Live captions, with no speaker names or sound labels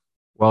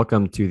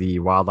Welcome to the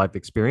Wildlife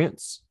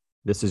Experience.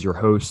 This is your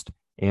host,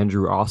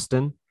 Andrew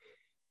Austin.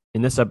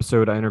 In this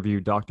episode, I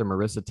interviewed Dr.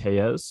 Marisa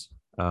Tellez.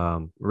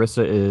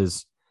 Marisa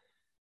is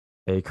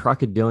a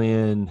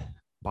crocodilian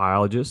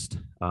biologist.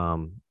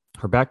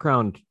 Her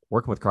background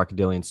working with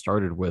crocodilians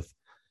started with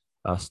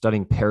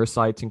studying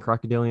parasites in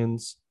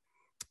crocodilians,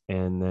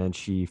 and then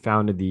she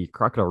founded the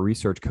Crocodile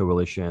Research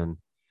Coalition,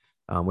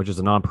 which is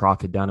a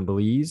nonprofit down in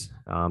Belize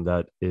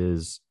that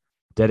is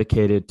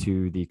dedicated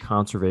to the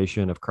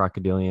conservation of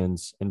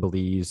crocodilians in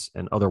Belize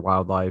and other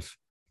wildlife.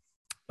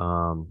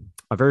 My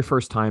very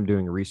first time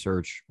doing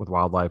research with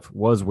wildlife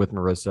was with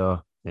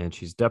Marisa, and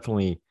she's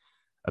definitely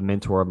a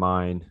mentor of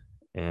mine.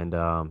 And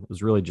it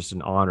was really just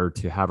an honor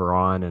to have her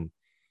on and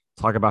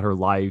talk about her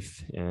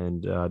life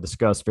and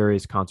discuss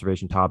various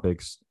conservation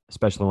topics,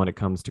 especially when it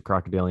comes to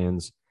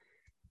crocodilians,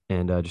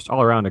 and just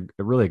all around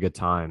a really good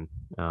time.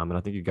 And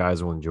I think you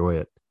guys will enjoy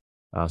it.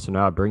 So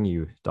now I bring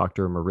you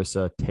Dr.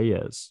 Marisa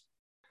Tellez.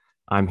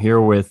 I'm here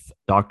with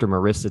Dr.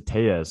 Marisa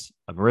Tellez.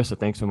 Marisa,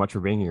 thanks so much for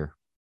being here.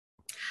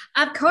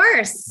 Of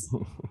course.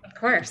 Of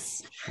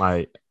course.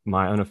 My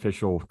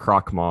unofficial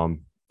croc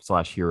mom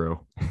 /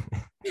 hero.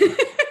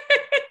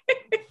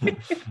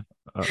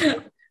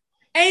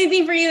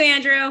 Anything for you,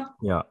 Andrew.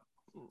 Yeah.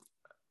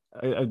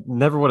 I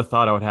never would have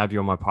thought I would have you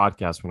on my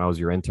podcast when I was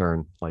your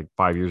intern like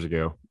 5 years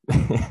ago.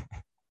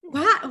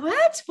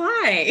 What?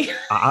 Why?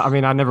 I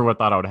mean, I never would have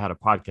thought I would have had a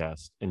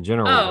podcast in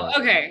general. Oh,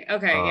 okay.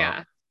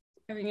 Yeah.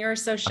 I mean, you were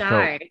so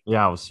shy.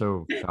 I was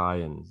so shy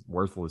and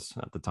worthless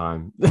at the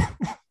time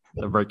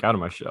to break out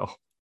of my shell.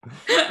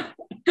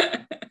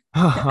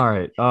 All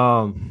right.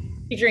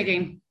 You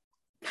drinking?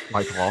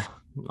 White Claw.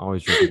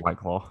 Always drinking White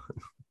Claw.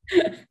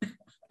 That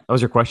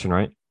was your question,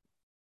 right?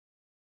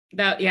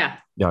 Yeah.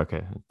 Yeah.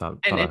 Okay. I thought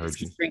I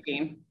heard you.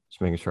 Drinking. Just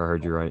making sure I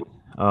heard you right.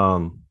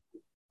 All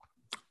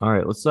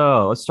right. Let's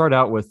start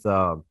out with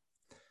tell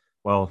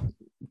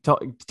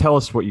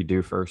us what you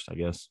do first, I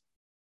guess.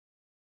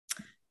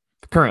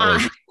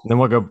 Currently, then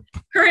we'll go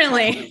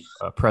currently.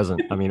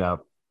 Present. I mean,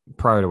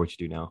 prior to what you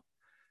do now.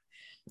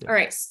 Yeah. All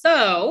right.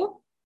 So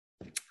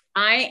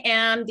I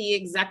am the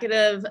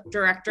executive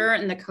director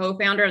and the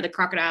co-founder of the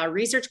Crocodile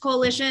Research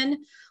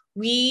Coalition.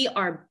 We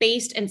are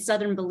based in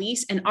Southern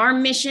Belize, and our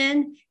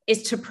mission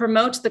is to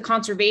promote the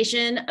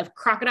conservation of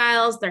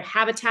crocodiles, their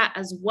habitat,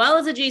 as well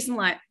as adjacent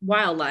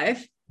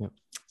wildlife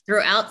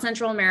throughout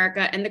Central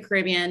America and the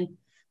Caribbean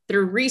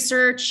through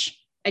research,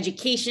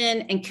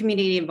 education, and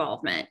community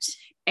involvement.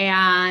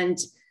 And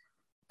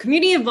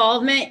community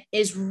involvement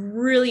is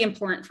really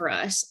important for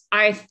us.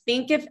 I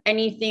think if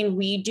anything,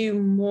 we do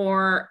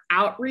more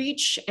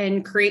outreach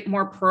and create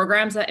more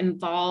programs that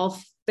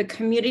involve the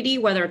community,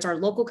 whether it's our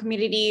local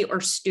community or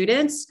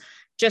students,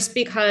 just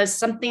because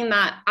something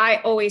that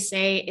I always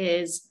say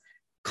is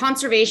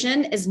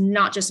conservation is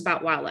not just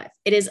about wildlife.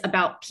 It is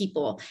about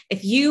people.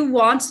 If you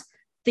want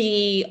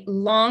the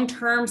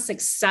long-term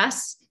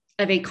success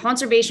of a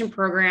conservation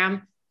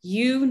program,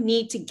 you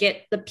need to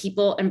get the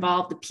people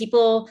involved. The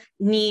people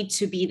need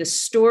to be the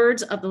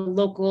stewards of the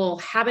local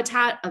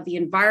habitat, of the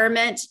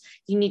environment.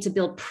 You need to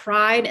build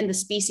pride in the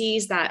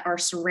species that are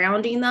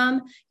surrounding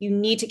them. You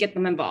need to get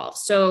them involved.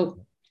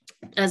 So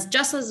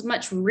just as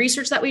much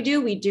research that we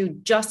do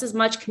just as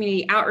much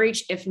community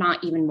outreach, if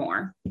not even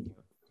more.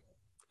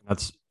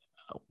 That's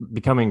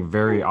becoming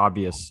very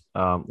obvious.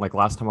 Like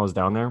last time I was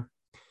down there,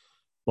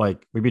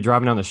 like we'd be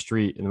driving down the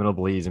street in the middle of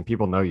Belize and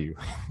people know you.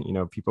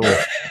 People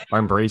are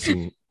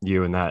embracing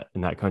you in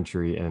that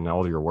country and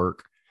all your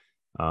work,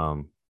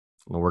 the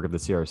work of the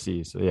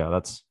CRC. So yeah,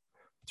 that's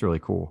really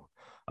cool.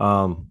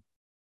 So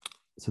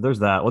there's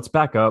that. Let's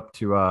back up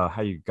to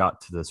how you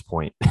got to this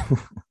point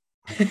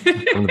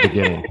from the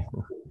beginning.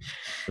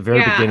 The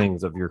very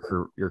beginnings of your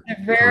career.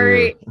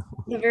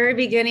 The very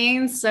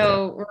beginning.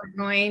 So we're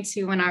going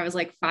to when I was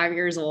like 5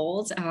 years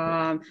old.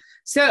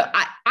 So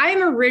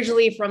I'm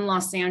originally from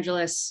Los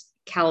Angeles,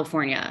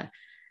 California.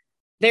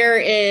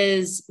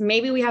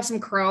 Maybe we have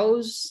some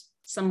crows,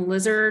 some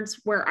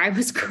lizards where I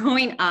was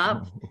growing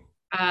up.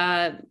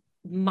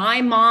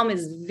 My mom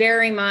is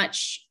very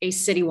much a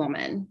city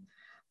woman.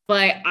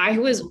 But I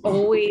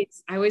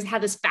always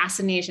had this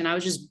fascination. I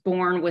was just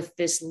born with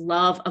this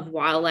love of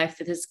wildlife,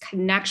 this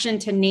connection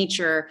to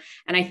nature.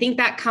 And I think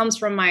that comes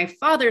from my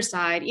father's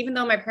side. Even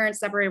though my parents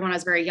separated when I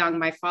was very young,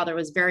 my father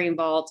was very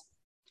involved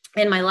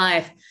in my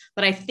life.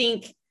 But I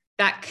think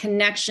that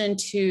connection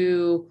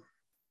to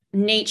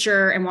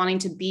nature and wanting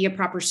to be a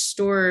proper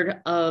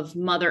steward of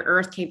Mother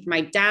Earth came from my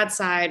dad's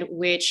side,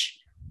 which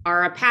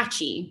are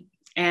Apache.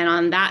 And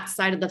on that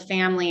side of the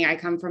family, I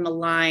come from a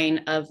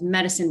line of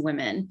medicine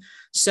women.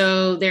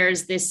 So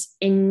there's this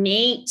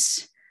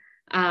innate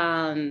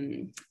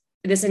yearning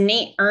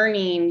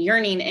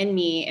in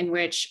me in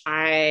which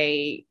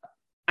I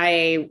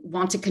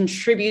want to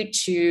contribute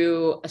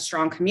to a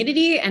strong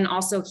community and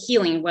also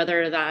healing,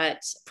 whether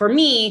that for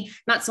me,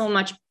 not so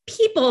much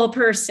people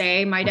per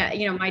se. My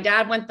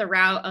dad went the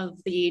route of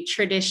the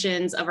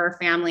traditions of our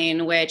family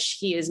in which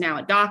he is now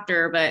a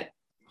doctor, but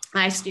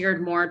I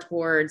steered more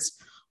towards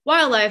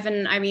wildlife.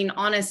 And I mean,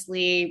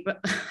 honestly,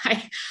 but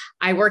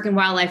I work in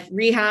wildlife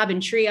rehab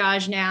and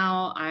triage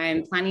now.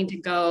 I'm planning to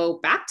go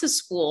back to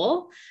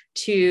school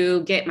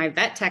to get my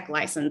vet tech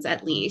license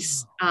at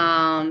least.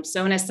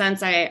 So in a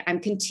sense, I'm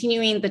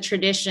continuing the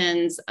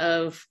traditions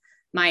of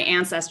my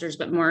ancestors,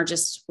 but more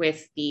just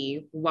with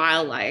the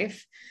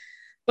wildlife.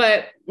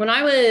 But when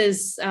I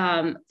was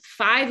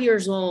 5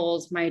 years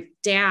old, my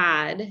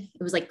dad,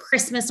 it was like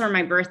Christmas or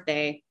my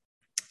birthday,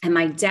 and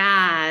my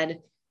dad,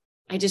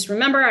 I just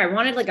remember I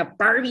wanted like a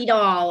Barbie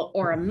doll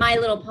or a My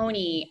Little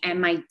Pony.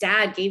 And my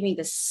dad gave me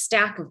this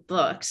stack of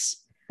books,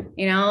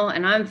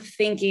 and I'm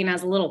thinking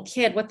as a little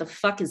kid, what the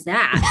fuck is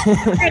that?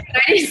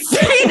 I didn't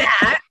say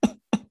that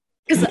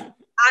because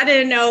I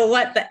didn't know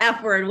what the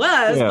F word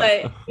was,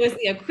 but it was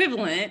the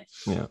equivalent.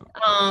 Yeah.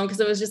 Because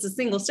it was just a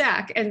single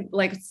stack and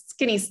like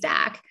skinny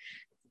stack.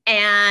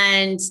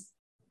 And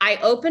I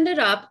opened it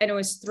up and it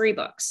was 3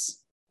 books.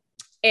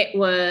 It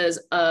was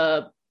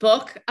a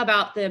book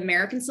about the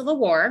American Civil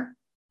War,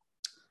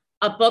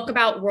 a book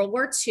about World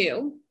War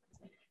II,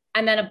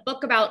 and then a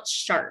book about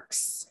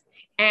sharks.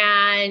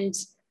 And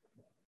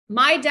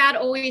my dad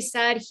always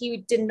said he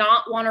did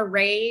not want to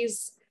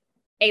raise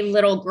a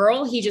little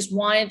girl. He just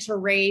wanted to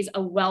raise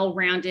a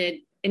well-rounded,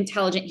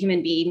 intelligent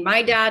human being.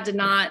 My dad did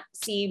not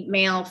see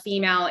male,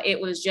 female. It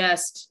was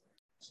just,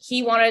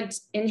 he wanted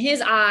in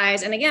his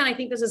eyes. And again, I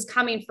think this is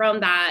coming from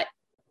that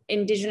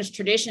indigenous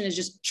tradition, is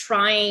just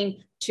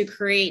trying to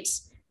create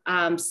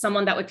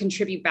someone that would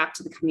contribute back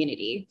to the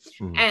community.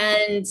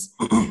 And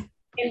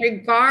in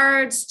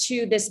regards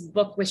to this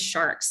book with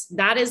sharks,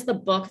 that is the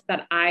book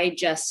that I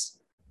just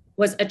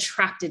was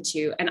attracted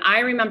to. And I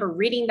remember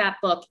reading that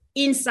book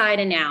inside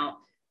and out.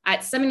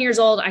 At 7 years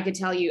old, I could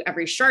tell you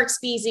every shark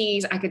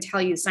species. I could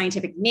tell you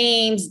scientific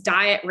names,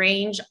 diet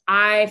range.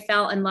 I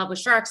fell in love with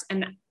sharks,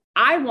 and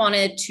I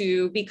wanted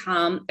to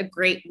become a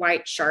great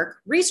white shark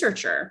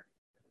researcher.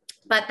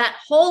 But that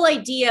whole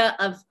idea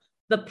of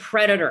the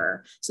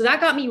predator, so that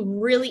got me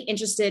really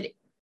interested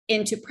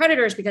into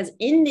predators, because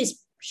in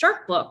this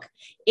shark book,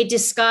 it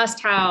discussed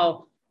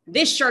how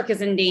this shark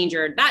is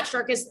endangered, that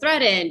shark is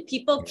threatened,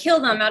 people kill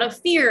them out of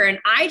fear. And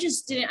I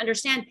just didn't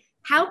understand,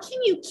 how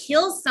can you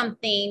kill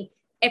something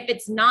if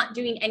it's not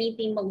doing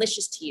anything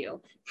malicious to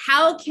you?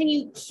 How can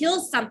you kill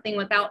something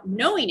without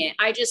knowing it?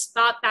 I just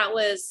thought that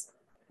was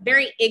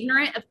very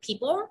ignorant of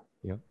people.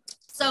 Yeah.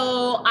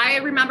 So I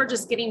remember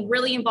just getting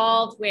really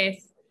involved with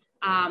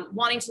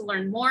wanting to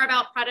learn more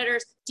about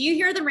predators. Do you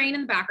hear the rain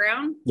in the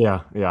background?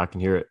 Yeah, I can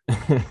hear it.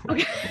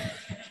 Okay.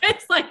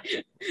 It's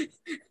like,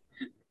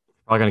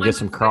 I'm gonna get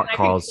some croc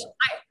calls.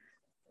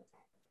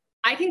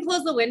 I can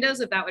close the windows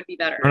if that would be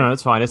better. No,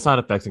 it's fine. It's not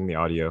affecting the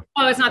audio.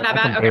 Oh, it's not that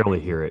bad. I can barely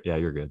hear it. Yeah,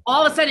 you're good.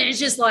 All of a sudden, it's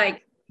just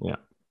like, yeah,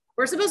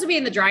 we're supposed to be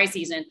in the dry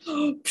season.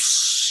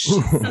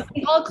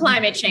 Something called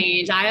climate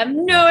change. I have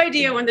no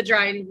idea when the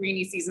dry and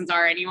rainy seasons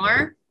are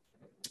anymore.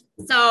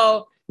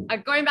 So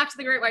going back to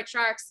the great white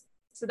sharks,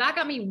 so that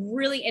got me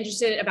really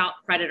interested about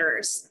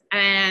predators.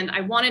 And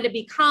I wanted to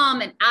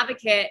become an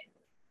advocate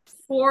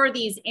for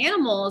these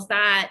animals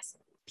that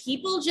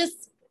people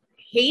just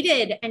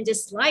hated and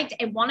disliked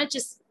and wanted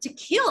just to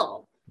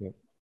kill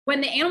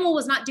when the animal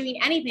was not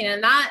doing anything.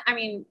 And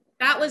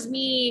that was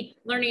me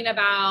learning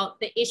about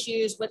the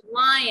issues with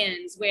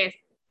lions, with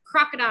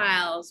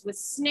crocodiles, with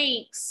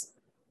snakes,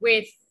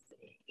 with,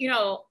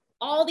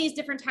 all these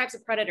different types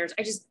of predators.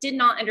 I just did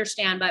not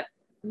understand. But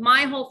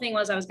my whole thing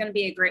was I was going to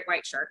be a great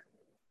white shark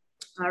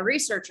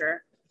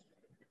researcher.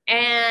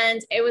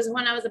 And it was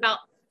when I was about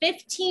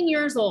 15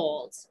 years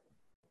old.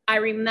 I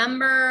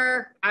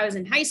remember I was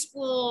in high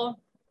school,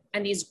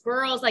 and these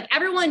girls, like,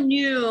 everyone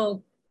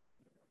knew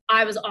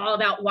I was all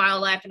about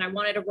wildlife and I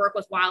wanted to work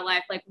with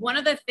wildlife. Like, one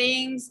of the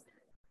things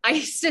I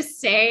used to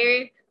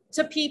say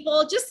to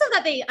people, just so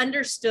that they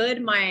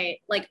understood my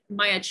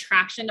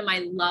attraction to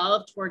my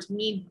love towards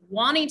me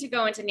wanting to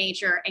go into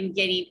nature and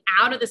getting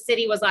out of the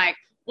city, was like,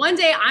 one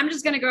day I'm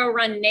just going to go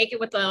run naked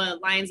with the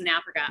lions in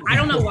Africa. I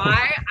don't know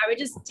why. I would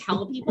just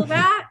tell people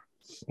that.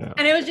 Yeah.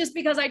 And it was just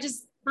because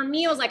for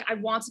me, it was like, I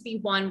want to be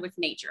one with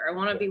nature. I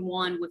want to be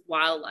one with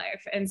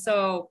wildlife. And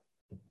so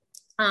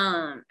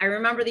I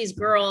remember these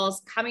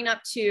girls coming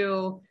up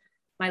to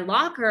my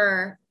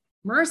locker,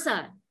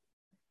 Marisa,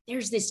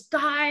 there's this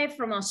guy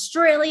from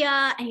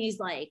Australia, and he's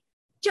like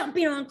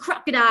jumping on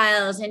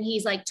crocodiles, and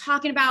he's like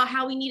talking about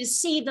how we need to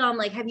save them.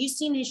 Like, have you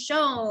seen his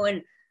show?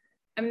 And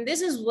I mean,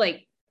 this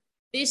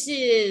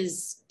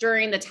is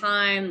during the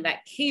time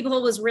that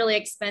cable was really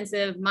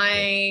expensive.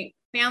 My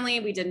family,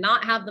 we did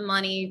not have the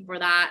money for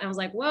that. And I was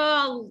like,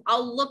 well,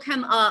 I'll look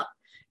him up.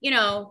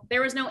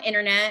 There was no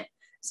internet.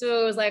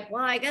 So it was like,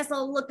 well, I guess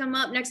I'll look him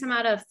up next time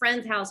I'm at a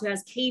friend's house who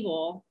has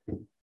cable.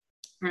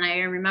 And I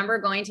remember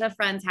going to a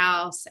friend's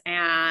house,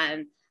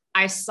 and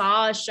I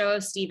saw a show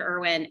of Steve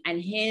Irwin,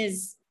 and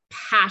his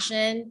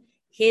passion,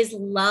 his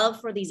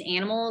love for these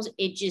animals,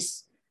 it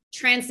just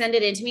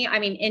transcended into me. I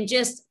mean, in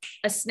just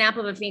a snap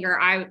of a finger,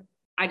 I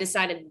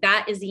decided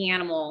that is the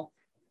animal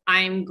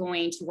I'm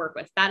going to work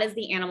with. That is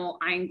the animal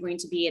I'm going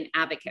to be an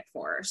advocate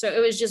for. So it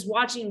was just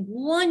watching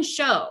one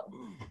show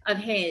of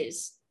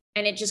his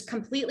And it just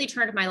completely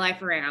turned my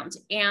life around.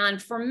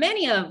 And for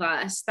many of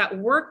us that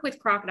work with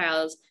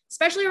crocodiles,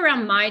 especially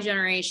around my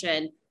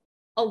generation,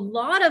 a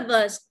lot of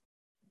us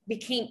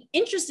became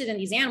interested in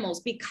these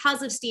animals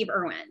because of Steve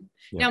Irwin.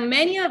 Yeah. Now,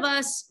 many of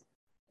us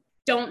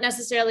don't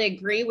necessarily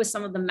agree with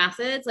some of the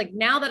methods. Like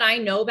now that I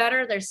know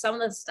better, there's some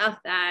of the stuff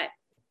that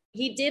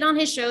he did on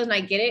his shows, and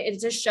I get it.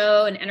 It's a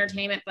show and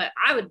entertainment, but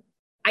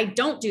I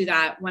don't do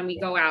that when we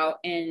go out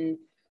and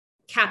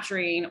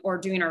capturing or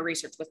doing our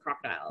research with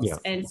crocodiles. Yeah.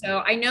 And so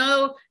I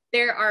know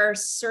there are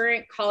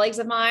certain colleagues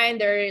of mine,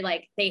 they're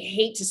like, they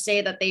hate to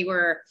say that they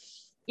were,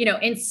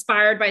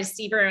 inspired by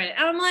Steve Irwin.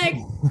 And I'm like,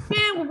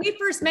 man, when we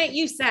first met,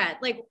 you said,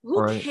 like,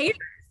 who cares?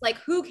 Like,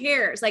 who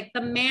cares? Like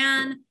the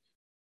man,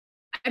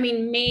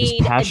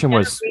 made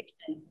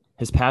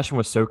his passion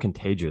was so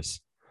contagious.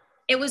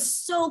 It was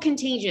so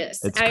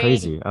contagious. It's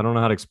crazy. I don't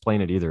know how to explain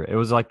it either. It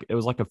was like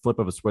a flip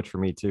of a switch for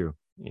me too.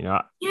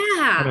 I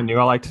kind of knew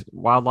I liked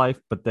wildlife,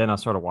 but then I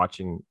started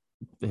watching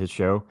his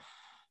show,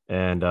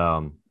 and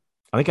I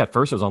think at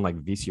first it was on like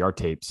VCR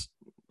tapes.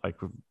 Like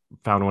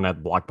found one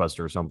at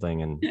Blockbuster or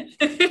something, and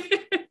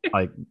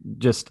like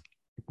just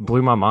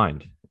blew my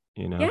mind.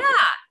 Yeah,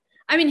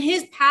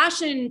 his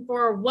passion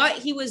for what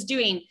he was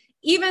doing.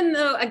 Even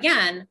though,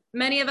 again,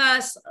 many of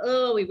us,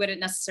 we wouldn't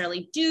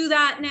necessarily do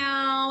that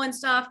now and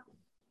stuff.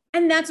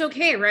 And that's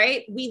okay,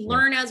 right? We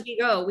learn as we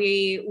go.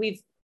 We've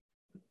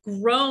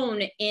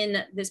grown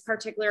in this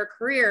particular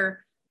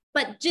career,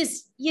 but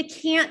just, you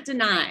can't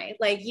deny,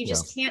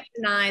 can't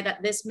deny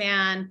that this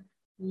man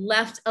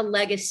left a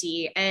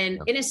legacy.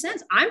 And in a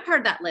sense, I'm part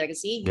of that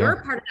legacy.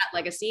 You're part of that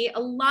legacy. A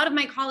lot of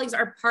my colleagues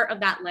are part of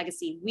that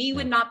legacy. We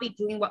would not be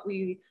doing what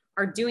we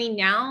are doing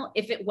now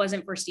if it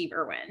wasn't for Steve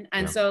Irwin.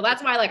 And so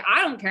that's why,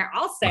 I don't care.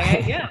 I'll say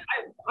it. Yeah,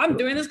 I'm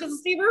doing this because of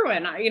Steve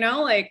Irwin.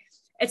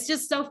 It's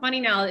just so funny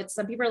now.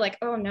 Some people are like,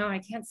 oh no, I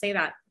can't say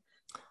that.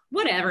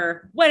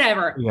 Whatever.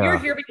 Yeah. You're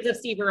here because of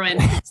Steve Irwin.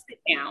 Sit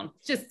down.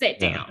 Just sit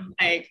down.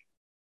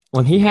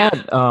 When he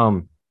had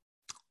around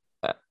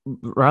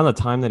the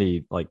time that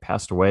he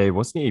passed away,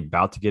 wasn't he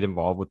about to get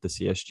involved with the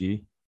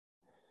CSG?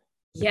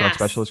 The Crocodile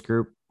Specialist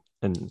Group?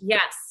 And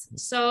yes.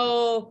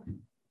 So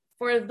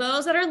for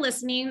those that are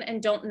listening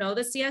and don't know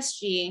the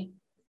CSG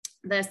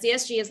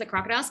is the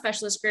Crocodile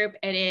Specialist Group.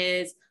 It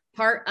is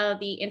part of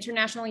the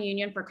International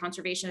Union for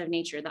Conservation of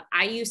Nature, the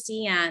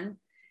IUCN.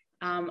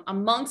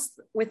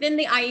 Within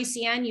the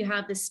IUCN, you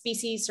have the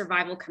Species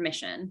Survival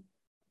Commission.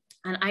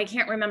 And I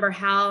can't remember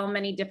how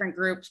many different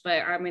groups,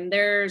 but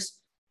there's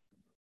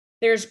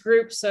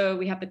groups. So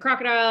we have the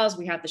crocodiles,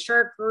 we have the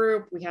shark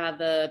group, we have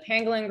the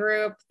pangolin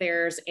group,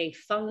 there's a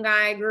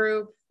fungi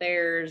group,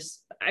 there's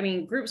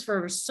groups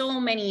for so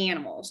many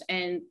animals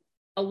and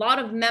a lot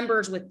of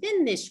members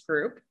within this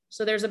group.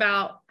 So there's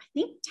about, I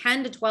think,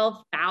 10 to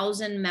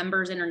 12,000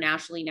 members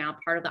internationally now,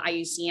 part of the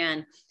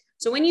IUCN.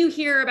 So when you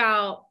hear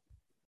about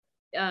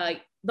the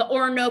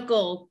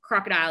Orinoco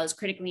crocodile is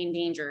critically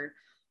endangered,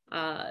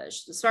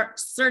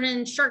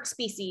 certain shark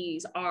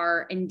species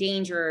are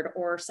endangered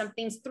or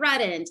something's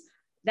threatened,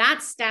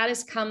 that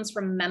status comes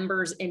from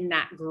members in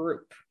that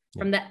group,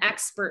 from the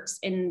experts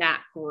in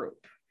that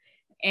group.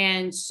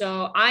 And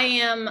so I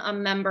am a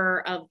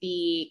member of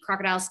the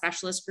Crocodile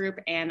Specialist Group,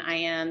 and I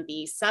am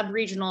the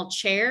sub-regional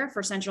chair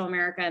for Central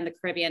America and the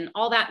Caribbean.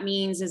 All that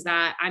means is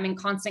that I'm in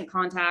constant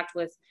contact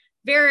with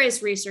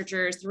various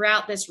researchers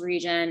throughout this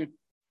region,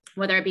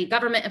 whether it be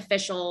government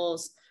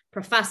officials,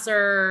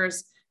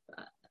 professors,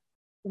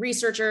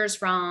 researchers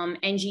from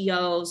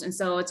NGOs. And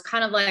so it's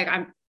kind of like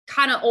I'm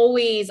kind of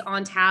always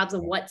on tabs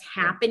of what's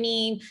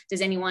happening.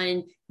 Does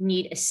anyone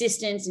need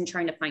assistance in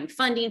trying to find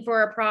funding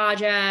for a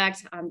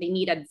project? They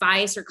need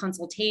advice or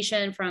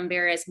consultation from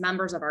various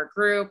members of our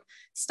group,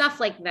 stuff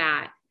like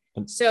that.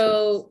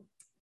 So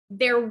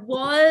there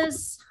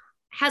was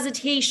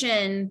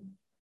hesitation.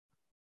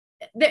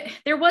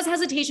 There was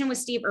hesitation with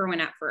Steve Irwin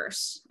at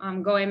first,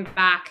 going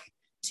back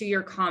to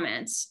your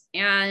comments.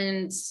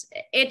 And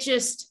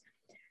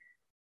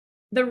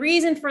the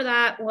reason for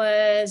that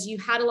was you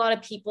had a lot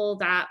of people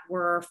that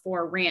were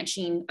for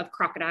ranching of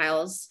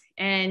crocodiles,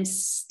 and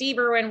Steve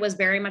Irwin was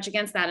very much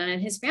against that.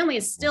 And his family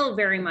is still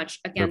very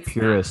much against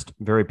that.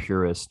 Very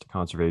purist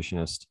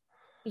conservationist.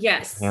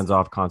 Yes.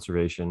 Hands-off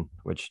conservation,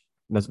 which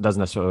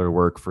doesn't necessarily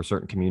work for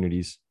certain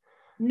communities.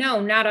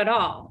 No, not at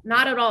all.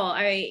 Not at all.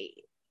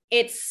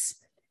 It's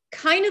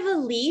kind of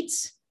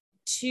elite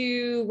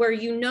to where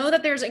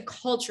that there's a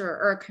culture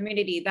or a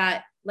community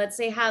that, let's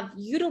say, have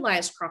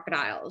utilized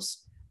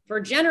crocodiles for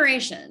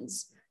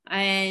generations,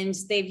 and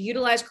they've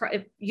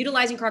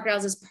utilizing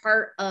crocodiles as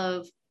part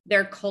of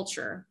their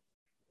culture.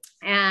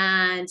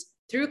 And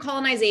through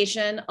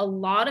colonization, a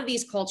lot of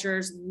these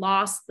cultures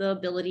lost the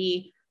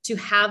ability to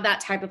have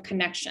that type of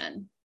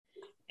connection.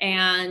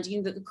 And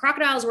the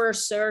crocodiles were a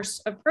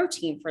source of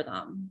protein for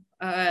them.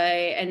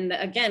 And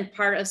again,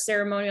 part of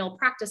ceremonial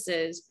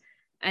practices.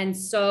 And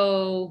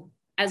so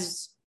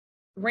as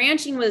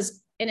ranching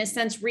was, in a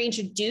sense,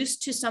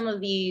 reintroduced to some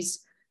of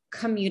these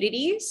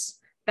communities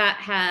that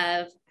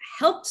have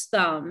helped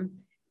them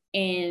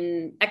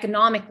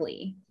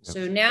economically,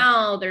 So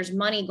now there's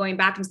money going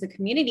back into the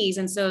communities.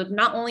 And so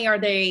not only are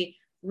they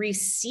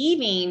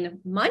receiving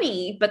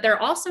money, but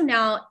they're also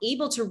now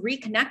able to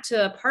reconnect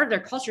to a part of their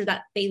culture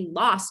that they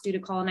lost due to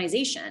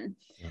colonization.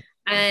 Yep.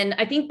 And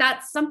I think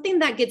that's something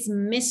that gets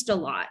missed a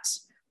lot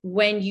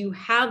when you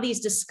have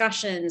these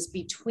discussions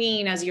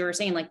between, as you were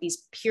saying, like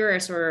these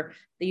purists or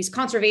these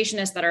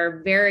conservationists that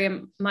are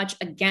very much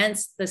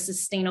against the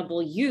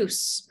sustainable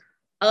use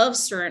of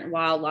certain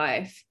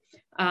wildlife.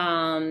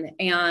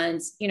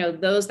 And, you know,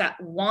 those that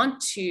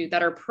that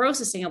are pro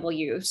sustainable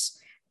use,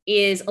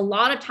 is a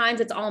lot of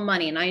times it's all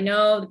money. And I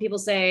know the people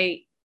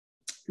say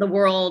the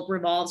world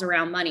revolves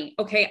around money.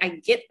 Okay, I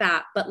get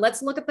that, but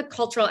let's look at the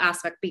cultural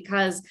aspect,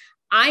 because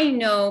I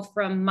know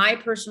from my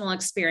personal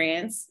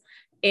experience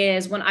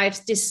is when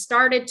I've just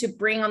started to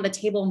bring on the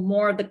table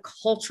more of the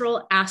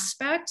cultural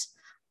aspect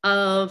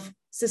of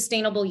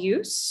sustainable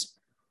use,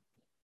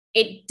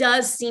 it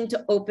does seem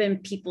to open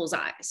people's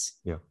eyes.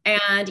 Yeah.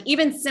 And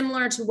even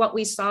similar to what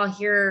we saw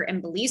here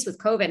in Belize with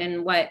COVID,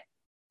 and what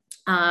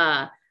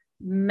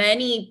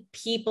many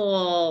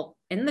people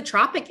in the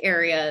tropic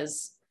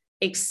areas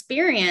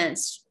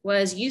experienced,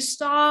 was you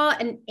saw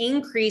an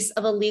increase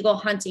of illegal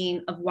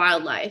hunting of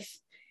wildlife.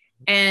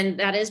 And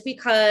that is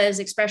because,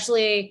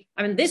 especially,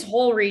 I mean, this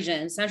whole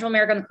region, Central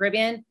America and the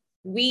Caribbean,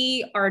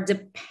 we are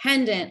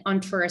dependent on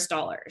tourist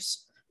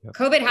dollars. Yep.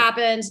 COVID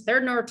happened.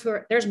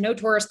 There's no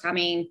tourists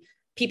coming.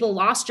 People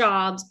lost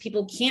jobs.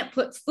 People can't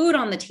put food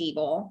on the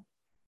table.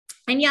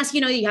 And yes,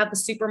 you know, you have the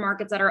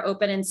supermarkets that are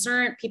open and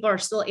certain people are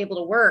still able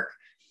to work.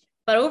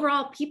 But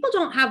overall, people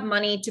don't have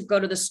money to go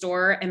to the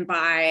store and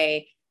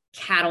buy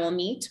cattle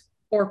meat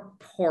or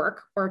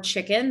pork or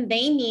chicken.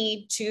 They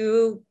need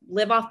to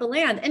live off the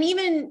land. And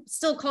even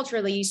still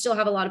culturally, you still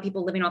have a lot of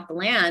people living off the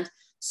land.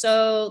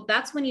 So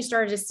that's when you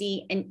started to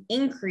see an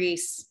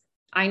increase.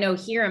 I know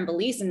here in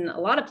Belize and a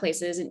lot of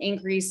places, an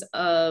increase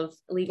of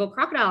illegal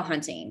crocodile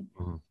hunting.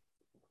 Mm-hmm.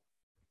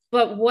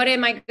 But what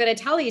am I going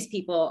to tell these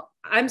people?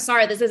 I'm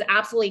sorry, this is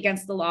absolutely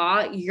against the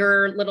law.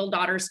 Your little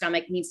daughter's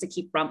stomach needs to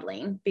keep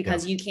rumbling,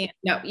 because you can't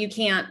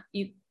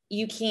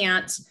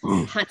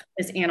hunt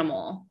this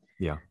animal.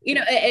 Yeah. You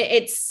know,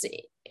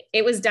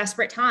 it was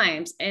desperate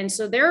times. And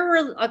so there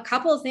were a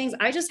couple of things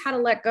I just had to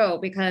let go,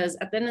 because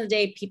at the end of the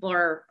day, people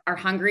are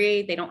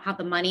hungry. They don't have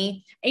the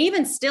money. And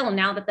even still,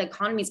 now that the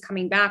economy is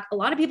coming back, a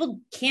lot of people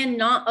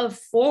cannot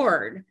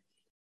afford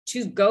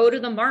to go to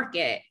the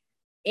market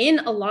in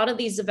a lot of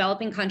these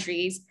developing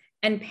countries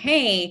and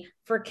pay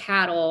for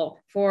cattle,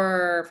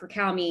 for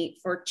cow meat,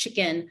 for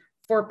chicken,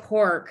 for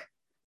pork.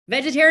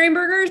 Vegetarian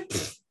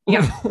burgers?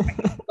 Yeah.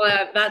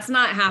 But that's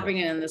not happening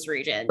in this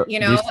region, you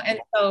know?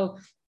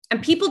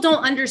 And people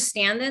don't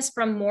understand this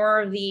from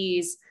more of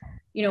these,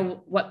 you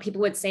know, what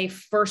people would say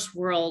first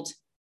world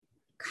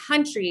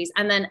countries.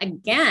 And then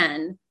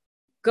again,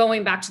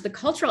 going back to the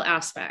cultural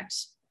aspect,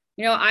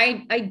 you know,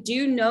 I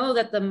do know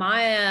that the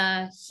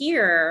Maya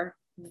here,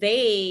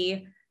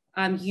 they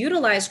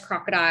utilize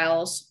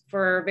crocodiles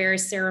for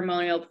various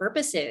ceremonial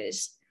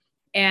purposes.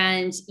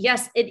 And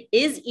yes, it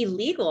is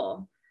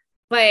illegal,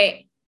 but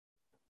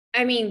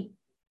I mean,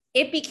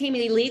 it became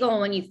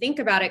illegal when you think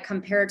about it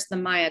compared to the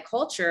Maya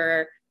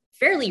culture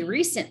fairly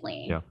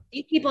recently. Yeah.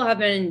 These people have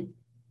been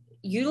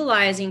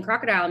utilizing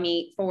crocodile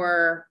meat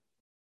for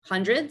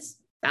hundreds,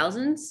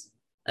 thousands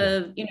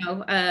of, you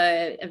know,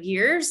 of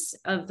years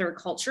of their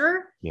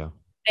culture. Yeah.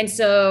 And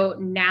so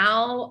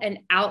now an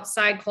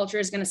outside culture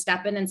is going to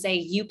step in and say,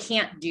 you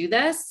can't do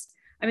this.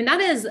 I mean,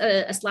 that is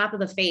a slap of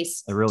the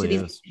face to these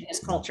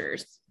indigenous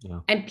cultures. Yeah.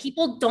 And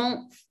people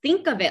don't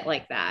think of it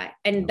like that.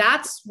 And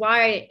that's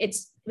why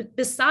it's,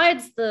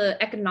 besides the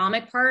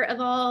economic part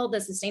of all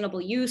the sustainable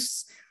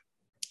use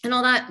and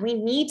all that, we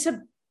need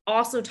to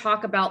also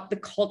talk about the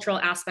cultural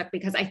aspect,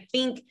 because I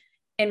think,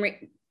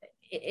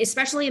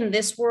 especially in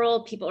this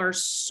world, people are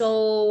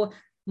so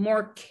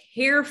more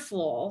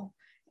careful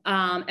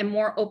and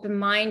more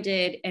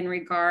open-minded in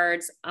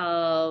regards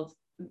of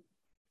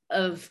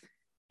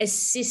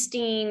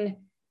assisting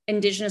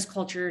indigenous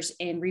cultures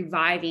in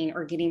reviving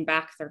or getting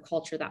back their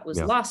culture that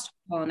was lost to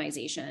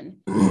colonization.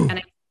 And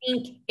I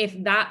think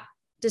if that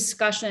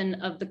discussion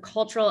of the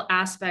cultural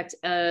aspect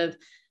of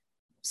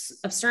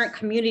certain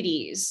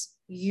communities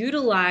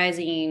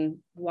utilizing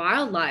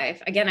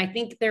wildlife, again, I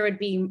think there would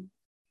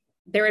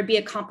be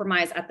a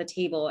compromise at the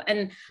table.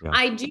 And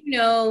I do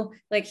know,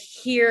 like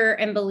here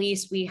in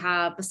Belize, we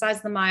have,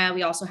 besides the Maya,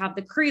 we also have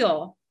the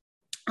Creole.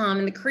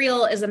 And the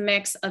Creole is a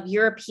mix of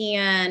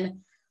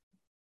European,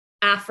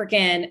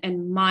 African,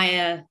 and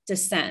Maya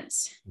descent.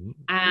 Mm-hmm.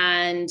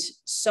 And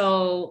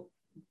so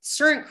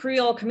certain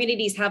Creole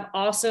communities have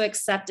also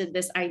accepted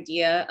this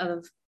idea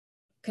of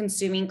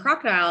consuming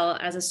crocodile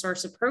as a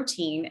source of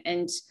protein.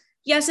 And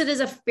yes, it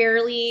is a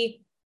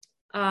fairly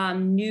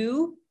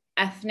new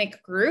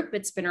ethnic group.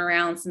 It's been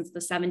around since the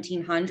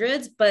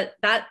 1700s, but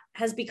that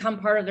has become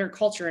part of their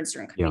culture in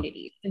certain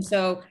communities. Yeah. And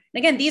so,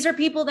 again, these are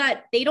people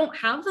that they don't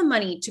have the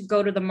money to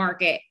go to the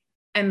market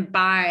and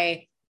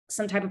buy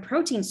some type of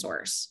protein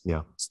source.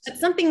 Yeah. So that's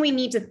something we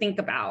need to think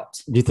about.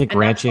 Do you think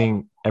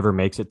ranching ever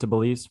makes it to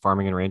Belize?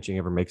 Farming and ranching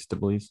ever makes it to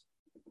Belize?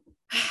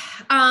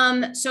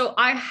 So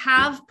I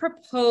have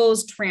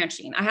proposed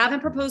ranching. I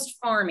haven't proposed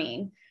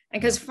farming,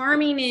 because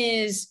farming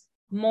is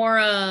more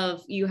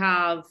of, you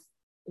have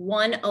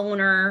one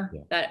owner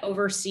that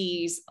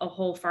oversees a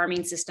whole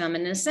farming system.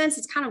 And in a sense,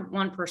 it's kind of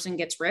one person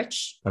gets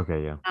rich.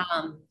 Okay. Yeah.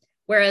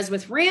 Whereas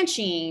with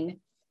ranching,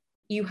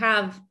 you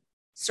have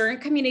certain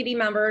community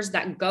members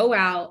that go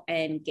out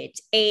and get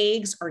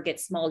eggs or get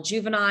small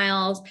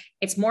juveniles.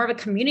 It's more of a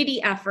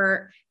community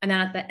effort. And then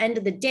at the end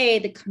of the day,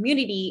 the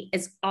community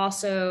is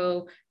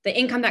also the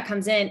income that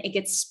comes in, it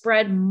gets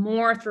spread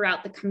more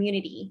throughout the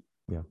community.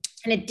 Yeah.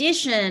 In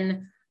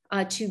addition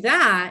to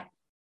that,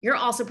 you're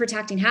also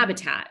protecting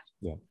habitat,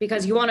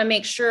 because you want to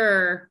make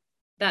sure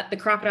that the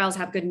crocodiles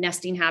have good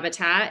nesting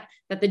habitat,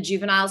 that the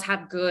juveniles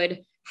have good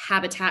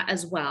habitat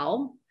as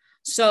well.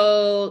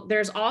 So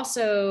there's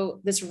also,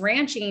 this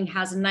ranching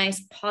has a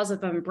nice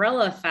positive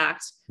umbrella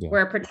effect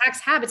where it protects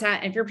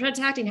habitat. And if you're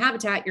protecting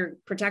habitat, you're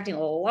protecting a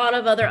lot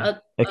of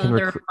other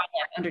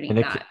underneath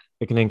that.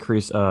 It can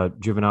increase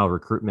juvenile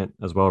recruitment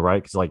as well,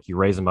 right? Because like you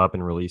raise them up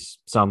and release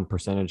some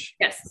percentage,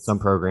 some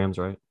programs,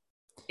 right?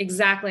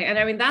 Exactly. And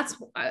I mean, that's,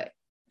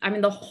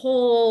 the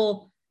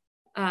whole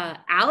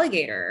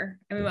alligator.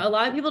 I mean, a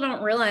lot of people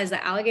don't realize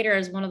that alligator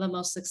is one of the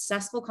most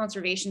successful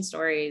conservation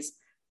stories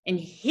in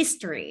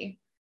history.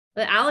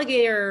 The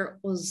alligator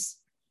was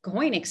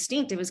going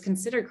extinct. It was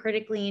considered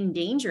critically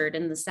endangered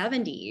in the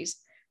 70s.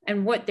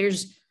 And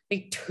there's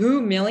like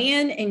 2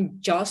 million in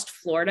just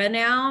Florida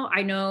now.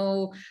 I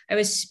know I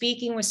was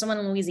speaking with someone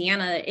in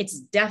Louisiana.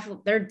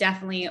 They're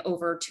definitely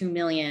over 2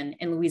 million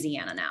in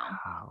Louisiana now.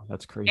 Wow,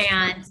 that's crazy.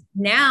 And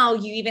now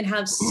you even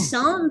have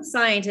some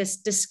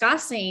scientists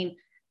discussing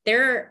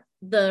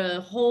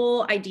the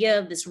whole idea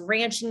of this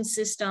ranching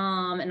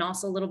system and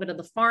also a little bit of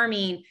the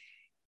farming.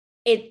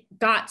 It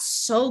got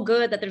so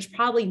good that there's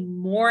probably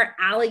more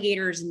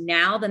alligators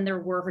now than there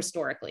were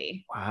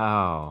historically.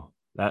 Wow.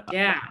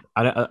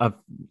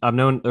 I've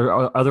known there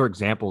are other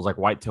examples like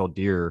white-tailed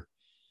deer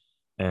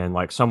and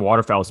like some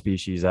waterfowl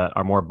species that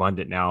are more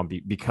abundant now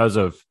because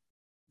of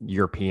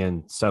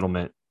European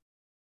settlement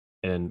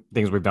and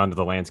things we've done to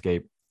the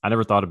landscape. I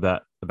never thought of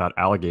that about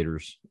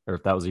alligators, or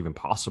if that was even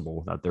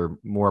possible, that they're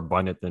more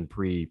abundant than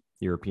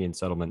pre-European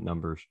settlement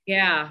numbers.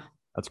 Yeah.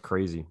 That's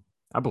crazy.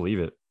 I believe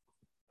it.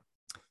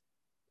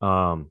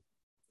 So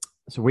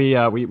we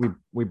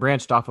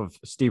branched off of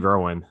Steve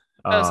Irwin.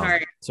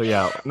 Sorry. So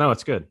yeah, no,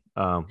 it's good.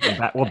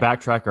 We'll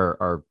backtrack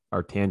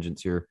our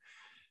tangents here.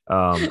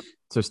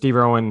 So Steve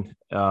Irwin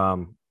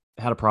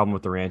had a problem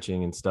with the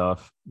ranching and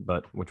stuff,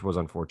 which was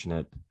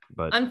unfortunate.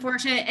 And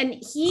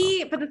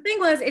but the thing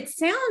was, it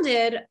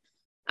sounded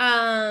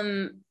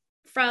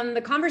from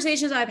the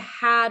conversations I've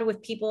had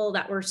with people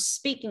that were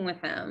speaking with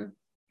him,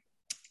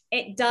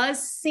 it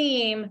does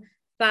seem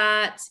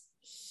that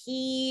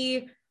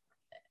he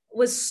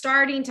was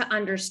starting to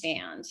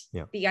understand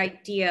the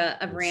idea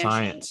of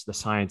ranching. The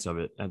science of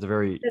it. It's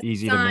very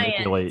easy to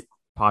manipulate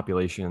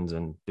populations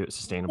and do it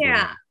sustainably.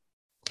 Yeah,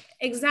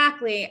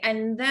 exactly.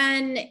 And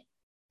then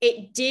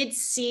it did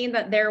seem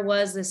that there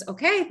was this,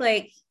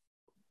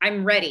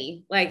 I'm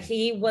ready. Like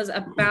he was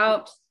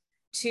about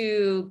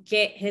to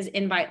get his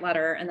invite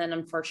letter. And then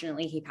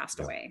unfortunately he passed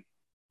away.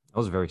 That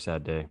was a very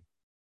sad day.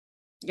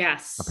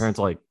 Yes. My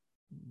parents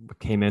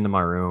came into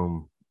my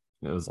room.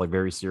 It was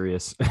very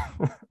serious.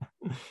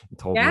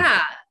 Told me.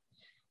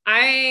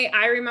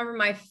 I remember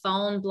my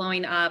phone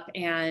blowing up,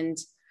 and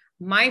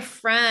my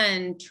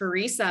friend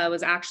Teresa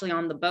was actually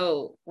on the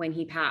boat when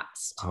he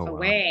passed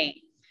away.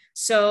 Wow.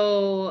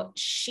 So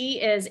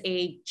she is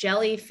a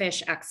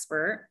jellyfish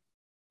expert,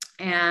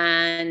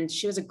 and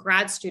she was a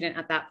grad student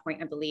at that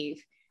point, I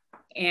believe.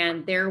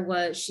 And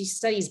she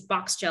studies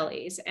box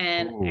jellies,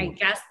 and I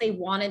guess they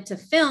wanted to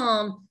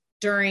film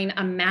during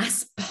a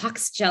mass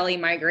box jelly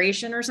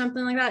migration or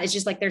something like that. It's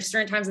just there's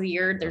certain times of the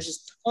year, there's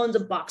just tons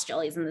of box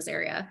jellies in this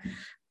area.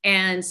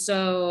 And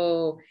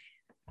so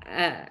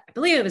I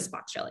believe it was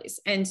box jellies.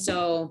 And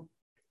so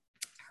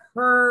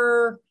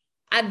her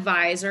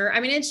advisor,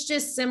 it's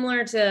just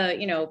similar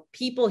to,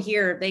 people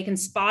here, they can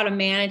spot a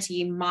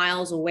manatee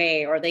miles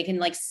away, or they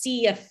can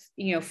see a,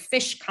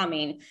 fish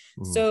coming.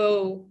 Mm-hmm.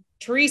 So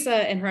Teresa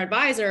and her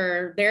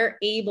advisor, they're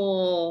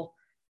able,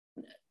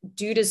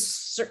 due to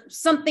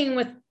something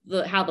with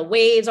how the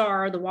waves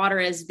are, the water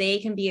is, they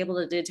can be able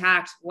to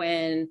detect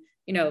when,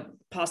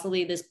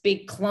 possibly this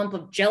big clump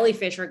of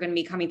jellyfish are going to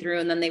be coming through.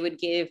 And then they would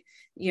give,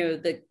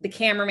 the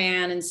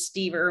cameraman and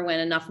Steve Irwin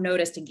enough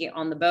notice to get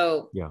on the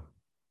boat. Yeah.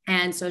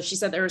 And so she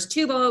said there was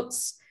 2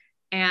 boats,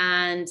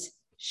 and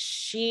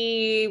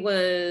she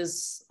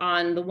was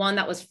on the one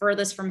that was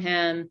furthest from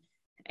him.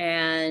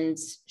 And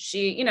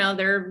she,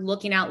 they're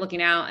looking out.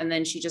 And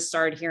then she just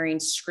started hearing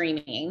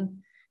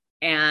screaming.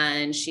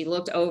 And she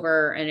looked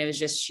over, and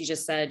she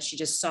just said she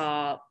just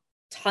saw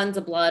tons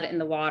of blood in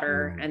the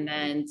water, and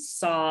then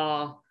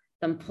saw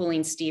them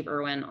pulling Steve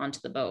Irwin onto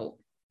the boat.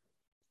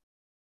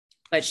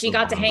 But she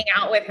got to hang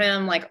out with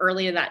him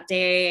earlier that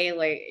day.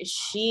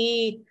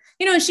 She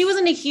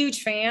wasn't a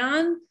huge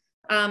fan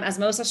as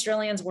most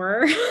Australians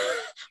were,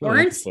 Really weren't.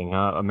 interesting.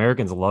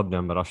 Americans loved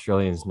him, but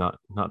Australians not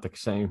the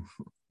same.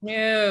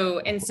 No.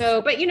 And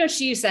so, but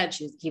she said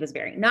he was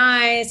very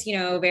nice, she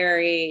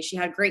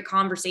had great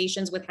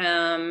conversations with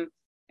him.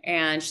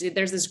 And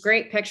there's this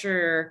great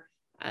picture.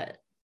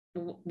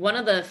 One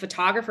of the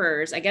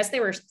photographers, I guess they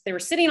were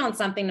sitting on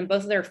something and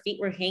both of their feet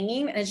were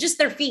hanging, and it's just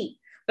their feet.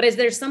 But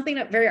there's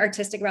something very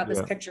artistic about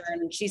this picture.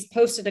 And she's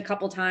posted a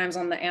couple times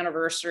on the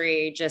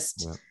anniversary,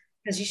 just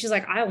because she's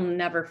like, I will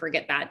never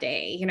forget that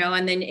day,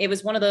 and then it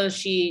was one of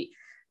those,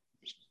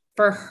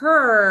 for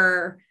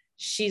her,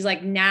 she's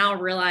like now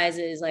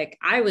realizes like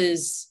I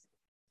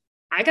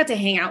got to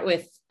hang out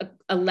with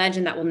a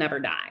legend that will never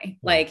die.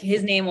 Like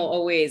his name will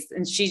always,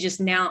 and she just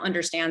now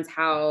understands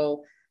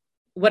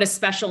what a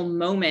special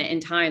moment in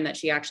time that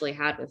she actually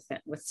had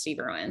with Steve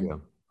Irwin. Yeah.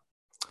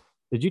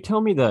 Did you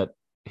tell me that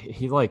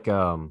he would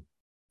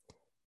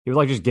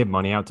just give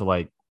money out to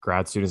like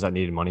grad students that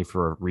needed money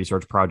for a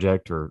research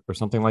project or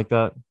something like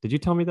that? Did you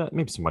tell me that?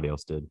 Maybe somebody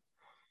else did.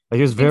 Like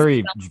he was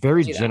very,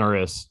 very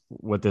generous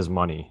with his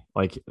money.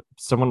 Like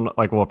someone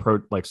will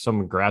approach, like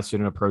some grad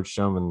student approached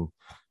him and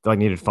they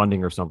needed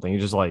funding or something.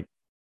 He's just like,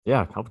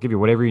 yeah, I'll give you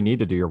whatever you need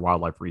to do your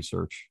wildlife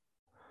research.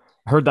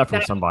 I heard that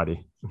from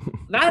somebody.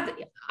 That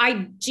I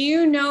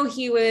do know,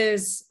 he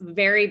was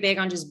very big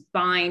on just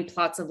buying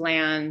plots of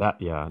land.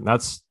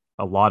 That's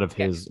a lot of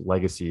his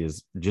legacy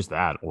is just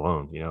that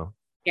alone,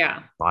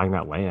 buying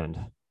that land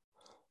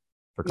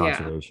for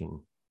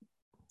conservation.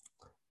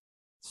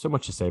 So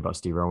much to say about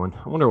Steve Irwin.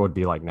 I wonder what it would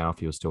be like now if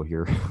he was still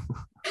here.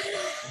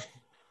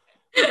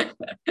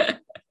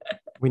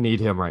 We need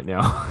him right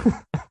now.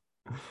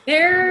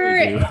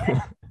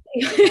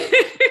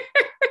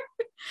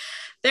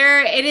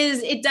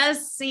 It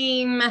does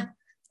seem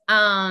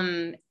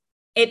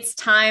it's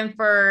time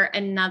for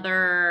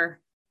another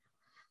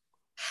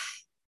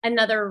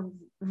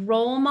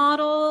role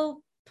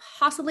model,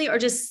 possibly, or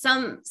just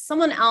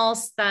someone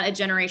else that a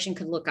generation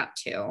could look up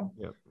to.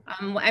 Yep.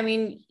 I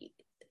mean,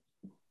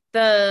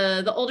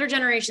 the older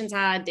generations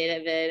had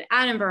David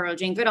Attenborough,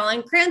 Jane Goodall,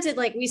 and granted,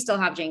 like we still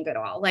have Jane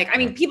Goodall. Like, I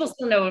mean, people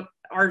still know,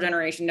 our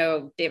generation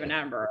know David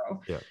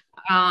Attenborough. Yeah.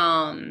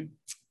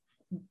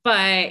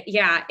 But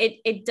yeah,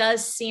 it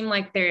does seem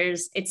like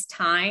it's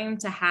time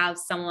to have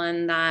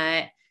someone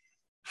that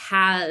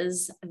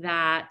has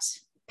that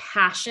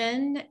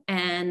passion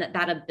and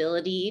that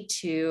ability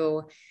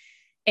to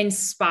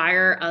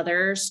inspire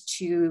others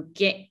to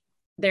get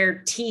their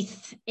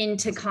teeth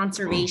into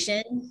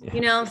conservation,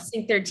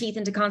 sink their teeth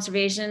into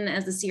conservation,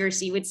 as the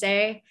CRC would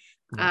say,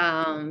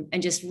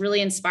 and just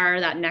really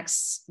inspire that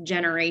next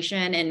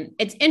generation. And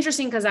it's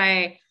interesting because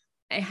I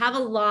have a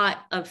lot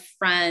of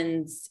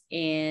friends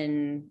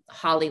in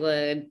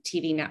Hollywood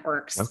TV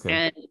networks,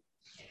 and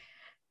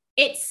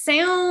it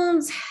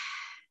sounds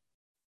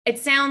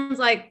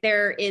like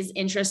there is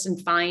interest in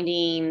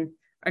finding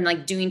or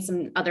like doing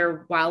some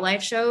other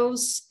wildlife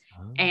shows.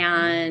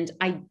 And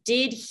I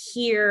did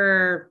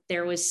hear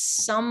there was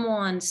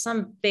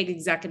some big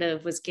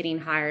executive was getting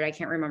hired. I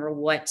can't remember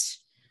what,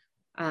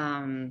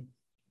 if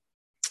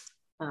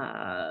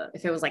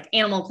it was like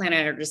Animal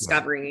Planet or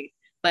Discovery,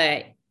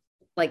 but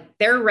like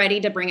they're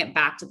ready to bring it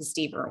back to the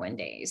Steve Irwin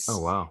days.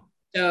 Oh, wow.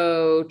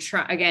 So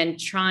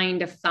trying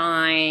to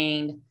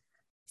find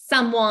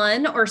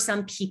someone or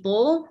some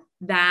people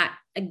that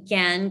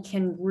again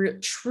can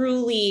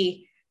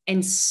truly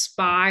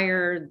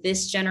inspire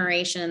this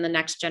generation and the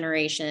next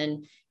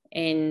generation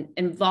in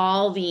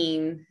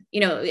involving,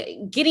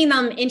 getting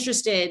them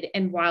interested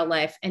in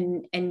wildlife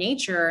and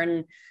nature.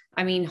 And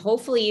I mean,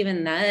 hopefully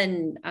even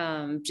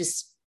then,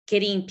 just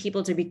getting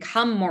people to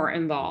become more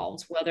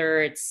involved,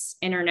 whether it's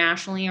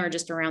internationally or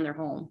just around their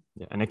home.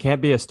 Yeah, and it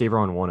can't be a Steve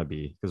Irwin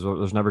wannabe, because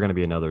there's never going to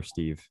be another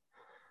Steve.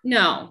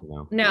 No.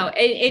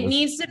 It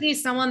needs to be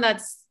someone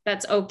that's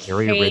okay.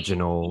 Very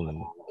original.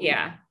 And,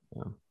 yeah.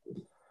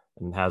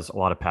 And has a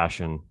lot of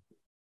passion,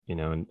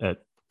 and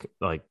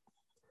like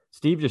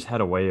Steve just had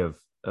a way of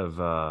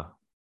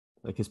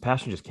like his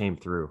passion just came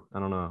through. I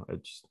don't know.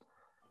 It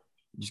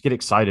just get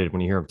excited when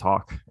you hear him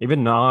talk.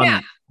 Even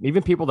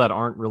people that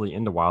aren't really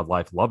into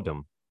wildlife loved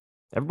him.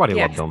 Everybody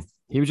loved him.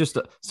 He was just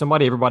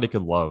somebody everybody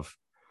could love.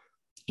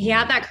 He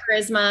had that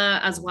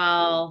charisma as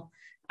well.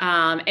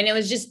 And it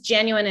was just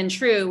genuine and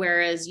true.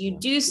 Whereas you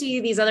do see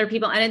these other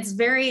people, and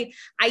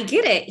I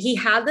get it. He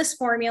had this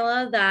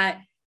formula that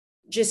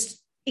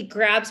it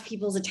grabs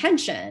people's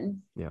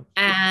attention. Yeah.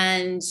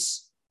 And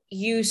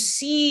you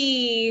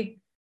see,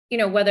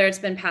 whether it's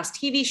been past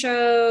TV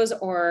shows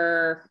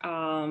or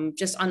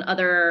just on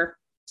other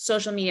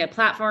social media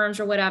platforms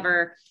or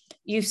whatever,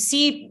 you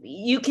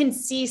can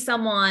see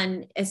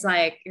someone is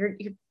like,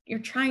 you're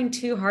trying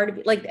too hard to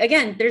be like,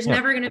 again, there's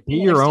never going to be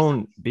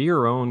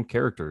your own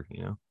character,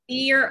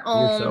 be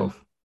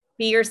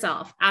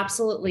yourself.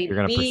 Absolutely. You're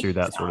going to pursue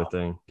that sort of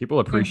thing.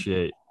 People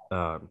appreciate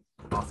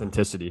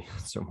authenticity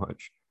so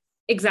much.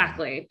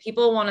 Exactly.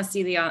 People want to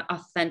see the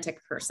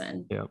authentic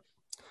person. Yeah.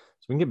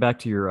 So we can get back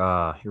to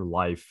your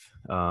life.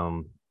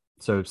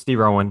 So Steve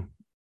Irwin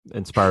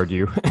inspired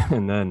you,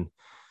 and then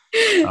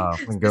we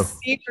can go.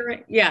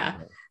 Yeah.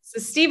 So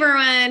Steve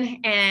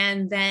Irwin,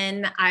 and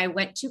then I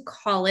went to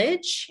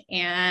college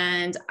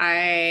and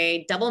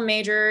I double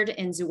majored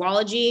in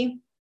zoology,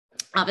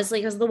 obviously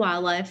because of the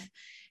wildlife,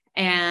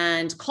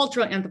 and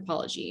cultural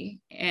anthropology.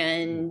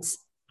 And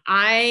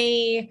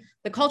the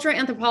cultural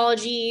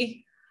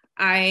anthropology,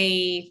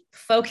 I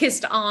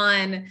focused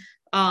on,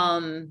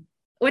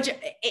 which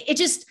it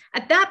just,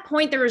 at that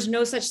point, there was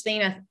no such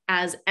thing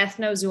as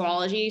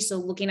ethnozoology. So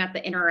looking at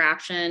the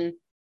interaction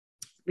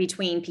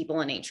between people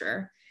and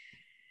nature.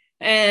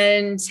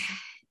 And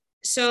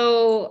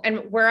so,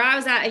 and where I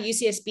was at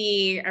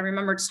UCSB, I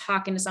remember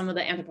talking to some of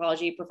the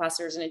anthropology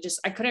professors, and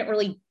I couldn't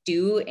really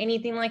do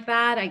anything like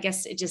that. I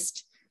guess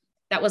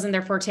that wasn't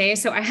their forte.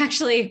 So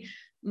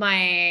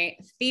my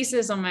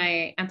thesis on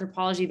my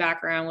anthropology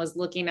background was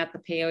looking at the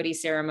peyote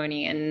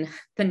ceremony in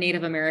the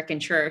Native American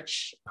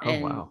church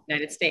in the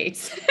United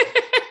States.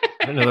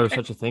 I didn't know there was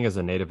such a thing as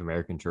a Native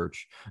American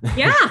church.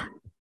 Yeah.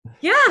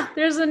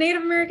 There's a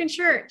Native American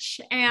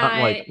church,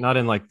 and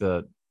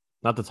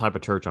not the type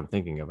of church I'm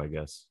thinking of, I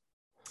guess.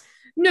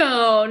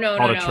 No.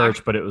 Called a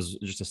church, but it was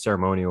just a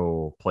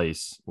ceremonial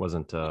place.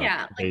 Wasn't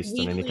based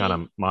on any kind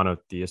of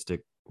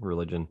monotheistic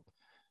religion.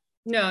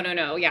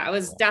 No. Yeah, it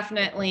was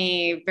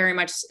definitely very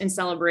much in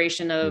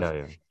celebration of.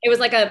 Yeah. It was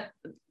like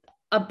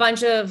a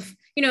bunch of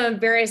in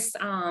various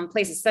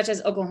places such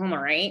as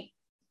Oklahoma, right?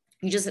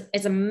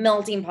 It's a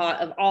melting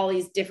pot of all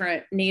these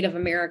different Native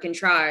American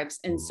tribes,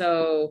 and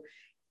so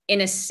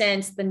in a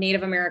sense, the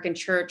Native American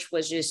church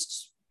was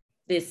just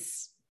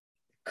this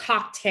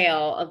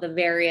cocktail of the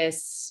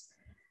various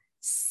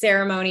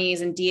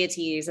ceremonies and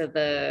deities of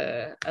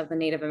the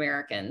Native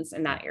Americans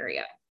in that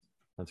area.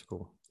 That's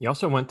cool. You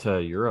also went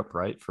to Europe,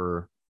 right,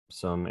 for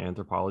some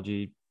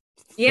anthropology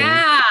thing?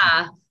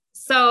 Yeah.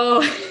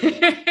 So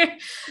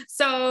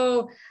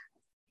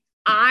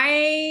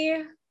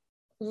I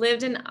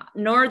lived in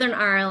Northern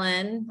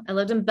Ireland. I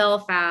lived in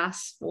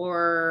Belfast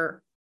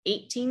for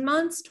 18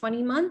 months,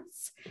 20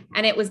 months.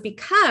 And it was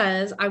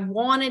because I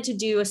wanted to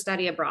do a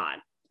study abroad.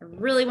 I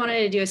really wanted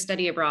to do a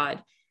study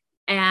abroad.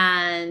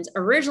 And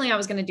originally I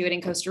was going to do it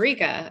in Costa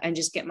Rica and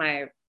just get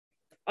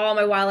all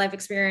my wildlife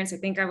experience. I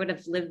think I would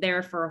have lived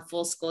there for a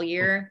full school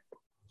year.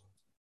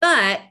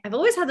 But I've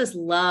always had this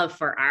love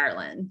for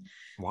Ireland.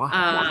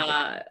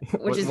 Wow.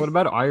 What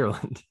about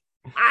Ireland?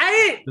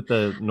 With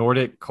the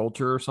Nordic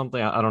culture or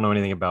something? I don't know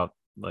anything about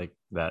like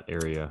that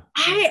area.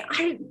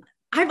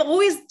 I've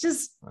always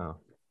just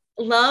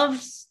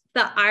loved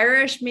the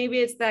Irish. Maybe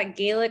it's that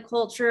Gaelic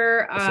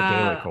culture. It's a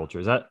Gaelic culture.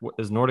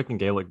 Is Nordic and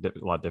Gaelic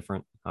a lot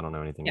different? I don't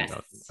know anything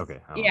about it. Okay.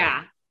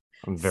 Yeah.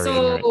 I'm very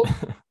ignorant.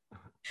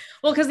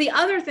 Well, because the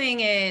other thing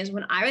is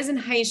when I was in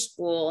high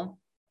school,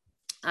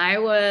 I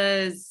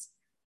was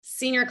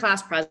senior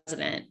class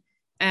president.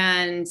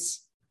 And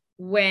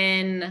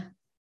when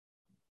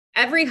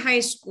every high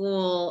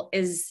school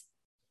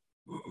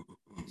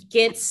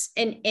gets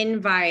an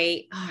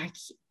invite,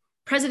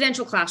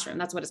 presidential classroom,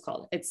 that's what it's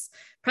called. It's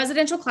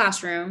presidential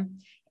classroom,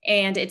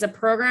 and it's a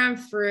program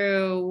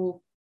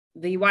through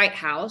the White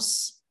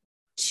House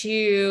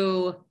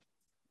to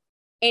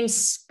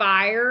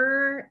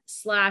inspire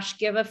 /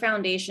 give a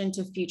foundation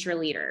to future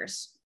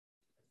leaders.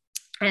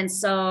 And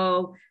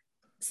so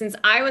since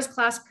I was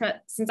class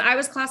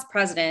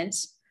president,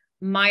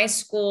 my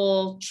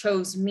school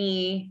chose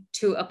me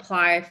to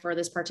apply for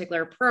this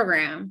particular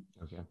program.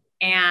 Okay.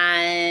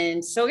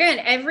 And so again,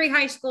 every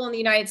high school in the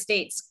United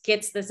States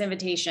gets this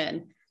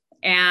invitation,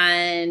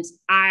 and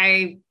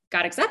I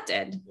got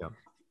accepted. Yeah.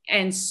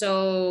 And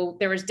so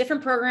there was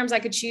different programs I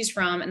could choose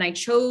from, and I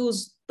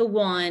chose the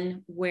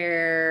one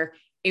where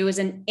it was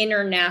an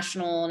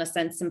international, in a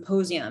sense,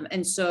 symposium.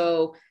 And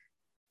so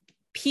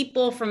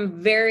people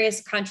from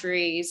various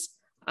countries,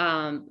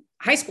 high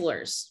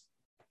schoolers,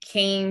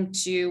 came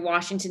to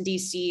Washington,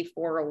 D.C.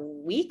 for a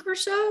week or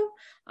so.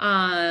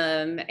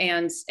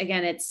 And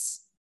again,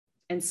 it's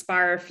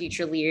inspire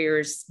future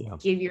leaders,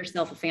 give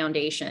yourself a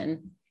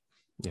foundation.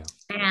 Yeah.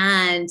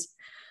 And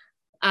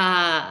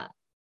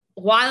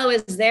while I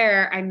was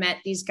there, I met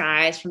these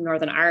guys from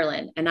Northern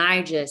Ireland, and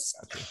I just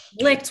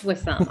clicked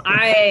with them.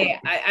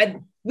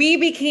 We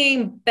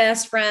became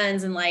best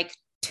friends in like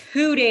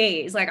 2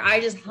 days. Like I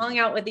just hung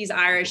out with these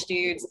Irish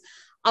dudes.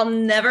 I'll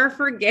never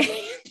forget.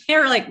 They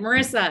were like,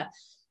 Marisa,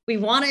 we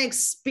want to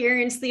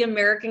experience the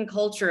American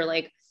culture.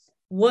 Like,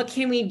 what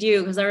can we do?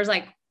 Because there was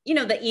like,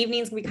 the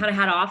evenings we kind of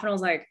had off, and I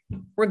was like,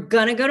 we're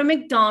going to go to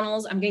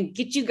McDonald's. I'm going to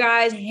get you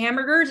guys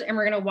hamburgers, and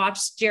we're going to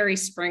watch Jerry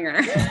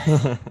Springer. So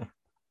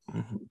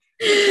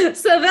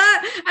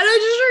that, and I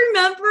just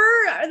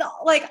remember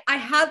like I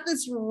had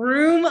this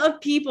room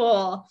of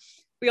people.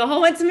 We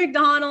all went to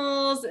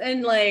McDonald's,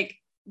 and like,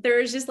 there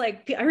was just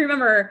like, I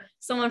remember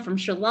someone from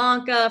Sri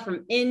Lanka,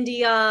 from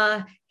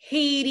India,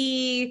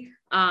 Haiti,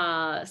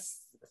 there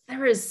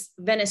was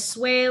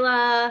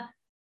Venezuela.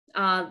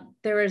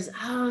 There was,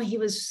 he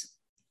was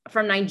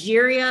from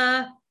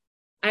Nigeria.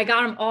 I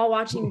got them all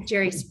watching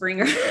Jerry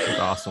Springer. That's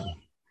awesome.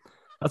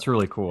 That's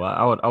really cool.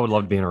 I would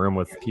love to be in a room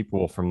with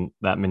people from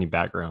that many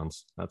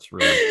backgrounds. That's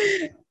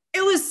really.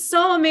 It was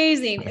so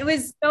amazing. It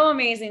was so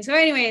amazing. So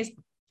anyways,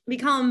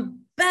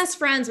 become best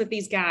friends with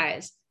these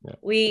guys. Yeah.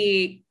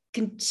 We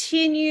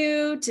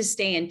continue to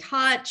stay in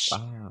touch.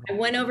 Wow. I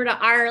went over to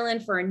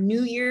Ireland for a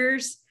New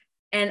Year's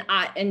and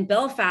in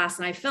Belfast,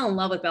 and I fell in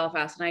love with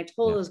Belfast. And I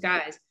told those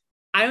guys,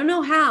 I don't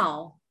know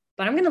how,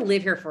 but I'm going to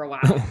live here for a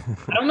while.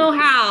 I don't know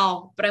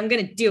how, but I'm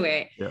going to do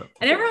it. Yeah.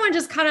 And everyone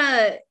just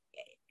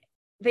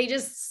they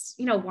just,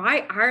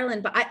 why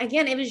Ireland? But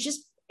again, it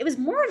was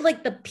more of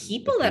like the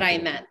people that I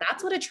met.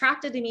 That's what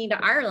attracted me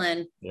to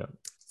Ireland. Yeah.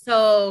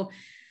 So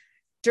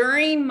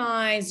during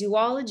my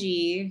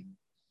zoology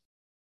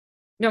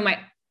and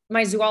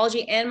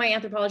my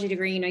anthropology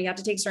degree, you have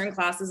to take certain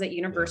classes at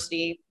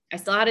university. I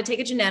still had to take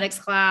a genetics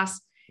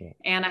class,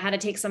 and I had to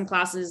take some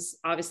classes,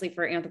 obviously,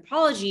 for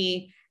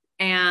anthropology.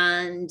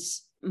 And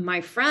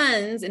my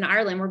friends in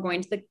Ireland were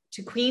going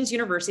to Queen's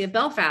University of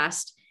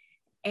Belfast.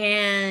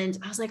 And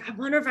I was like, I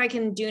wonder if I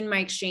can do my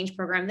exchange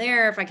program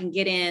there. If I can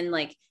get in,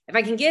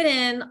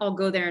 I'll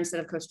go there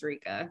instead of Costa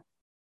Rica.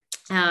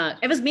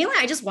 It was mainly,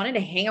 I just wanted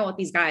to hang out with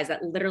these guys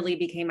that literally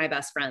became my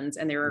best friends,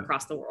 and they were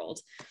across the world.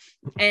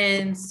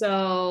 And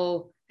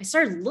so I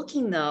started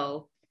looking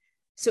though.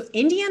 So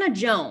Indiana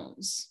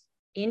Jones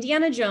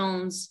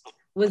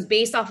was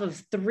based off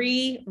of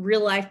 3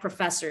 real life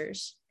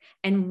professors.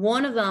 And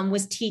one of them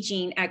was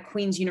teaching at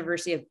Queen's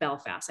University of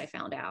Belfast, I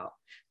found out.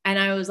 And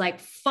I was like,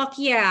 fuck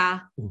yeah,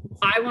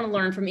 I want to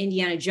learn from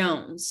Indiana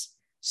Jones.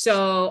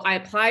 So I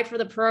applied for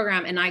the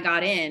program and I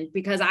got in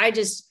because I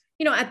just,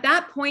 at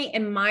that point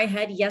in my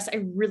head, yes,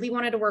 I really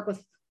wanted to work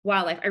with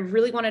wildlife. I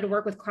really wanted to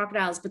work with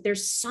crocodiles, but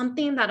there's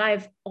something that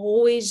I've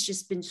always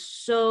just been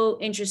so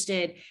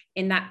interested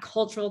in, that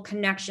cultural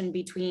connection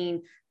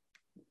between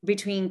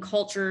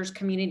cultures,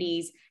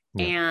 communities,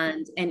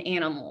 and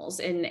animals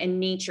and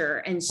nature.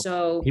 And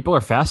so people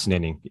are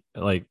fascinating.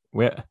 Like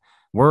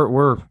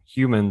we're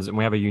humans, and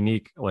we have a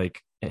unique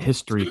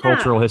history,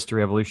 cultural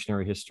history,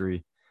 evolutionary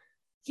history.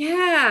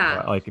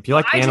 Yeah. Like if you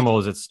like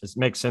animals, it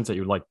makes sense that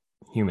you like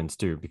humans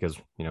too, because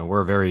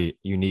we're a very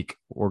unique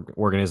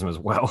organism as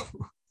well.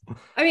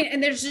 I mean,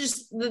 and there's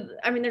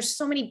there's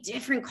so many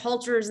different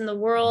cultures in the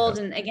world,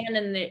 and again,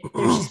 there's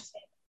just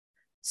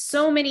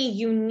so many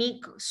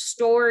unique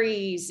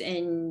stories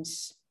and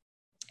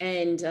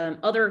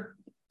other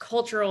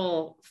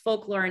cultural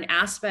folklore and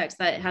aspects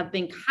that have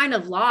been kind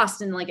of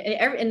lost, and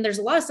and there's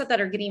a lot of stuff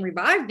that are getting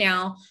revived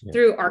now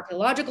through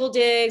archaeological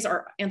digs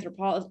or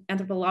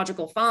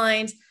anthropological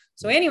finds.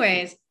 So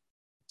anyways,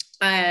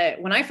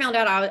 when I found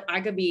out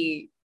I could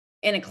be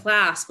in a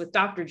class with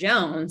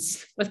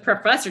with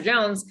Professor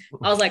Jones,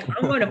 I was like,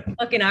 I'm going to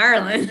fucking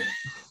Ireland.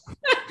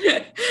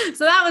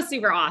 So that was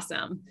super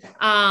awesome.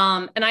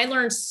 And I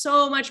learned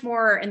so much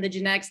more in the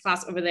genetics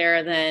class over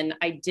there than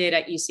I did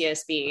at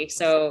UCSB.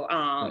 So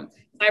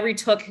I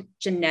retook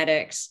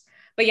genetics,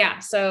 but yeah,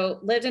 so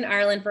lived in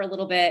Ireland for a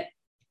little bit,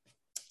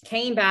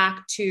 came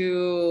back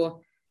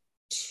to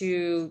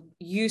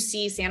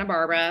UC Santa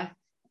Barbara,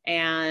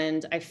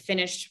 and I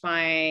finished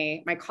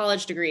my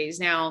college degrees.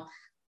 Now,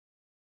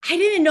 I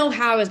didn't know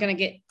how I was going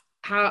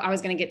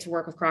to get to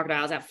work with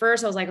crocodiles. At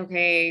first, I was like,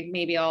 okay,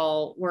 maybe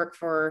I'll work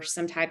for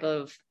some type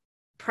of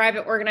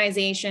private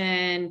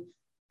organization.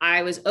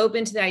 I was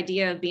open to the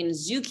idea of being a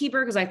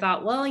zookeeper because I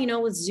thought, well,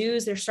 with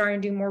zoos, they're starting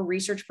to do more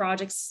research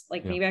projects.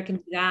 Maybe I can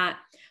do that.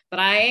 But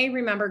I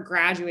remember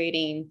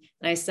graduating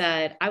and I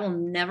said, I will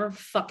never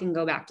fucking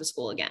go back to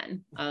school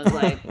again. I was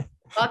like,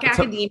 fuck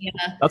academia.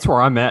 That's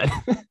where I'm at.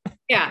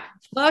 Yeah.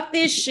 Fuck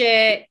this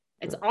shit.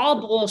 It's all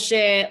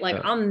bullshit.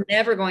 I'm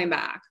never going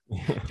back.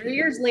 3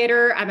 years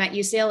later, I'm at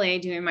UCLA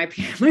doing my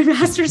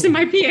master's and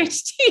my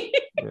PhD.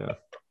 Yeah.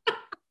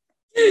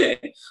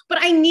 But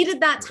I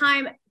needed that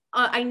time.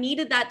 I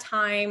needed that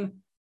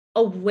time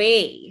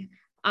away.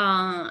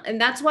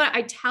 And that's what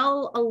I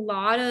tell a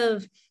lot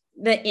of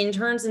the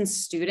interns and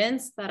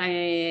students that I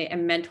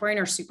am mentoring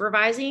or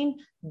supervising.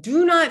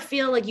 Do not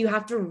feel like you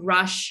have to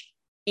rush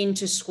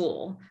into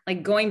school,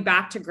 like going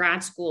back to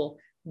grad school.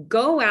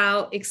 Go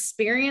out,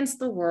 experience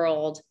the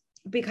world,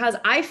 because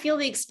I feel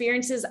the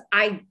experiences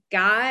I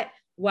got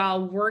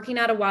while working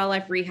at a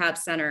wildlife rehab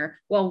center,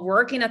 while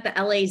working at the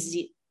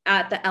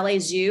LA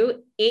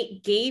Zoo,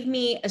 it gave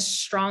me a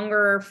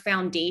stronger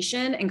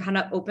foundation and kind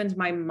of opened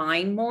my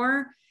mind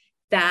more,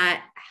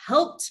 that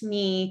helped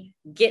me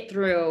get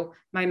through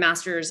my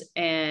master's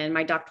and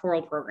my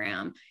doctoral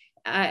program.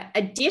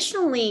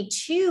 Additionally,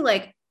 too,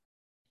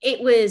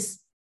 it was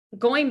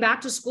going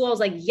back to school. I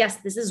was like, yes,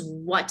 this is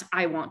what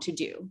I want to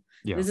do.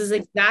 Yeah. This is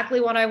exactly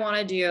what I want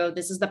to do.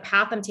 This is the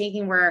path I'm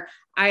taking, where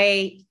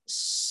I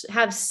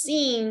have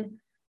seen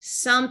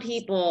some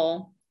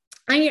people,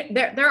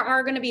 there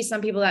are going to be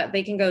some people that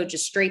they can go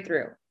just straight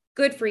through.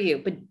 Good for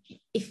you. But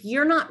if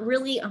you're not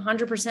really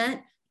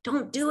 100%,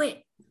 don't do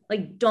it.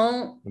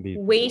 Don't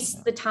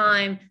waste the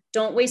time.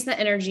 Don't waste the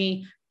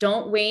energy.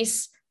 Don't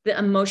waste the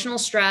emotional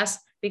stress,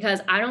 because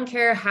I don't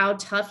care how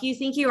tough you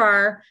think you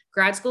are.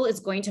 Grad school is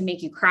going to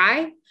make you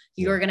cry.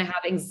 You're going to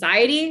have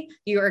anxiety.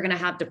 You are going to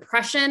have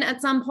depression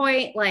at some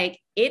point.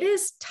 It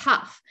is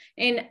tough.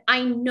 And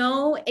I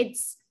know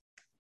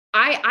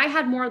I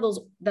had more of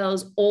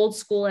those old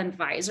school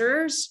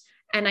advisors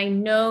And I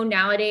know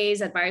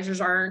nowadays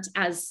advisors aren't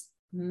as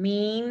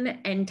mean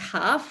and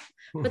tough,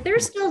 but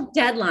there's still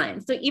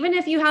deadlines. So even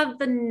if you have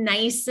the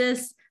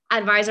nicest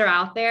advisor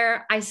out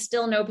there, I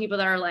still know people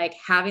that are like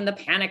having the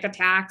panic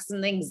attacks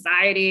and the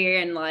anxiety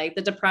and like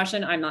the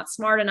depression. I'm not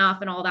smart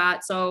enough and all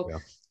that. So,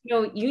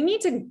 you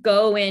need to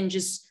go in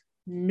just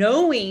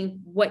knowing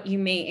what you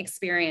may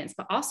experience,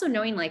 but also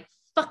knowing like,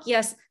 fuck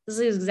yes, this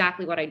is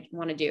exactly what I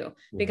want to do,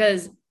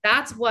 because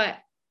that's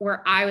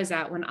where I was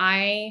at when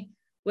I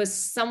was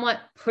somewhat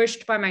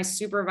pushed by my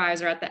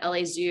supervisor at the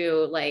LA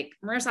Zoo. Like,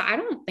 Marisa, I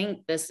don't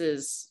think this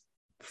is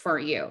for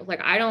you.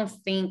 Like, I don't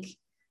think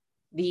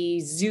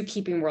the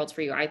zookeeping world's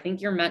for you. I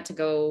think you're meant to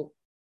go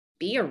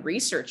be a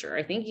researcher.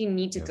 I think you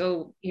need to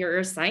go, you're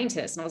a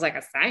scientist. And I was like,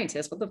 a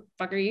scientist? What the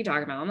fuck are you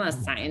talking about? I'm not a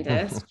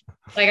scientist.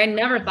 Like, I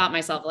never thought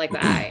myself like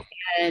that.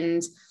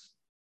 And,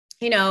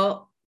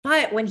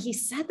 but when he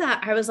said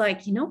that, I was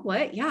like, you know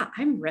what? Yeah,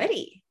 I'm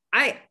ready.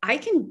 I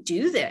can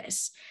do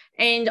this.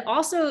 And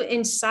also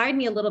inside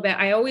me a little bit,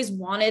 I always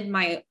wanted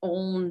my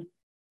own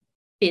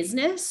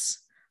business.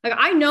 Like,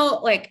 I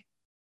know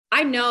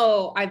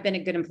I've been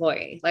a good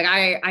employee. Like,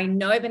 I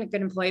know I've been a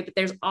good employee, but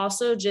there's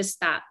also just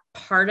that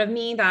part of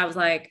me that I was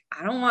like,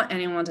 I don't want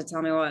anyone to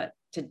tell me what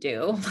to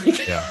do.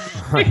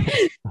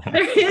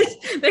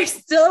 There's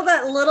still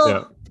that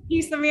little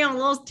piece of me. I'm a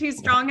little too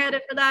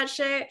strong-headed for that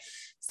shit.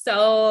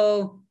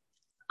 So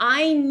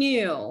I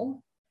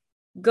knew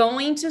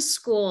going to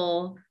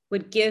school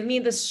would give me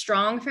the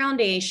strong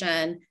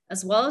foundation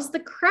as well as the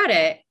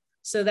credit,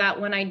 so that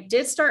when I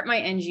did start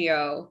my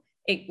NGO,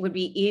 it would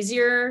be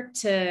easier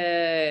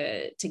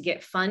to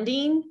get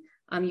funding.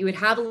 You would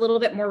have a little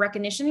bit more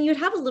recognition, and you'd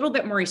have a little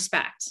bit more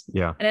respect.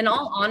 Yeah. And in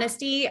all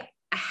honesty,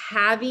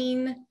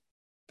 having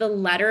the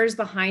letters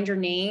behind your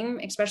name,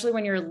 especially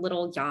when you're a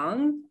little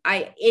young,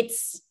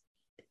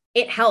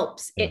 it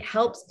helps. It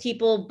helps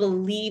people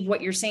believe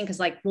what you're saying. Cause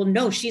like, well,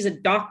 no, she's a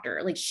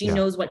doctor. Like, she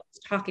knows what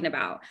she's talking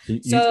about.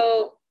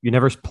 You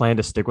never plan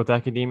to stick with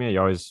academia. You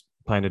always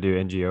plan to do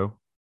NGO,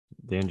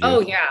 the NGO. Oh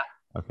yeah.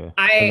 Okay.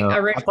 I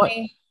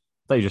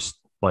thought you just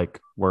like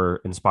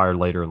were inspired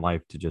later in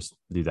life to just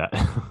do that.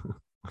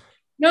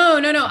 No.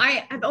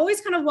 I've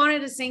always kind of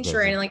wanted a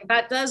sanctuary. And like,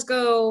 that does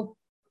go,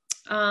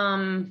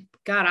 God,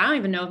 I don't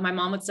even know if my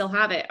mom would still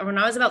have it. When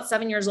I was about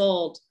 7 years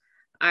old,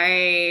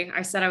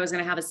 I said I was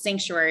going to have a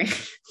sanctuary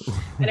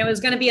and it was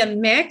going to be a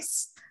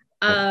mix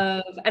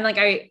of, and like,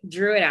 I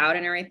drew it out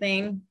and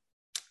everything.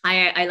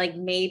 I like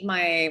made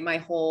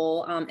my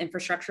whole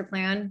infrastructure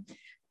plan.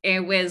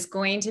 It was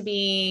going to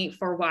be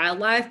for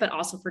wildlife, but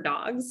also for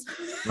dogs.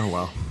 Oh,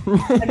 wow.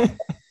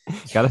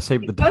 Gotta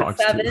save the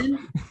dogs.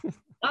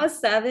 I was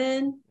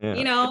 7.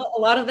 Yeah. A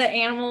lot of the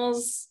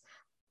animals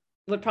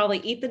would probably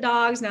eat the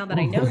dogs now that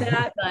I know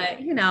that, but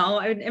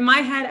in my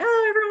head,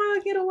 everyone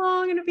would get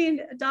along and it'd be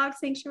a dog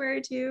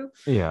sanctuary too.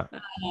 Yeah.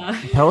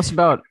 Tell us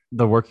about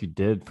the work you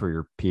did for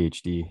your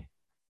PhD.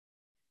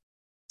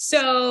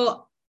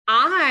 So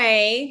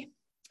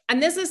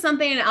and this is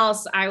something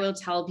else I will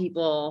tell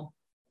people.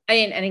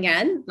 And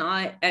again,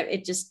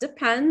 it just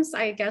depends,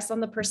 I guess, on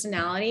the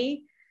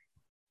personality.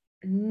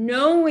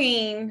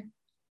 Knowing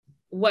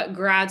what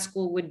grad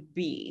school would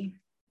be,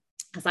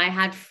 because I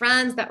had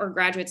friends that were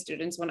graduate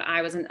students when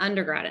I was an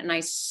undergrad, and I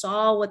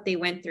saw what they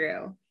went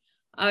through.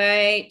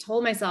 I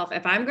told myself,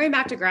 if I'm going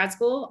back to grad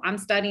school, I'm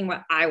studying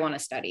what I want to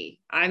study.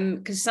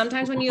 Because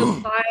sometimes when you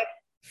apply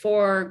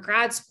for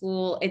grad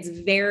school, it's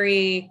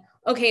very,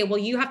 okay, well,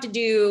 you have to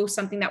do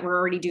something that we're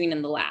already doing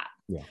in the lab.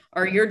 Yeah.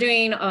 Or you're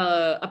doing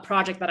a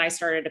project that I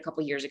started a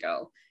couple years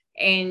ago,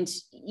 and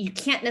you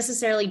can't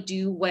necessarily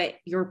do what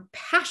you're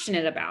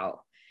passionate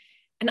about.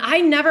 And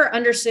I never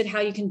understood how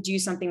you can do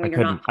something when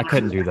you're not. I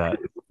couldn't do that.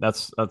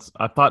 That's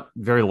I thought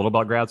very little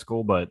about grad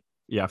school, but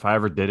yeah, if I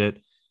ever did it,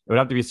 it would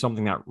have to be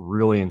something that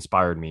really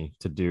inspired me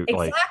to do.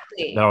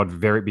 Exactly. Like that I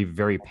would be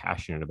very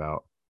passionate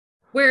about.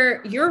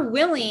 Where you're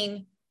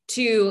willing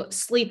to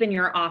sleep in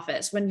your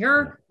office, when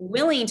you're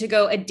willing to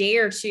go a day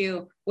or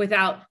two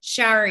without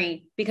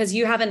showering because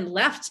you haven't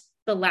left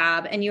the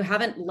lab and you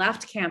haven't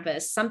left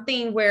campus,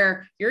 something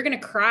where you're going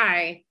to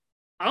cry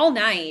all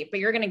night, but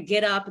you're going to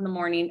get up in the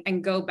morning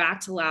and go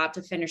back to lab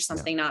to finish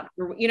something up.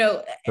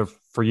 So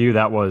for you,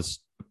 that was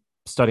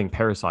studying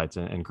parasites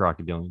and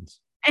crocodilians.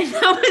 And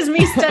that was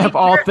me studying of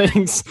all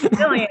things.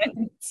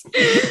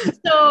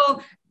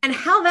 So, and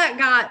how I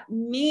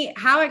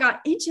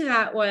got into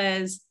that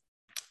was,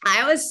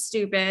 I was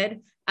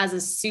stupid as a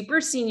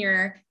super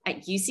senior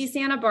at UC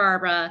Santa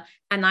Barbara,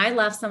 and I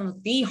left some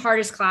of the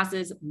hardest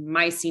classes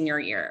my senior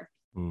year.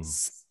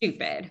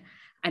 Stupid.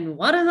 And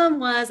one of them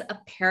was a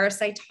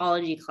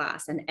parasitology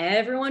class. And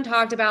everyone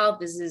talked about,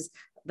 this is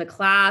the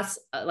class,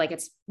 like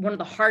it's one of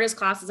the hardest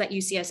classes at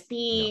UCSB.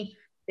 Yeah.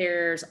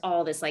 There's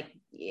all this, like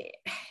a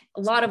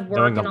lot of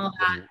work and all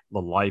that.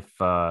 The life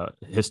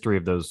history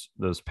of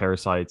those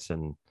parasites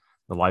and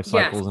the life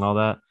cycles and all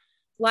that.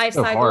 Life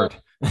cycle,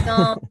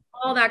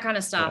 all that kind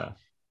of stuff. Yeah.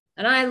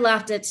 And I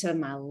left it to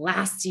my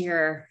last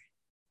year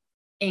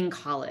in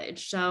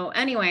college. So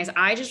anyways,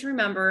 I just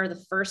remember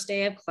the first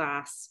day of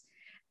class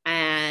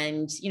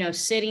and,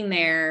 sitting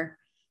there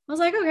I was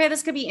like, okay,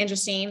 this could be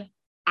interesting.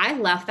 I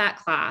left that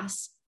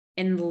class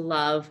in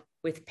love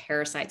with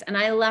parasites. And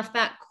I left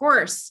that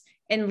course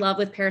in love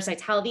with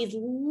parasites, how these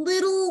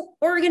little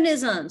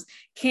organisms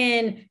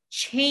can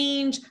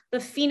change the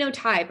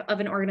phenotype of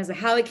an organism,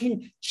 how it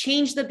can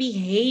change the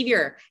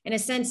behavior, in a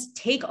sense,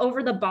 take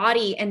over the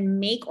body and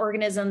make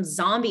organisms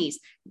zombies.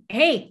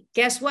 Hey,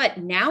 guess what?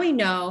 Now we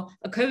know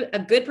a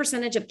good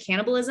percentage of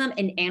cannibalism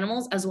in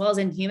animals as well as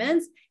in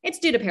humans, it's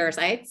due to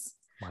parasites.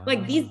 Wow.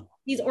 Like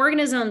these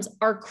organisms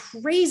are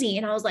crazy.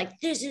 And I was like,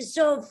 this is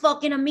so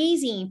fucking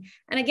amazing.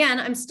 And again,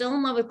 I'm still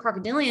in love with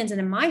crocodilians. And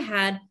in my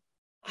head,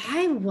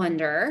 I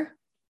wonder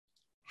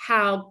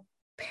how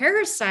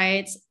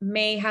parasites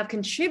may have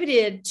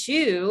contributed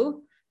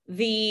to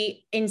the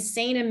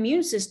insane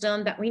immune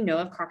system that we know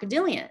of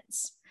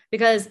crocodilians,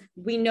 because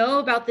we know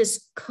about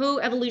this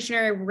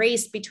co-evolutionary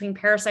race between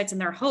parasites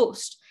and their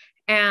host.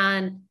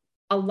 And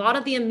a lot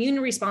of the immune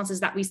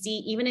responses that we see,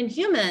 even in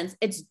humans,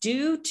 it's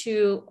due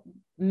to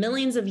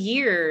millions of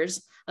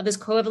years of this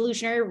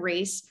co-evolutionary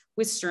race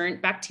with certain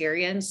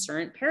bacteria and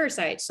certain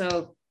parasites.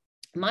 So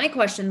my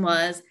question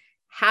was,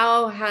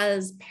 how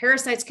has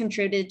parasites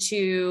contributed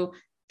to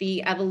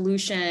the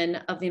evolution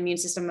of the immune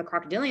system of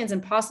crocodilians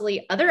and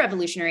possibly other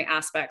evolutionary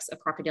aspects of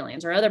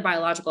crocodilians or other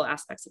biological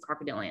aspects of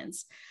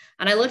crocodilians?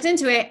 And I looked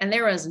into it and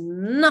there was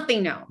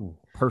nothing known.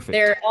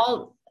 Perfect.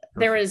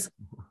 There was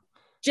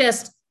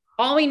just,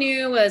 all we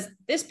knew was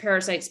this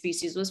parasite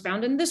species was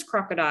found in this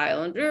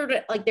crocodile,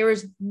 and like there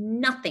was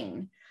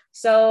nothing.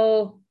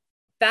 So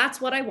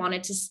that's what I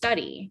wanted to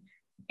study.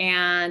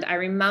 And I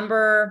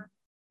remember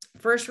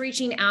first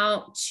reaching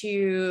out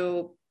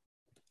to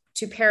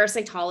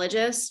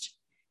parasitologists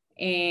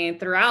and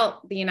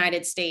throughout the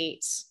United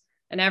States,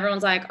 and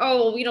everyone's like, oh,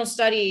 well, we don't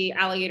study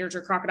alligators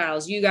or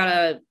crocodiles. You got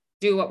to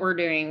do what we're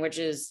doing, which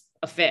is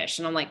a fish.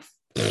 And I'm like,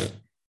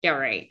 yeah,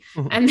 right.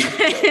 And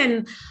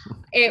then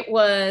it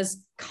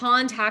was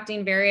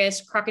contacting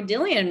various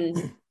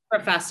crocodilian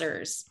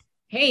professors.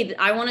 Hey,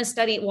 I want to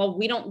study. Well,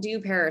 we don't do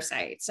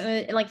parasites.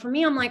 And like, for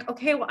me, I'm like,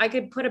 okay, well, I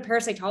could put a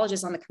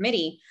parasitologist on the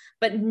committee,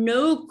 but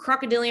no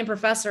crocodilian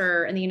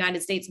professor in the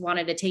United States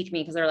wanted to take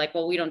me because they're like,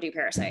 well, we don't do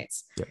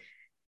parasites. Yeah.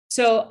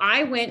 So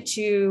I went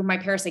to my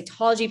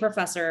parasitology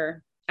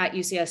professor at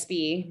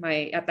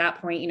UCSB. At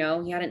that point,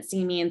 he hadn't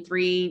seen me in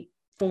 3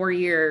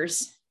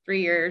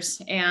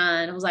 years.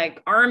 And I was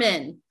like,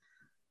 Armin,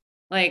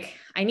 like,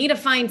 I need to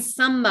find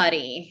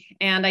somebody.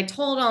 And I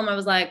told him, I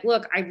was like,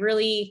 look, I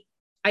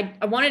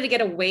wanted to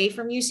get away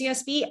from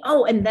UCSB.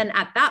 Oh, and then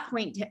at that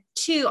point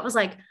too,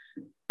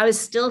 I was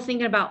still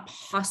thinking about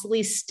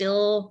possibly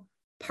still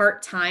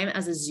part-time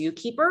as a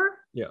zookeeper.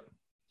 Yeah.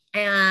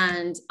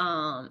 And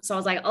so I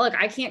was like, oh, look,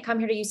 I can't come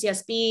here to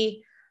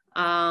UCSB.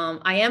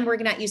 I am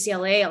working at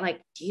UCLA. I'm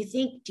like, do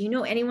you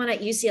know anyone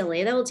at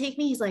UCLA that will take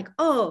me? He's like,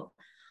 oh,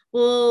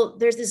 well,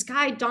 there's this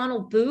guy,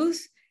 Donald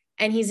Booth,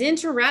 and he's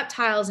into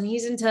reptiles and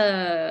he's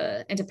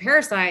into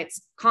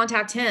parasites.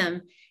 Contact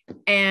him.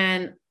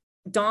 And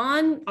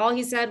Don, all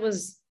he said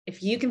was,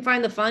 if you can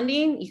find the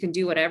funding, you can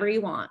do whatever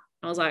you want.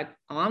 I was like,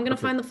 oh, I'm going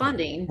to find the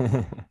funding.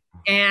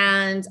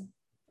 And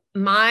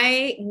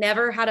I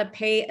never had to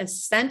pay a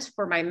cent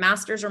for my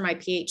master's or my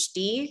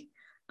PhD.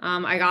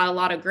 I got a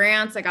lot of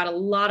grants. I got a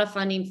lot of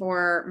funding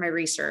for my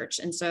research.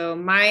 And so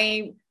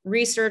my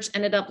research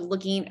ended up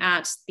looking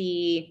at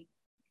the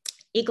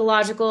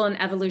ecological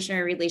and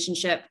evolutionary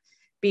relationship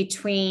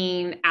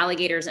between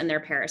alligators and their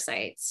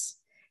parasites.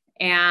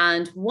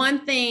 And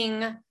one thing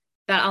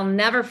that I'll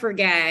never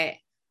forget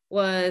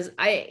was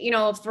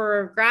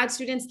for grad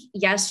students,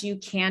 yes, you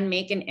can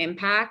make an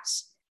impact.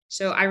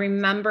 So I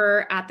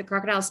remember at the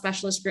Crocodile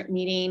Specialist Group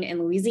meeting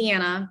in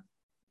Louisiana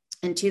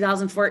in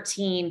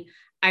 2014,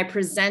 I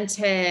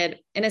presented,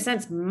 in a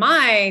sense,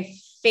 my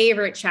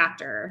favorite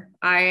chapter.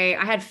 I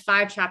had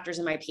 5 chapters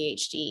in my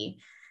PhD,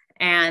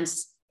 and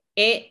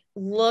it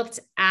looked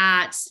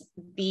at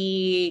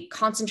the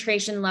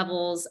concentration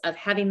levels of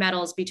heavy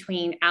metals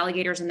between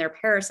alligators and their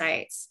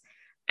parasites.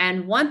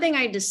 And one thing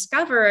I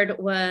discovered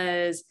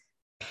was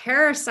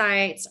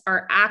parasites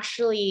are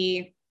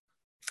actually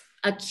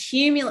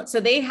accumulate. So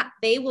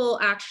they will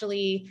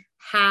actually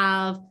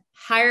have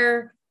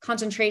higher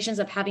concentrations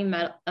of heavy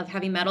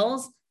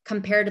metals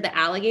compared to the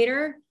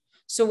alligator.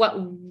 So what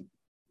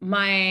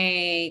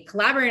my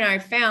collaborator and I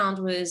found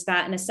was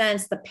that, in a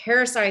sense, the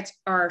parasites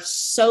are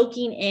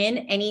soaking in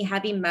any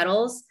heavy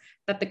metals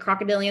that the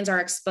crocodilians are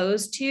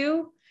exposed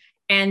to,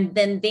 and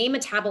then they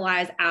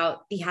metabolize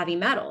out the heavy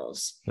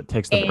metals. It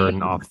takes the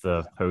burden off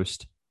the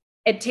host.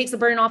 It takes the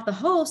burden off the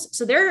host.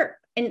 So they're,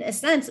 in a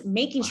sense,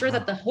 making sure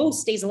that the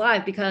host stays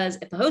alive, because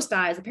if the host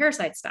dies, the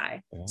parasites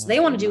die. So they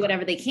want to do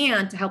whatever they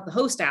can to help the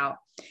host out.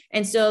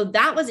 And so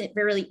that was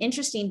really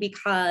interesting,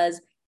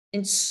 because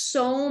in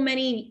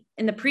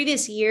the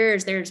previous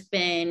years, there's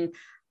been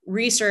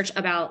research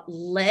about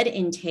lead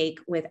intake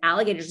with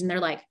alligators. And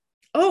they're like,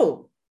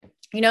 oh,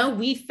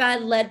 we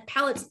fed lead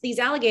pellets to these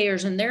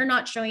alligators and they're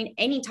not showing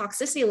any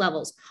toxicity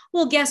levels.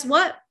 Well, guess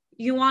what?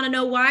 You want to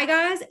know why,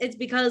 guys? It's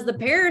because the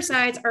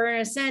parasites are,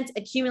 in a sense,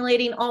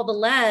 accumulating all the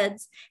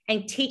leads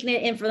and taking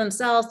it in for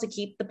themselves to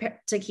keep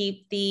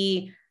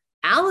the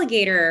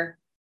alligator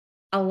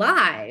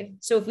alive.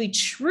 So if we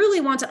truly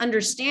want to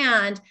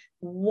understand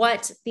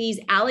what these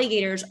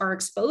alligators are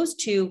exposed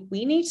to,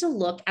 we need to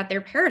look at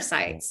their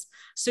parasites.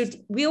 So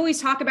we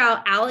always talk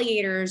about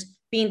alligators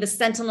being the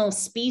sentinel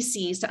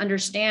species to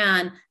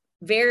understand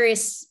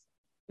various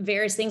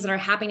things that are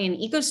happening in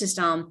the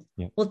ecosystem.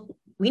 Yeah. Well,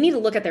 we need to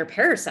look at their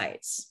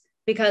parasites,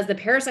 because the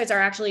parasites are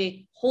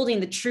actually holding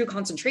the true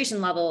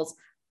concentration levels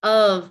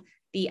of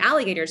the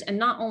alligators. And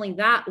not only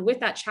that,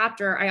 with that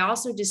chapter, I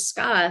also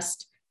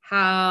discussed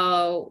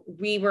how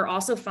we were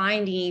also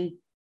finding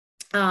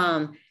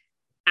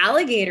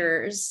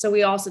alligators. So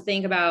we also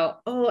think about,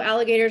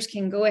 alligators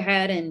can go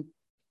ahead and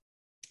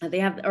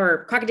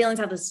crocodilians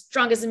have the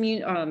strongest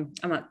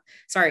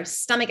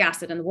stomach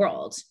acid in the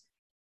world.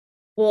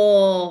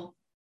 Well,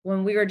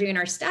 when we were doing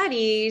our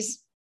studies,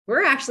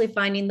 we're actually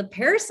finding the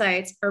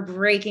parasites are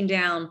breaking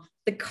down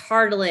the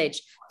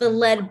cartilage, the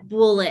lead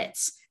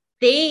bullets.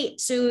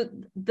 So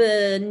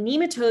the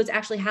nematodes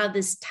actually have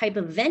this type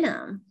of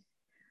venom.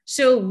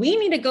 So we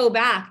need to go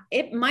back.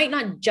 It might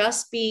not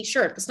just be,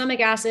 sure, the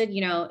stomach acid,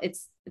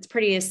 it's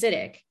pretty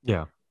acidic.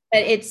 Yeah.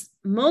 But it's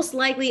most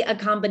likely a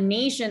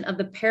combination of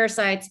the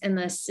parasites and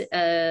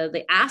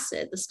the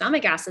acid, the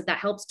stomach acid, that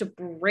helps to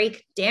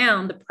break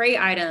down the prey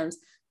items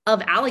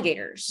of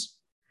alligators.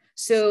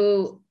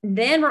 So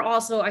then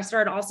I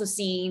started also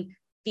seeing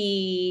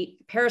the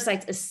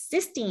parasites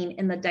assisting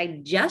in the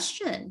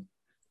digestion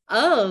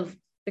of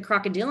the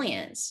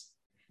crocodilians.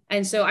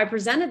 And so I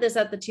presented this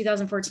at the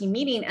 2014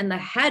 meeting, and the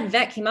head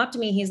vet came up to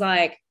me. He's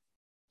like,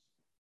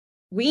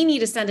 we need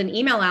to send an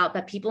email out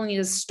that people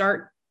need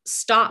to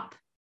stop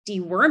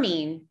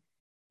deworming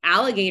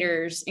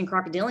alligators and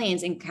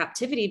crocodilians in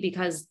captivity,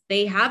 because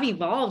they have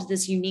evolved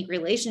this unique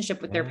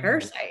relationship with their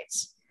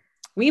parasites.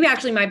 We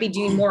actually might be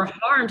doing more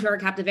harm to our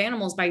captive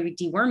animals by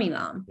deworming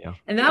them. Yeah.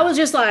 And that was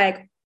just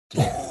like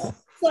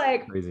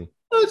crazy.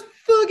 That's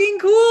fucking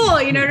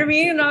cool. You know what I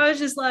mean? And I was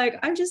just like,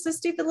 I'm just a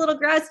stupid little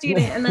grad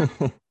student. And then,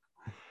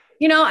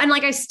 and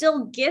like, I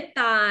still get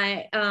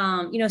that,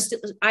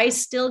 I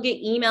still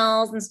get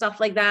emails and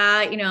stuff like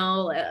that,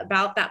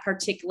 about that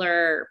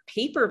particular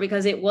paper,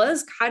 because it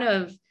was kind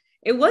of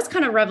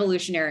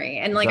revolutionary.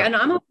 And like, and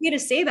I'm okay to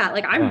say that,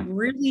 like, I'm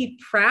really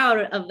proud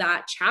of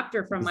that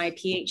chapter from my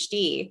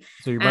PhD.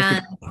 So you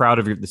must be proud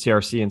of the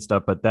CRC and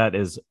stuff, but that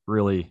is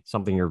really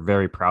something you're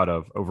very proud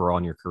of overall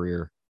in your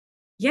career.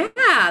 Yeah,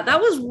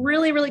 that was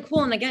really, really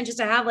cool. And again, just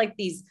to have like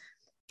these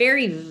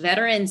very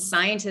veteran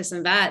scientists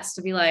and vets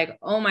to be like,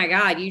 oh my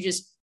God, you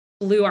just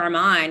blew our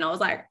mind. I was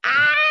like,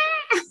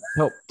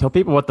 Tell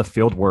people what the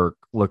field work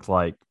looked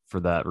like for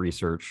that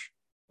research.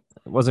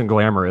 It wasn't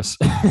glamorous.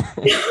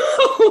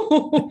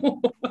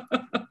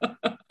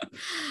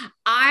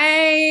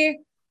 I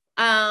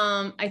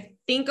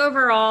think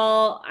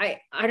overall,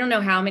 I don't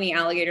know how many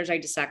alligators I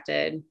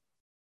dissected.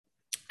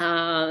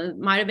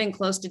 Might have been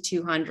close to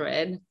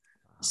 200.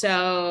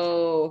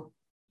 So,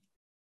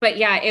 but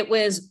yeah, it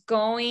was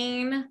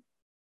going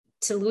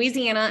to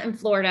Louisiana and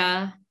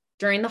Florida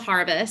during the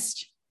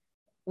harvest,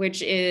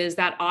 which is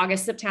that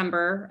August,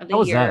 September of the year. How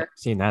was that?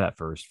 Seeing that at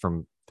first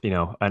from,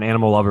 an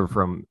animal lover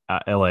from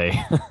LA.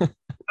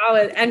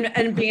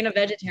 and being a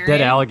vegetarian. Dead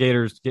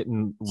alligators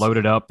getting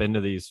loaded up into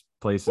these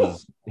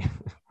places.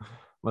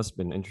 Must have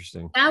been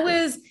interesting.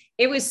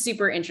 It was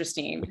super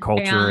interesting. The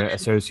culture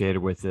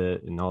associated with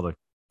it and all the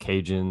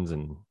Cajuns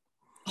and.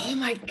 Oh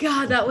my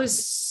God, that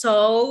was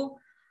so.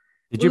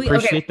 Did you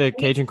appreciate the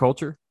Cajun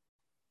culture?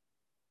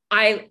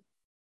 I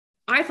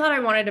thought I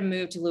wanted to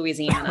move to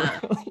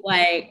Louisiana.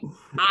 Like,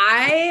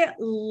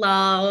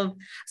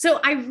 so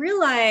I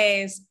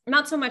realized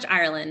not so much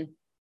Ireland,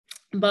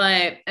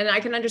 and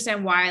I can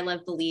understand why I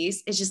love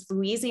Belize. It's just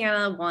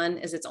Louisiana, one,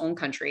 is its own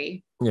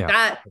country.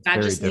 Yeah.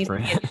 That just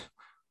different. Needs to be its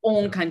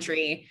own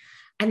country.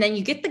 And then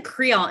you get the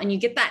Creole, and you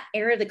get that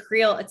era of the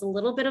Creole. It's a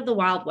little bit of the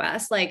Wild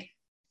West. Like,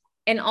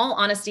 in all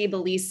honesty,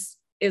 Belize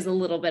is a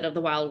little bit of the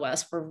Wild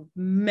West for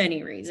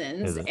many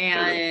reasons.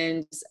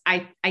 And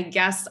I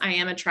guess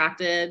I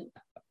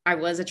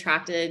was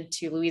attracted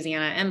to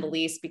Louisiana and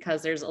Belize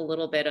because there's a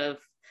little bit of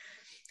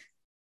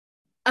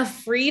a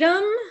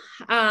freedom.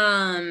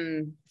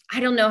 I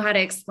don't know how to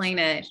explain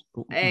it.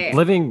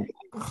 Living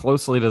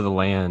closely to the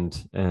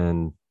land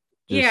and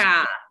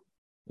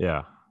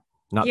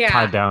not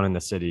tied down in the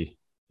city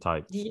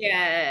type.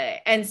 Yeah.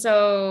 And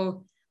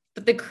so,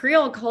 but the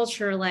Creole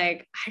culture,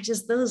 like,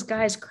 those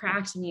guys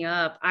cracked me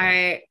up.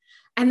 And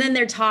then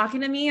they're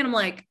talking to me and I'm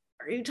like,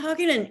 are you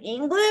talking in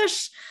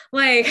English?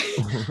 Like,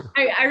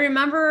 I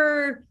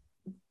remember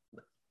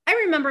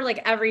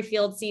like every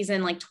field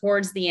season, like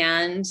towards the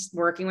end,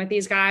 working with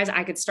these guys,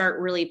 I could start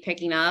really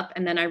picking up.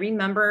 And then I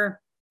remember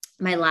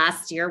my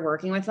last year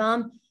working with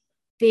them,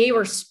 they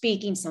were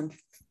speaking some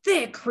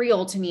thick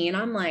Creole to me. And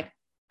I'm like,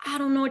 I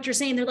don't know what you're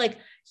saying. They're like,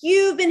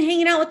 you've been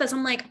hanging out with us.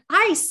 I'm like,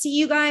 I see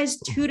you guys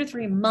 2 to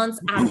 3 months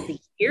out of the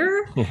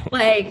year.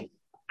 Like,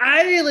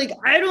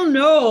 I don't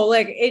know,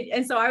 like it.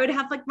 And so I would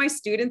have like my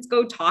students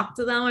go talk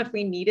to them if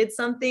we needed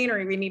something or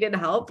if we needed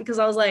help, because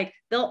I was like,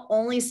 they'll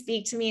only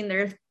speak to me in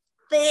their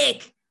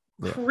thick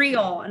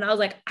Creole. And I was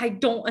like, I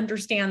don't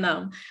understand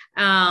them.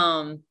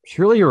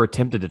 Surely you were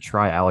tempted to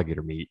try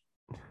alligator meat.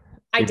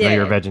 I Even though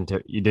you're a did.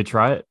 vegetarian, you did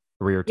try it,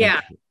 or were you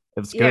Yeah. tempted?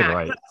 It's good, Yeah.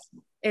 right?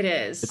 It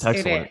is. It's It is.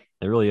 excellent.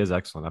 It really is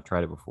excellent. I've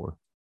tried it before.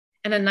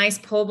 And a nice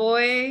po'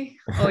 boy.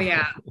 Oh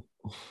yeah.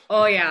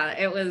 Oh yeah.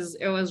 It was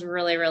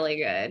really, really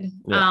good.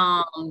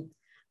 Yeah.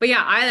 But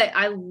yeah,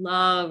 I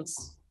loved,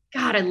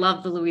 God, I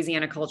love the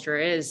Louisiana culture.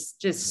 It is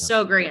just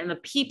so great. And the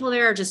people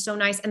there are just so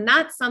nice. And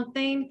that's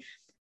something,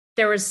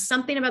 there was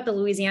something about the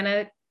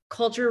Louisiana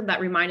culture that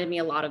reminded me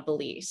a lot of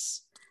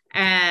Belize.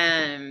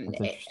 And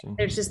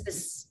there's just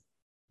this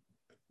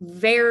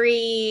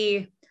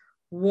very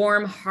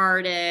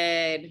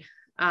warm-hearted,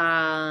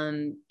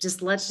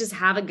 just let's just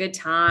have a good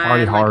time.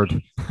 Party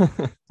hard.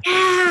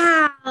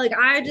 Yeah, like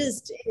I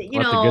just, Let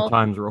the good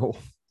times roll.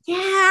 Yeah,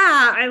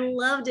 I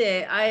loved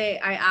it. I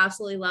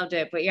absolutely loved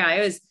it. But yeah,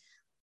 it was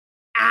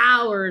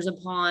hours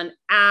upon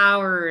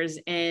hours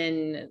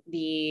in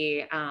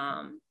the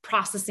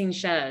processing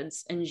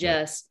sheds and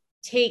just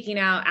taking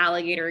out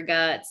alligator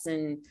guts,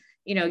 and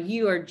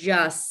you are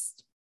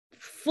just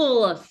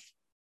full of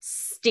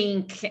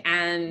stink.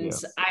 And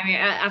I mean,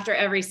 after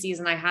every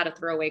season I had to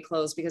throw away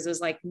clothes, because it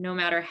was like, no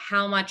matter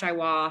how much I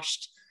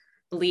washed,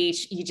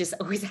 bleach, you just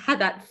always had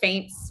that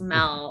faint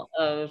smell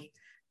of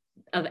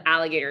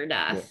alligator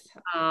death.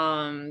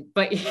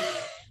 But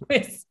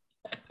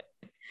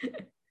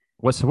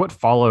what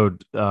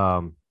followed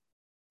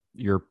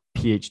your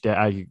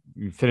PhD?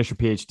 You finished your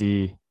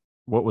PhD.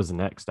 What was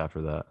next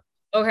after that?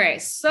 Okay,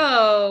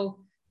 so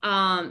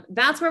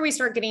that's where we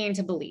start getting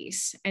into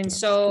Belize. And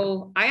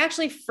so I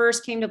actually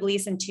first came to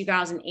Belize in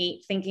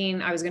 2008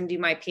 thinking I was going to do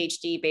my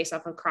PhD based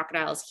off of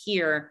crocodiles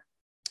here.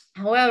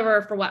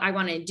 However, for what I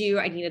wanted to do,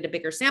 I needed a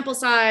bigger sample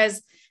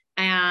size.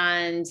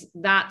 And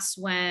that's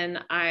when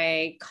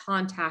I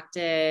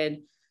contacted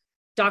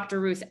Dr.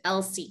 Ruth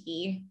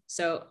Elsey.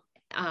 So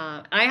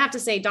I have to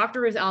say, Dr.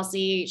 Ruth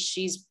Elsey,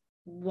 she's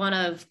one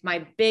of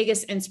my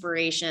biggest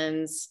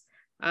inspirations.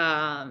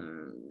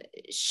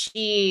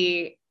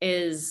 She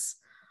is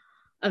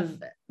a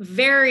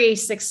very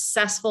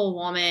successful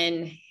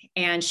woman,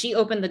 and she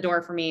opened the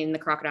door for me in the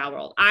crocodile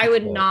world. I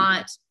would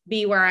not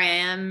be where I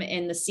am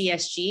in the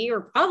CSG,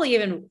 or probably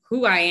even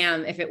who I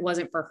am, if it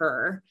wasn't for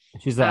her.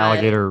 She's the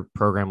alligator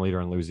program leader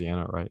in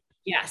Louisiana, right?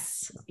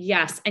 Yes.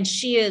 Yes. And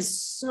she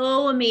is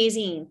so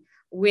amazing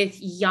with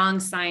young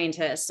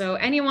scientists. So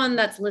anyone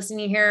that's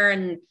listening here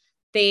and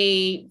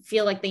they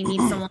feel like they need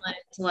someone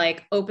to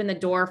like open the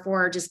door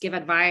for, just give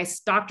advice,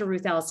 Dr.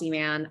 Ruth Elsey,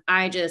 man,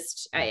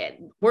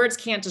 words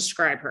can't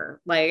describe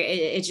her. Like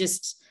it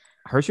just,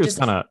 I heard she was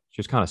kind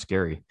of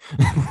scary.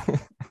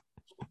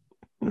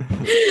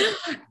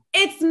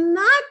 It's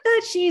not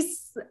that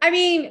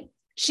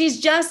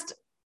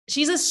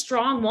she's a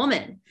strong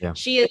woman. Yeah.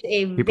 She is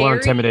people are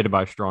intimidated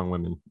by strong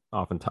women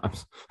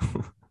oftentimes.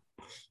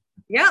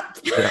 Yep.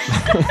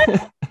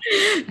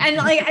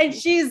 and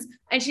she's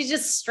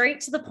just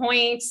straight to the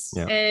point.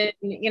 And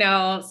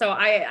so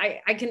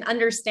I can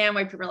understand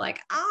why people are like,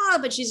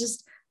 but she's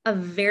just a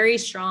very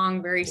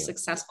strong, very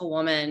successful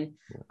woman.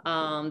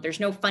 There's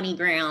no funny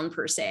ground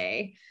per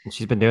se. And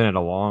she's been doing it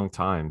a long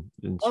time,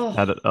 and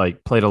had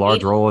played a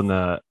large role in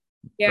the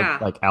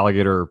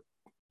alligator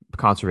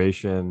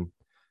conservation.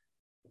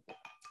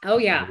 Oh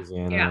yeah.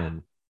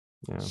 And,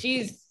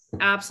 she's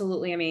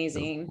absolutely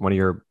amazing. One of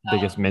your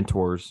biggest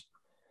mentors.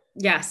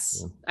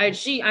 Yes.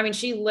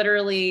 She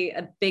literally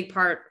a big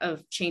part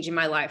of changing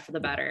my life for the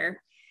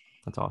better.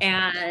 That's awesome.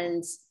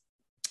 And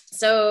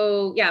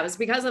so, it was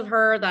because of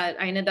her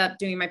that I ended up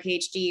doing my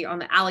PhD on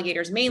the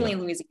alligators, mainly in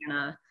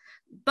Louisiana,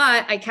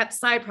 but I kept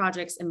side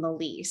projects in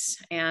Belize,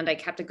 and I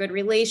kept a good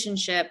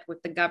relationship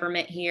with the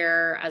government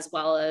here, as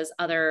well as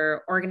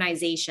other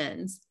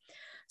organizations.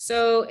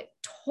 So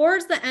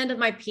towards the end of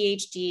my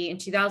PhD in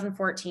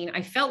 2014,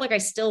 I felt like I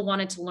still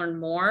wanted to learn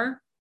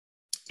more.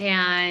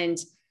 And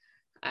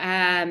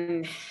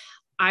I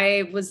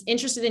was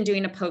interested in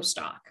doing a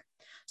postdoc.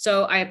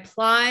 So I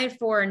applied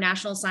for a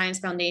National Science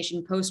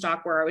Foundation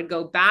postdoc, where I would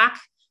go back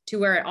to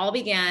where it all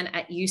began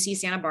at UC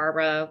Santa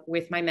Barbara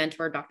with my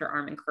mentor, Dr.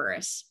 Armin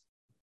Kuris.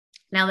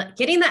 Now,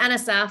 getting the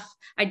NSF,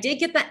 I did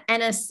get the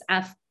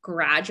NSF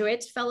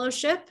graduate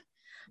fellowship,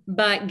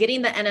 but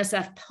getting the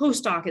NSF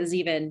postdoc is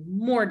even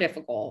more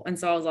difficult. And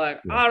so I was like,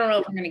 I don't know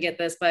if I'm going to get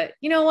this, but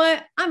you know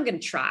what? I'm going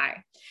to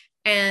try.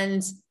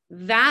 And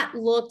that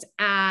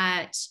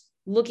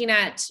looking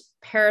at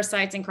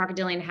parasites in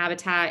crocodilian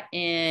habitat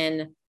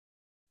in,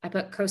 I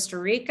put Costa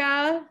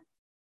Rica,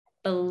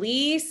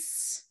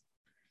 Belize.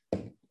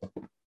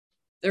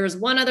 There was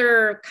one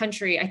other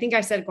country. I think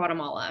I said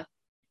Guatemala,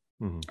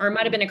 or it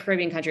might've been a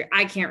Caribbean country.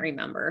 I can't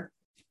remember.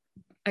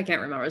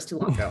 It was too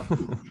long ago.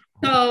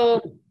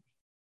 So,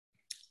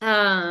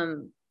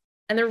 and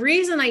the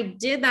reason I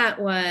did that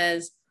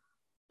was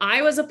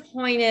I was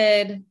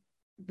appointed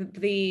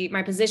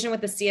my position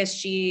with the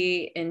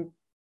CSG in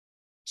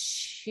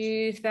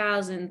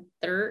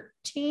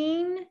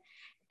 2013.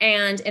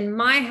 And in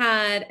my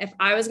head, if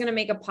I was going to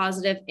make a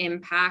positive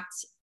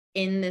impact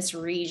in this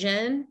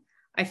region,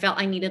 I felt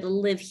I needed to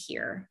live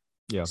here.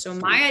 Yeah. So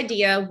my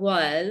idea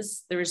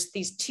was, there was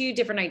these two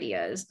different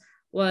ideas.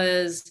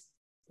 Was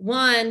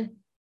one,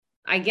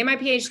 I get my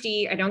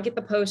PhD, I don't get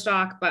the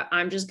postdoc, but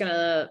I'm just going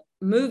to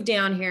move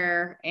down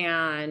here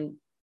and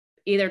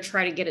either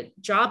try to get a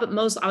job, but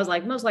most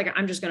likely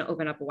I'm just going to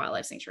open up a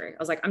wildlife sanctuary. I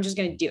was like, I'm just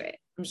going to do it.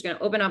 I'm just going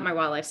to open up my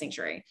wildlife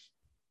sanctuary.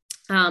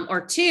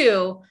 Or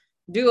two,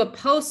 do a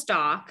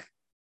postdoc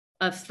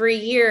of 3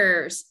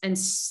 years and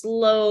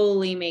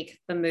slowly make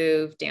the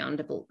move down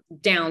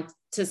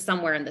to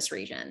somewhere in this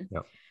region.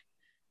 Yep.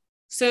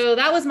 So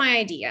that was my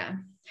idea.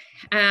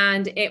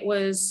 And it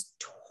was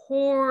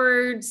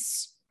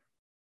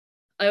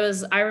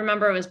I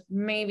remember it was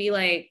maybe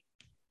like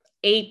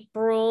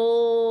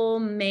April,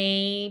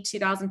 May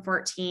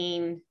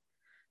 2014. It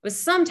was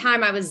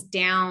sometime I was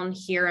down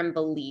here in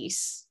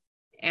Belize,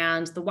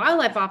 and the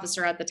wildlife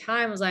officer at the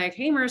time was like,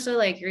 hey, Marisa,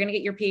 like, you're going to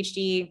get your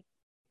PhD.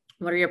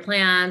 What are your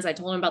plans? I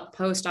told him about the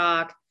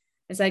postdoc.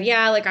 I said,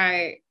 yeah, like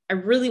I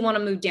really want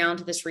to move down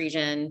to this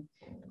region.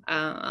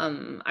 I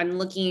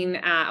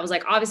was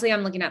like, obviously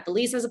I'm looking at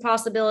Belize as a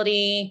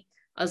possibility.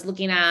 I was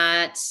looking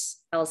at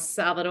El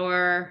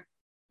Salvador,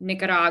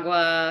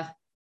 Nicaragua,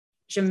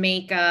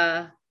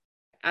 Jamaica,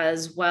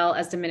 as well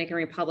as Dominican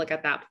Republic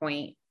at that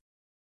point,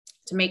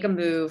 to make a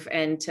move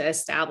and to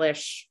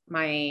establish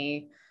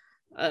my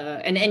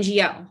an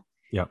NGO.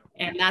 Yep.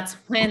 And that's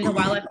when the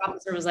wildlife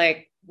officer was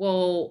like,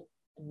 well,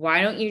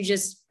 why don't you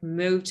just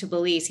move to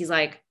Belize? He's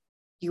like,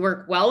 you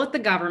work well with the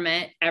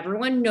government.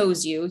 Everyone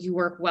knows you. You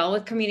work well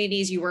with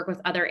communities. You work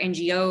with other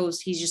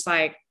NGOs. He's just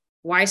like,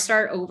 why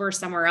start over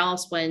somewhere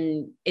else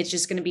when it's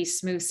just going to be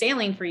smooth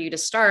sailing for you to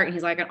start? And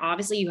he's like, and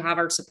obviously you have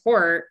our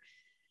support,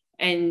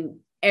 and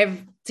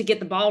to get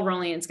the ball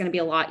rolling, it's going to be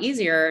a lot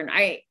easier. And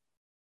I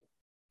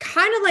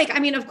kind of like, I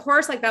mean, of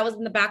course, like that was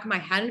in the back of my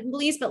head in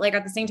Belize, but like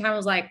at the same time, I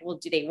was like, well,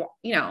 do they,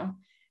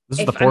 this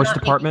is the forest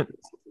department.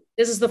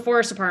 This is the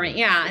forest department.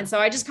 Yeah. And so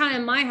I just kind of,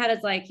 in my head,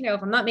 it's like,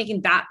 if I'm not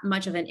making that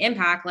much of an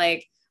impact,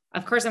 like,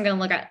 of course I'm going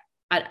to look at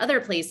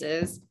other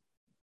places.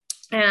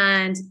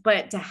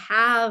 But to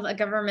have a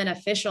government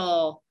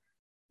official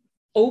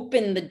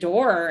open the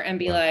door and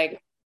be like,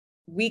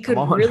 we could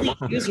really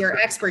use your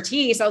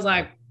expertise. I was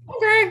like,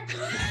 okay.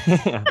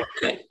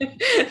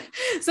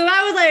 So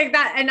that was like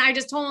that. And I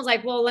just told him, I was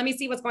like, well, let me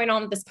see what's going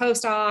on with this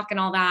postdoc and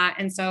all that.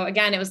 And so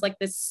again, it was like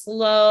this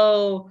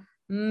slow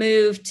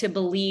move to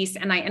Belize.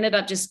 And I ended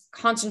up just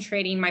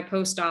concentrating my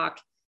postdoc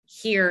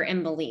here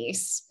in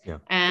Belize. Yeah.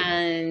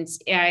 And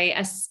I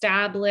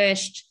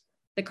established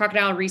the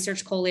Crocodile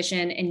Research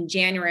Coalition in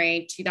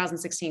January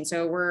 2016.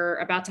 So we're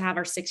about to have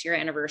our 6-year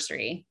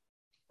anniversary.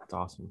 That's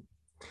awesome.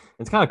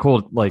 It's kind of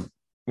cool. Like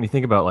when you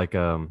think about like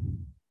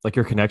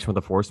your connection with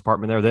the forest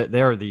department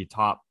they're the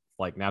top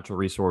like natural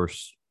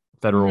resource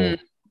federal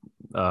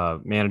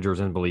managers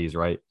in Belize,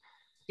 right?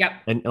 Yep.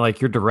 And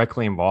like you're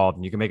directly involved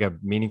and you can make a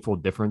meaningful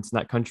difference in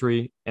that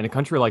country. In a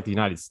country like the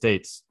United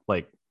States,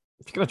 like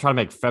if you're going to try to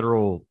make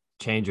federal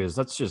changes,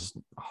 that's just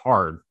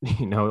hard,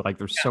 like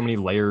there's so many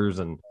layers.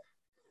 And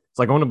it's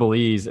like going to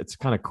Belize, it's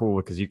kind of cool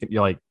because you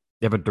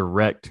have a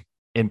direct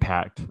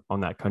impact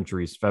on that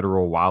country's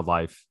federal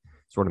wildlife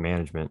sort of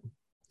management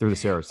through the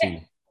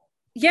CRC.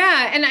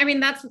 Yeah. And I mean,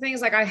 that's the thing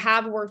is like, I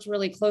have worked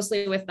really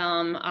closely with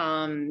them.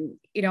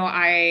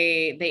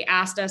 They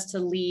asked us to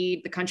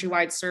lead the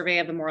countrywide survey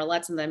of the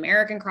Morelettes and the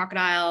American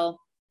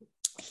crocodile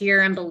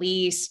here in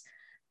Belize.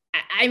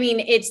 I mean,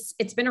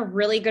 it's been a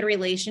really good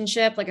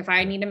relationship. Like if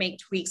I need to make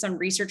tweaks on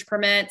research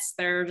permits,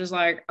 they're just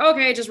like,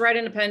 okay, just write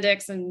an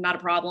appendix and not a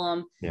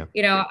problem. Yeah.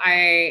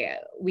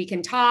 We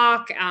can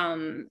talk.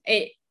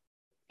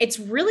 It's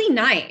really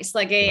nice.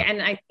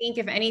 And I think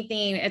if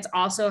anything, it's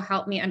also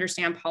helped me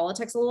understand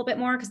politics a little bit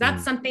more, because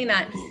that's something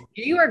that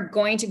you are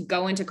going to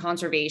go into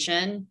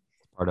conservation,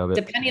 part of it,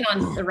 depending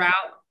on the route,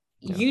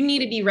 you need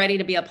to be ready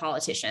to be a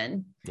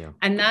politician. Yeah.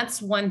 And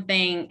that's one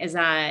thing is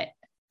that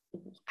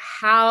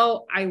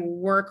how I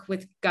work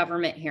with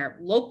government here,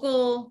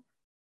 local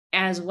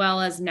as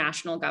well as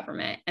national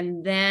government.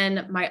 And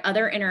then my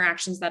other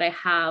interactions that I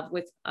have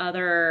with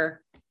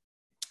other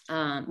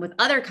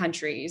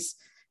countries.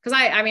 Because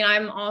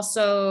I'm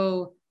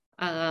also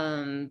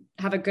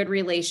have a good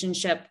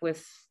relationship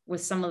with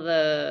some of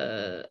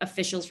the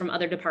officials from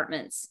other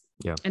departments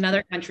in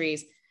other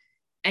countries.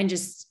 And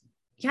just,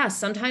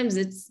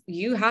 sometimes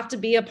you have to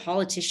be a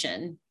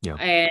politician. Yeah.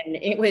 And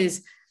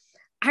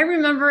I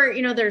remember,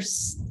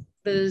 there's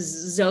the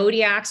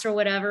zodiacs or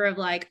whatever of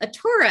like a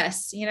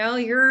tourist, you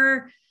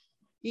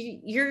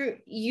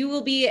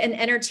will be an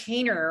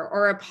entertainer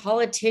or a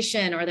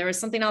politician, or there was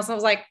something else. I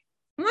was like,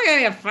 I'm not gonna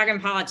be a fucking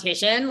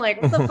politician.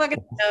 Like, what the fuck?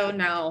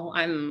 No,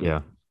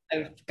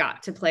 I've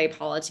got to play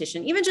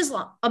politician, even just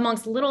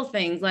amongst little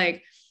things.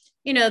 Like,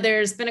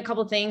 there's been a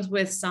couple of things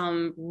with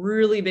some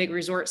really big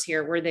resorts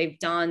here where they've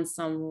done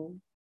some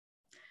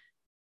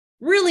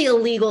really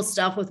illegal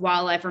stuff with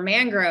wildlife or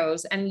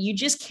mangroves. And you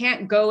just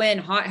can't go in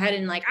hot-headed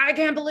and like, I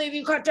can't believe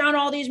you cut down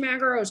all these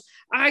mangroves.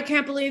 I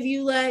can't believe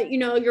you let,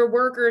 your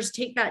workers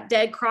take that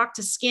dead croc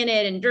to skin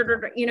it. And,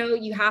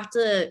 you have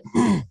to.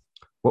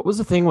 What was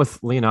the thing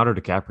with Leonardo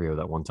DiCaprio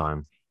that one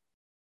time?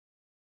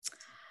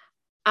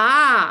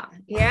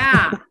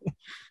 Yeah.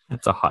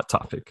 That's a hot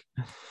topic.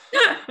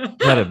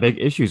 Had a big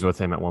issues with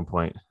him at one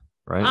point,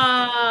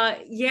 right?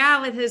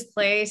 Yeah, with his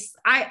place.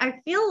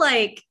 I feel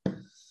like,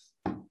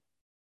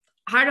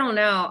 I don't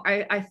know.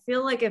 I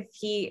feel like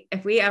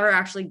if we ever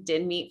actually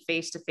did meet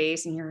face to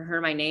face and he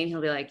heard my name,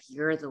 he'll be like,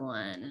 "You're the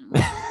one."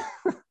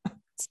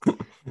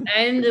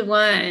 I'm the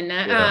one.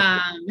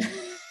 Yeah.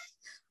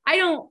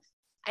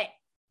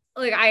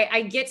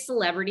 I get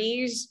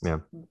celebrities. Yeah.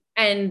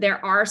 And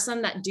there are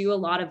some that do a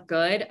lot of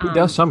good. He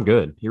does some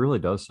good. He really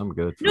does some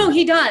good. No,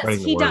 he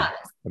does. He does.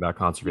 About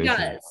conservation.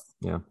 He does.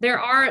 Yeah. There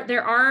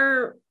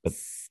are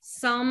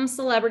some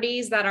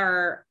celebrities that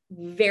are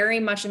very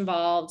much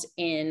involved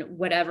in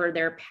whatever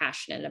they're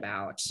passionate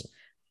about.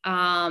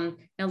 Now,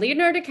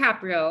 Leonardo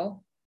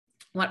DiCaprio,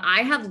 what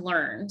I have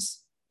learned,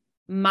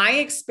 my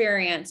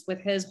experience with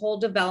his whole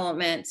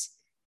development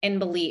in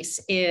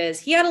Belize is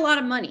he had a lot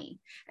of money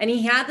and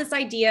he had this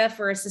idea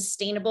for a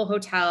sustainable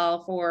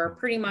hotel for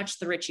pretty much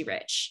the richy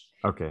rich.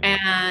 Okay.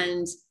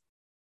 And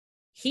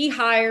he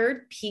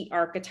hired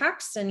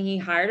architects and he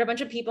hired a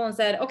bunch of people and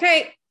said,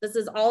 okay, this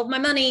is all of my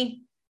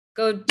money.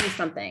 Go do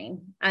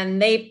something.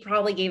 And they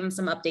probably gave him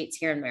some updates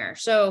here and there.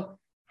 So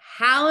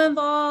how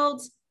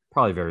involved?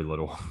 Probably very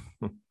little.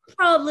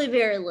 Probably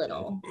very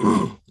little.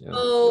 Yeah.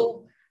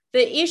 So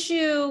the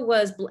issue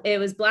was, it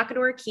was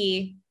Blackador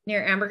Key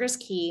near Ambergris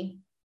Key.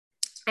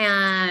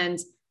 And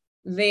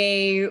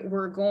they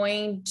were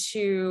going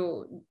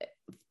to,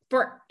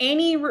 for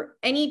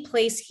any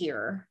place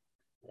here,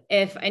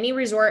 if any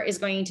resort is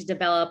going to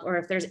develop, or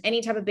if there's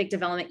any type of big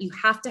development, you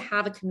have to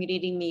have a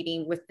community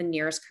meeting with the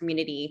nearest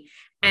community.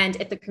 And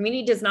if the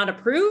community does not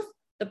approve,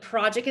 the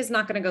project is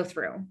not going to go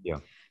through. Yeah.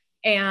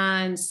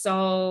 And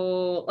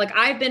so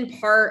I've been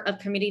part of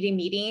community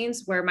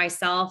meetings where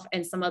myself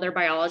and some other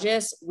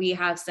biologists, we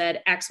have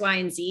said X, Y,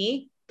 and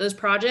Z, those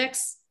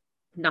projects,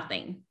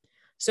 nothing.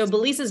 So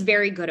Belize is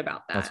very good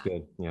about that. That's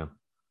good. Yeah.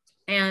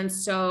 And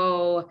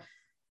so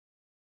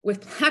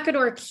with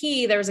Blackador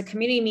Key, there was a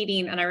community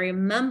meeting and I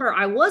remember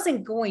I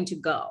wasn't going to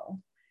go.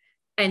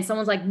 And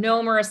someone's like,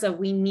 no, Marisa,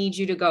 we need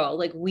you to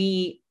go.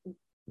 We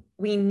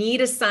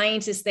need a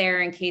scientist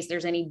there in case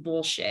there's any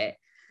bullshit.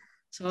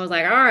 So I was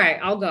like, all right,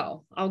 I'll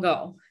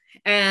go.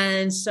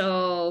 And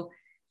so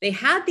they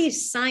had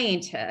these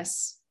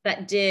scientists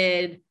that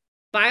did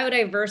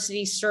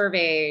biodiversity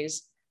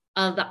surveys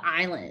of the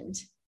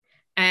island.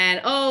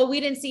 And, we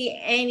didn't see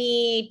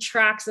any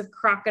tracks of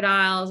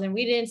crocodiles and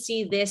we didn't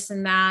see this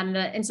and that.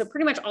 And so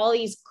pretty much all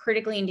these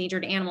critically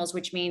endangered animals,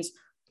 which means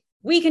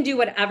we can do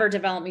whatever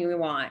development we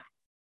want.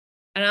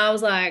 And I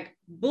was like,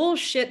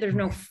 bullshit, there's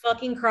no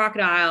fucking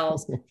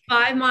crocodiles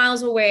 5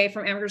 miles away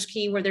from Ambergris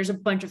Key where there's a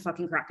bunch of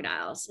fucking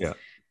crocodiles. Yeah.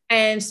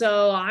 And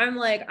so I'm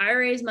like, I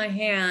raised my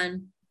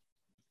hand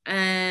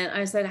and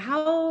I said,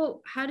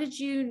 how did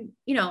you,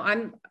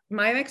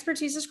 my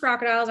expertise is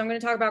crocodiles. I'm going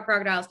to talk about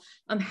crocodiles.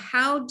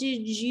 How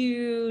did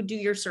you do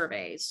your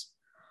surveys?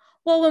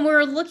 Well, when we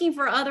were looking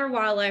for other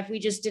wildlife, we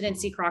just didn't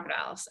see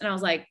crocodiles. And I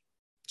was like,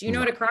 do you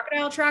know what a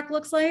crocodile track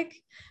looks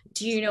like?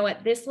 Do you know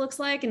what this looks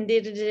like? And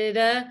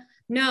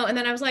no. And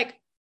then I was like,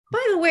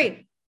 by the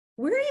way,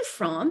 where are you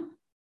from?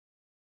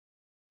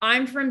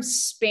 I'm from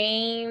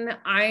Spain.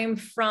 I'm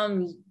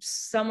from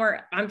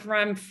somewhere. I'm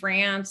from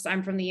France.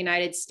 I'm from the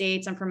United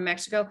States. I'm from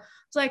Mexico.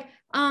 It's like,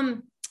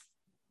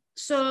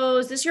 so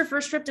is this your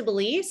first trip to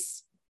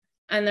Belize?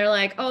 And they're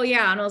like, oh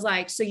yeah. And I was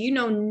like, so you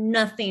know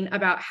nothing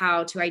about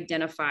how to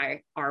identify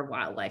our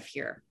wildlife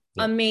here.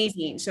 Yeah.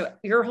 Amazing. So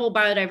your whole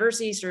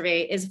biodiversity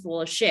survey is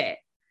full of shit.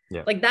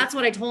 Yeah. That's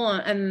what I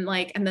told him.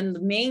 And then the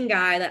main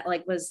guy that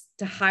was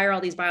to hire all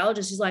these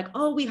biologists, he's like,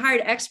 oh, we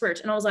hired experts.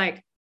 And I was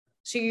like,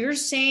 so you're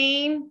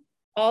saying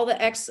all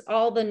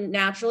the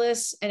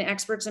naturalists and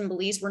experts in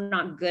Belize were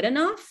not good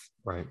enough?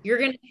 Right. You're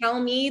going to tell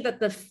me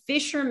that the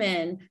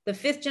fishermen, the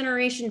 5th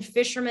generation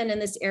fishermen in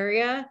this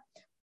area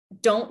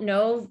don't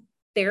know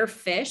their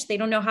fish. They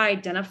don't know how to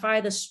identify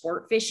the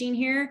sport fishing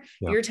here.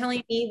 Yeah. You're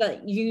telling me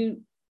that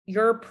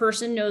your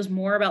person knows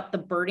more about the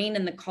birding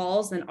and the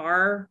calls than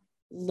our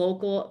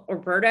local or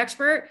bird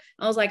expert.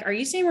 I was like, are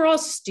you saying we're all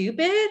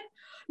stupid?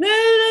 No.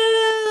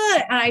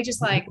 And I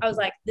was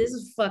like, this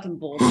is fucking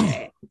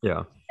bullshit.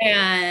 Yeah.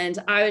 And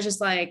I was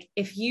just like,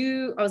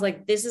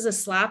 this is a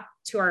slap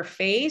to our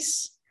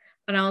face.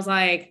 And I was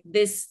like,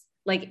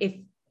 if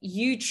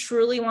you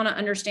truly want to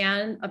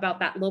understand about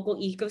that local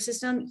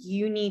ecosystem,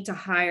 you need to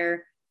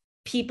hire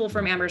people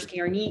from Ambergris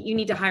Key, or you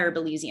need to hire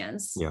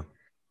Belizeans. Yeah.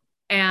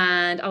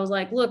 And I was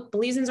like, look,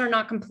 Belizeans are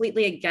not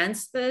completely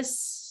against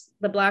this,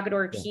 the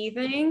Blackador Key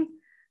thing,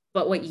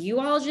 but what you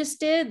all just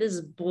did, this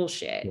is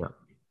bullshit. Yeah.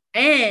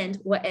 And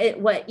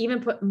what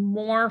even put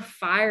more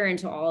fire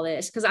into all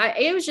this, because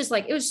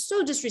it was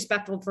so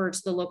disrespectful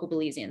to the local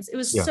Belizeans. It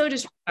was so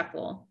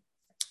disrespectful.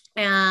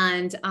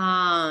 And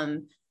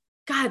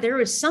God, there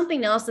was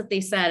something else that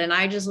they said, and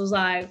I just was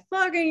like,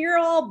 "Fucking, you're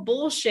all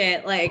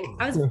bullshit." Like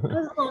I was a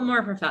little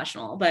more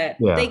professional, but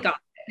they Yeah. got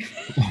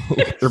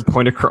Their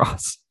point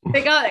across.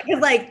 they got it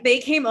because like they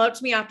came up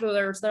to me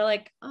afterwards. They're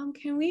like,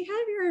 can we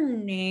have your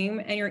name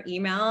and your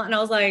email? And I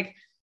was like,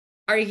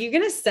 are you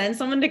gonna send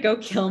someone to go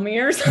kill me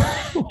or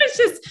something? It's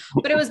just,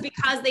 but it was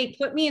because they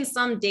put me in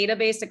some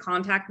database to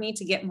contact me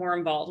to get more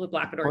involved with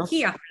Black Door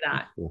Key after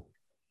that. Cool.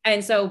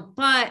 And so,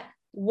 but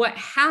what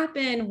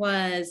happened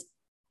was,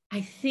 I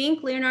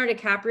think Leonardo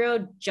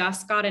DiCaprio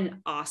just got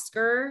an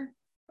Oscar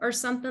or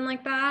something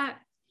like that.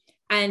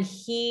 And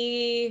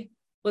he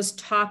was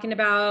talking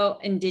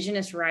about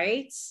Indigenous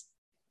rights.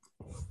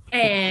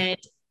 And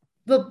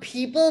the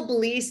people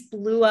police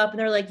blew up and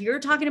they're like, you're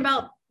talking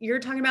about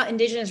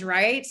Indigenous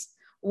rights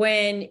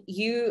when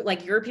you,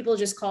 like, your people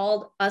just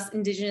called us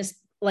Indigenous,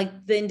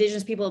 like the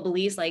Indigenous people of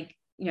Belize, like,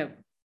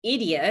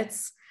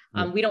 idiots.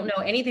 We don't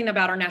know anything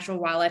about our natural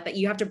wildlife, that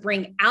you have to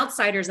bring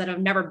outsiders that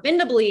have never been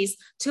to Belize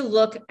to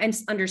look and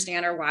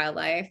understand our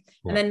wildlife.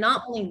 Yeah. And then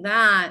not only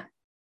that,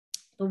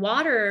 the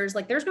waters,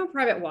 like there's no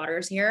private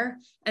waters here.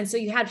 And so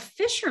you had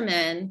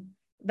fishermen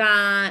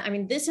that, I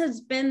mean, this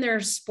has been their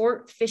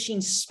sport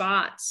fishing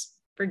spots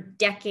for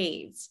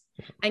decades.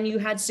 And you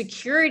had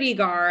security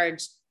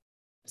guards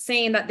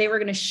saying that they were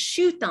going to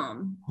shoot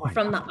them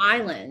from the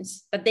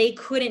islands, that they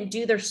couldn't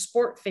do their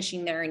sport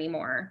fishing there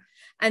anymore.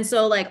 And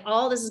so like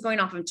all this is going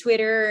off on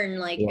Twitter and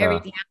like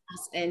everything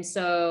else. And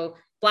so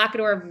Black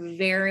Door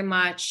very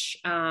much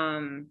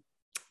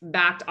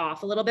backed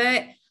off a little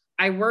bit.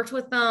 I worked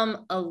with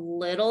them a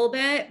little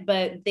bit,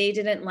 but they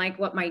didn't like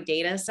what my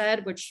data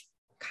said, which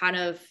kind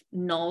of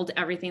nulled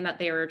everything that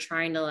they were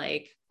trying to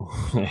like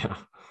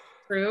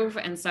prove.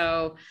 And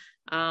so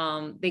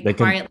they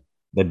built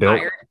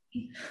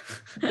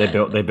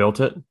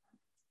it.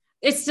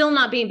 It's still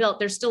not being built.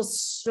 There's still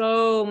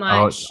so much.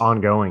 Oh, it's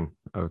ongoing.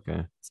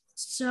 Okay.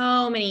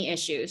 So many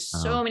issues.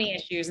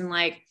 And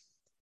like,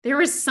 there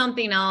was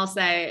something else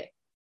that,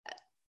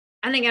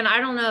 and again, I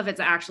don't know if it's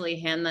actually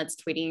him that's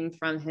tweeting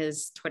from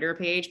his Twitter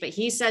page, but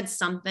he said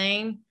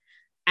something,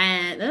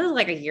 and this was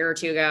like a year or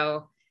two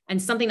ago,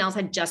 and something else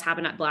had just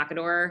happened at Black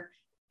Door,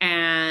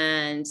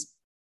 and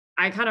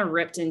I kind of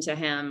ripped into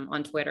him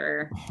on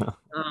Twitter. I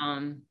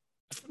don't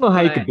know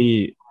how you could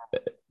be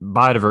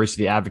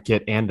biodiversity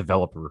advocate and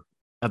developer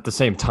at the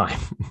same time,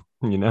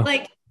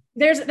 Like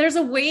there's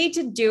a way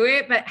to do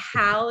it, but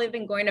how they've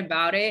been going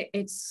about it,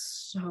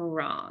 it's so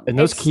wrong. And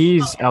those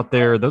keys out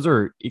there, those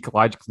are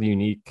ecologically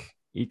unique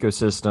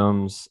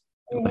ecosystems.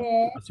 Like,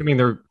 assuming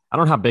I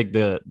don't know how big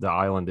the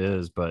island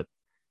is, but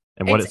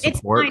and what it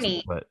supports. It's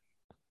tiny.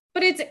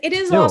 But it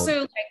is still,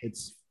 also like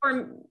it's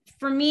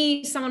for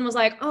me, someone was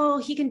like, oh,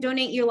 he can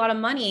donate you a lot of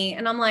money.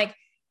 And I'm like,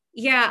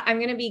 yeah, I'm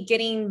going to be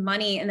getting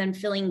money and then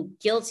feeling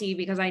guilty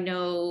because I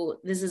know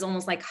this is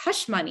almost like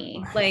hush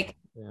money. Like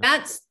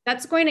that's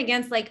going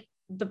against like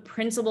the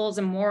principles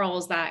and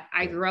morals that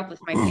I grew up with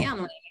my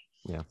family.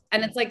 Yeah.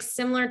 And it's like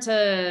similar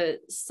to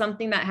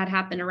something that had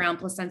happened around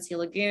Placencia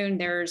Lagoon.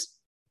 There's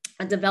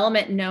a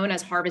development known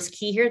as Harvest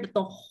Key here that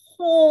the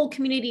whole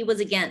community was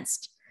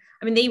against.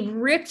 I mean, they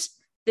ripped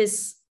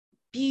this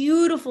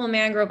beautiful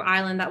mangrove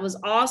island that was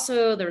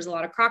also, there was a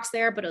lot of crocs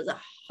there, but it was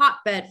a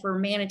hotbed for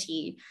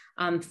manatee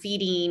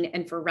feeding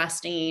and for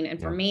resting and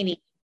for mating.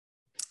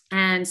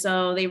 And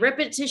so they rip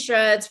it to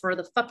shreds for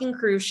the fucking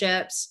cruise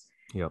ships.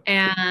 Yep.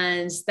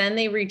 And then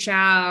they reach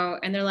out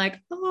and they're like,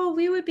 oh,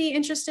 we would be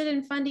interested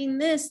in funding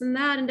this and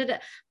that. And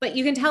but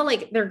you can tell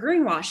like they're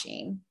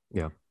greenwashing.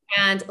 Yeah.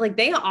 And like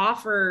they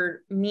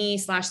offered me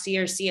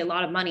 /CRC a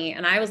lot of money.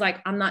 And I was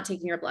like, I'm not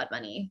taking your blood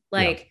money.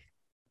 Like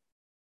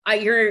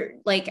you're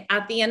like,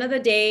 at the end of the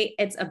day,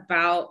 it's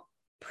about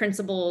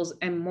principles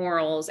and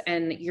morals.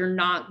 And you're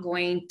not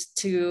going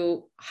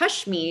to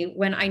hush me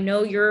when I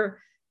know you're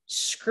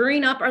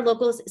screwing up our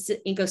local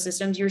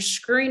ecosystems. You're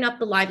screwing up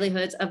the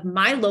livelihoods of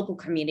my local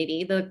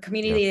community, the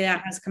community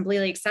that has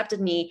completely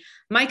accepted me.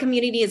 My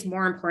community is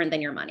more important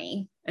than your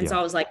money. And so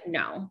I was like,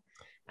 no.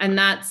 And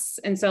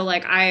so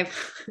like a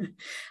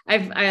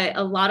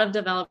lot of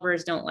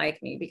developers don't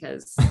like me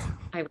because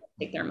I will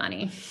take their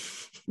money.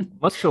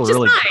 Must feel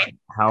really good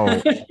how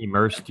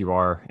immersed you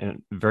are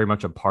and very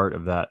much a part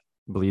of that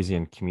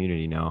Belizean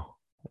community now.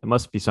 It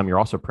must be something you're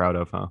also proud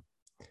of, huh?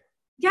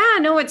 Yeah,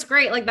 no, it's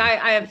great. Like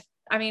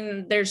I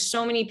mean, there's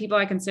so many people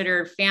I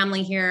consider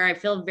family here. I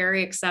feel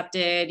very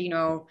accepted.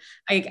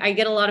 I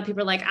get a lot of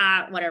people like,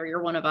 whatever,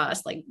 you're one of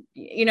us. Like,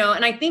 and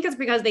I think it's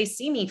because they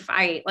see me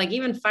fight, like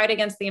even fight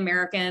against the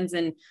Americans.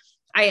 And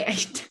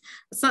it's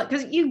not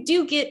because you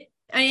do get,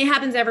 it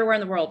happens everywhere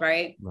in the world,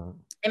 right?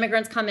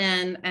 Immigrants come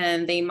in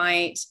and they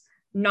might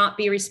not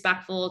be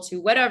respectful to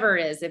whatever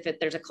it is. If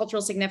there's a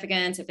cultural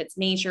significance, if it's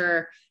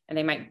nature, and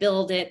they might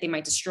build it, they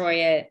might destroy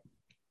it.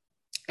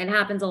 It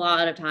happens a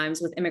lot of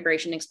times with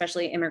immigration,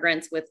 especially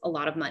immigrants with a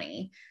lot of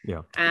money.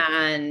 Yeah.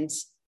 And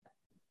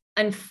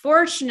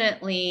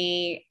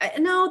unfortunately,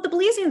 no, the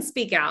Belizeans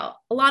speak out.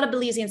 A lot of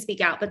Belizeans speak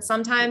out, but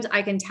sometimes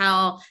I can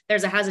tell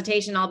there's a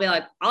hesitation. I'll be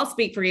like, I'll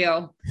speak for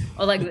you.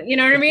 Or like, you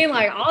know what I mean?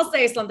 Like, I'll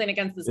say something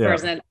against this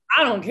person.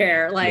 I don't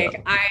care.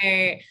 Like,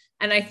 I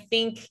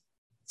think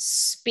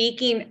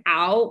speaking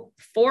out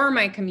for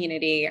my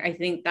community, I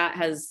think that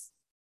has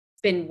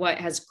been what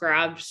has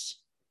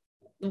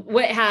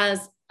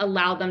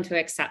allowed them to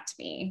accept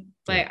me.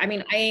 But I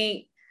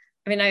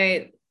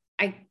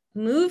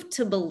moved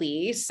to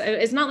Belize.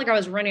 It's not like I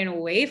was running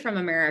away from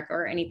America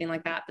or anything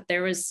like that, but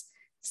there's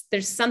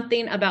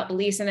something about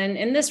Belize and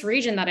in this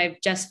region that I've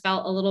just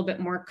felt a little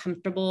bit more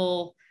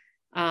comfortable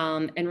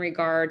in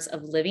regards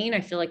of living.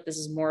 I feel like this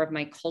is more of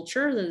my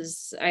culture.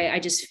 I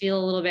just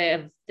feel a little bit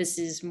of this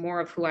is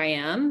more of who I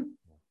am.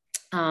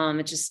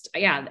 And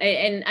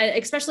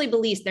especially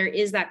Belize, there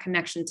is that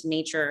connection to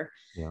nature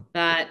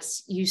that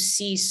you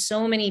see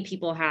so many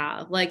people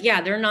have. Like,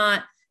 they're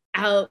not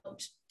out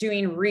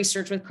doing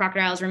research with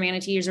crocodiles or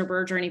manatees or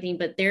birds or anything,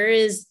 but there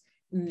is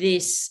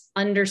this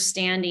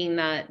understanding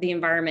that the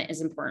environment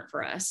is important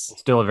for us.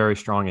 Still a very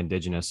strong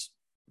indigenous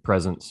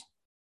presence.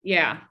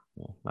 Yeah.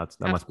 That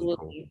must be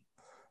cool.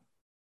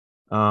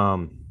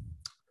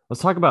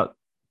 Let's talk about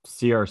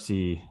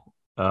CRC.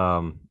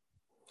 I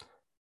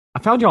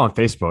found you on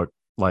Facebook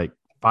like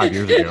 5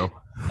 years ago.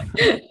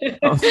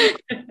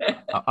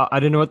 I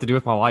didn't know what to do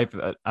with my life.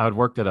 I had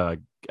worked at a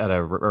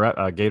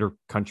gator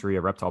country,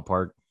 a reptile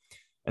park.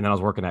 And then I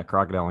was working at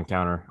Crocodile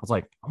Encounter. I was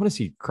like, I want to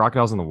see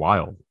crocodiles in the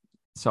wild.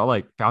 So I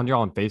like found you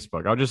all on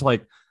Facebook. I was just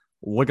like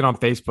looking on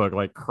Facebook,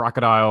 like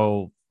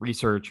crocodile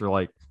research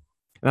and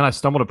then I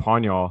stumbled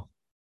upon y'all.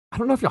 I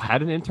don't know if y'all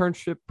had an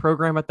internship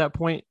program at that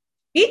point.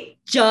 It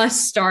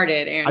just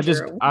started,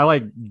 Andrew. I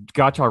like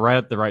got y'all right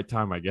at the right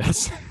time, I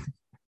guess.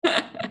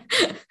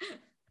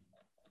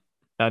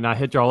 And I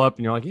hit y'all up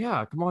and you're like,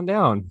 yeah, come on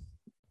down.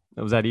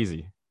 It was that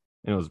easy.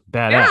 And it was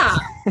badass.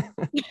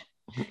 Yeah.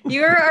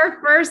 You're our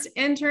first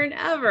intern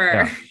ever.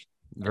 Yeah,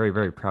 very,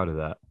 very proud of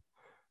that.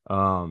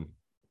 I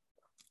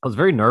was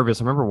very nervous.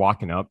 I remember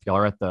walking up. Y'all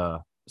are at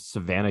the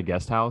Savannah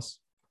guest house,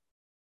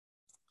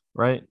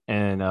 right?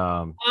 And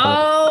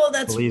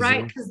that's Belize.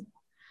 right.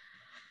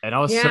 And I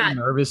was so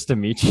nervous to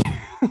meet you.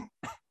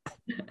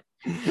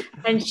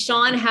 And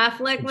Sean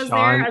Hefflick was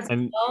there as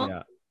well.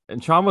 Yeah.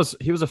 And Sean was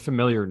a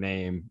familiar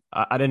name.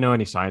 I didn't know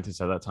any scientists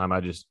at that time.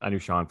 I knew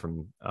Sean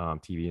from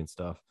TV and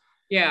stuff.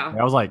 Yeah.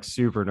 I was like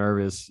super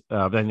nervous.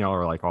 Then y'all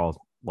were like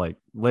all like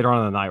later on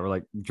in the night, we're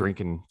like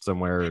drinking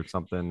somewhere or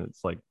something.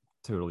 It's like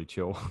totally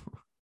chill.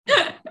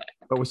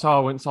 But went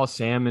and saw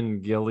Sam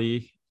and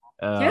Gilly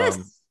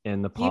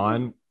in the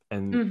pond.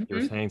 And you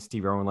were saying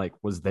Steve Irwin like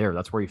was there.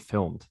 That's where he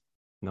filmed.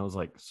 And that was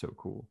like so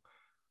cool.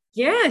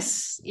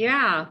 Yes.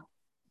 Yeah.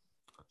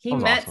 He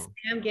met awesome.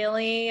 Sam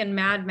Gilly and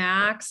Mad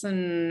Max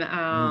and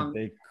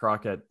Big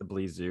Croc at the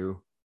Belize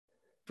Zoo.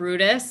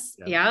 Brutus.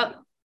 Yep.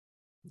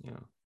 Yeah.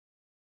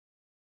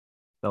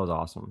 That was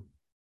awesome.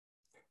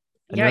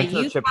 And yeah, the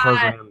internship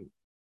program.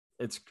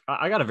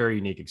 I got a very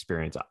unique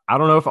experience. I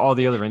don't know if all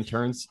the other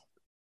interns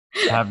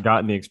have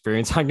gotten the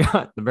experience. I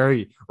got the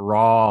very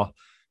raw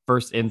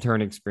first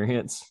intern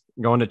experience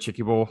going to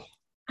Chicky Bowl.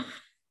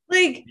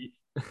 Like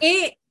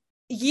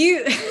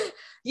you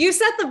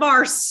set the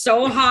bar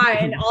so high,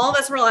 and all of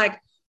us were like,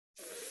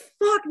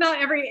 "Fuck! Not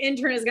every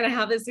intern is gonna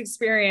have this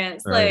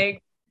experience."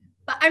 Right.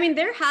 But I mean,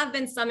 there have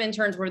been some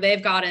interns where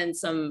they've gotten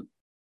some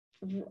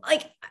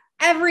like.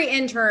 Every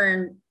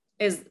intern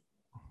is,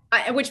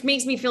 which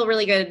makes me feel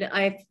really good.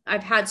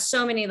 I've had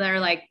so many that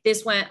are like,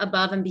 this went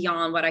above and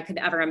beyond what I could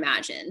ever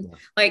imagine. Yeah.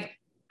 Like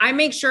I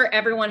make sure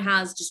everyone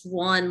has just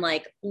one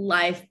like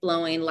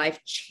life-blowing,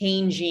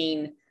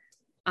 life-changing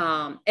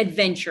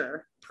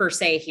adventure per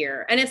se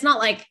here. And it's not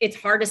like it's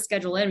hard to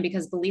schedule in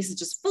because Belize is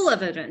just full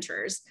of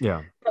adventures.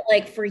 Yeah. But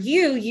like for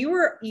you,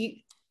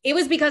 it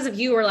was because of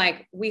you were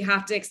like, we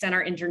have to extend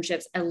our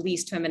internships at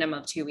least to a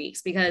minimum of 2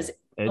 weeks because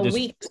a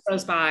week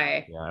goes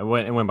by. Yeah, it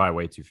went by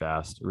way too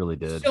fast. It really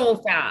did. So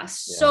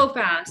fast.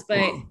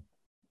 But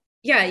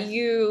yeah,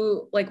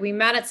 we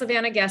met at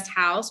Savannah Guest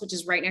House, which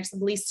is right next to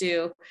the Belize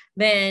Zoo.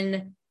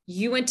 Then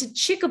you went to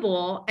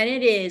Chickabul, and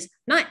it is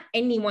not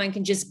anyone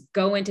can just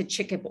go into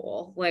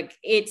Chickabul. Like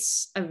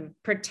it's a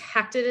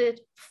protected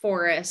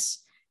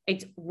forest.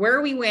 It's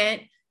where we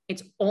went.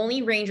 It's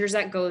only rangers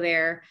that go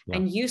there. Yeah.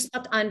 And you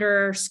slept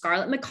under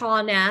scarlet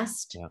macaw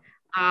nest. Yeah.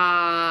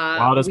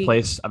 Wildest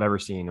place I've ever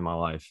seen in my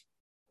life.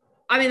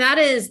 I mean,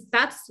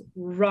 that's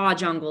raw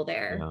jungle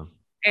there. Yeah.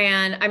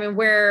 And I mean,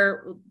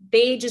 where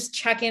they just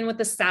check in with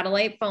the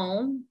satellite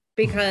phone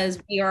because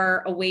we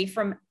are away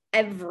from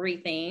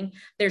everything.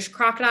 There's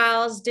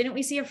crocodiles. Didn't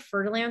we see a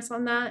fertilance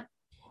on that?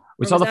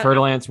 We saw the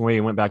fertilance when we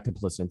went back to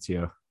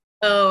Placentia.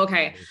 Oh,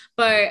 okay.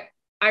 But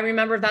I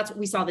remember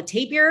we saw the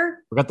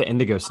tapir. We got the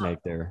indigo snake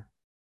there.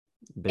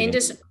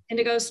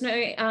 Indigo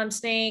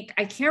snake.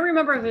 I can't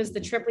remember if it was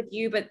the trip with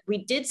you, but we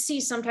did see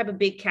some type of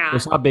big cat. We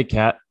saw a big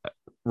cat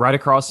right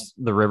across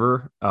the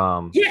river.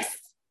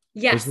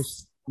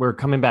 Yes. We're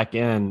coming back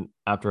in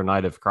after a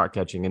night of croc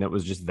catching, and it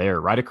was just there,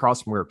 right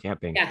across from where we were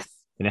camping. Yes.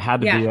 And it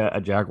had to Yeah, be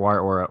a jaguar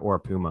or a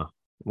puma.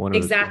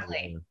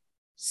 exactly.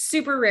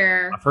 Super My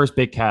rare. first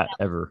big cat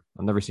ever.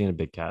 I've never seen a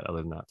big cat other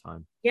than that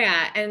time.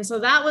 Yeah. And so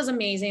that was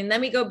amazing. Then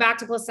we go back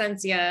to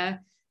Placencia,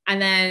 and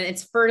then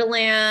it's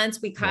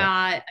Fertilance. We Yeah.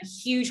 caught a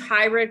huge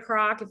hybrid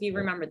croc, if you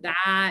remember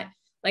that.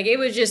 Like it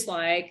was just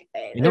like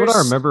You know what I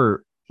there's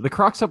remember? The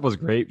Croc stuff was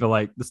great, but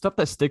like the stuff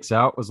that sticks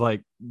out was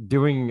like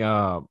doing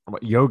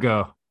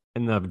yoga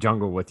in the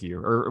jungle with you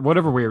or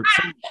whatever weird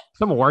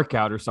some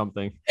workout or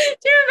something.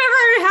 do you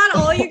remember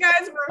how all you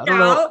guys I work don't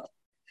know. out?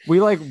 We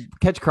like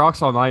catch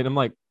crocs all night. I'm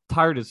like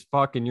tired as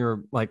fuck, and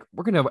you're like,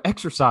 we're gonna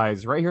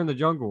exercise right here in the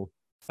jungle.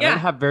 And I didn't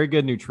Yeah. have very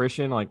good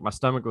nutrition. Like my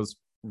stomach was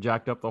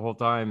jacked up the whole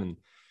time, and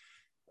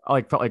I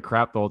like felt like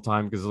crap the whole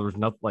time because there was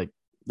nothing like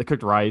they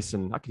cooked rice,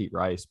 and I could eat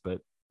rice,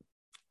 but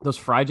those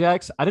fry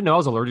jacks, I didn't know I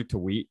was allergic to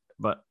wheat,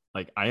 but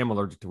like I am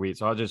allergic to wheat,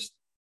 so I just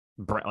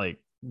like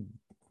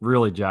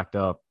really jacked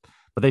up.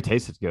 But they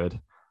tasted good,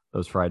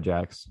 those fried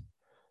jacks.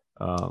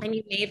 And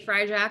you made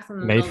fried jacks in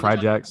the Made middle of the fried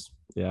jungle. jacks.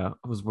 Yeah,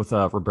 I was with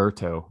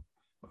Roberto.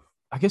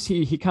 I guess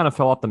he kind of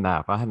fell off the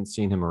map. I haven't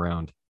seen him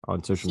around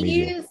on social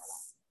media. He's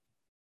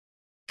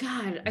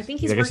God, I think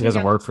I he's guess he working doesn't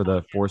down. work for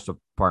the forest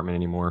department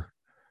anymore.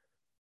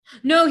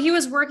 No, he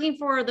was working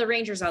for the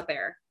Rangers out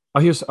there. Oh,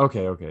 he was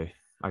okay. Okay,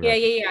 I Yeah,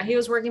 got you. yeah, yeah. He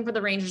was working for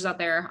the Rangers out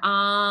there.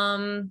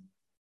 God,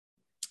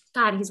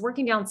 he's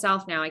working down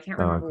south now. I can't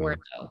Oh, remember where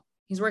okay. though.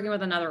 He's working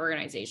with another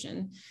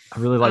organization. I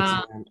really liked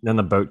Um, him. Then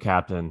the boat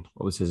captain.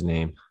 What was his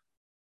name?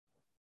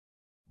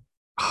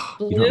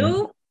 You don't remember?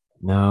 Blue.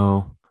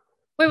 No,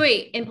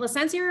 Wait. In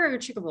Placencia or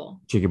Chicable?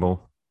 Cheeky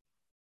Bowl.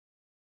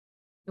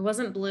 It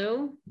wasn't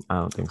Blue. I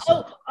don't think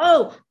so.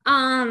 Oh,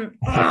 I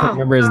can't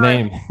remember his God.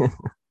 name.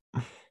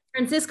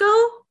 Francisco?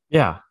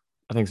 Yeah,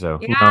 I think so.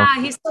 No.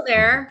 Yeah, he's still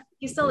there.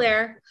 He's still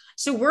there.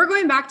 So we're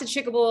going back to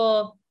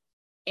Chicable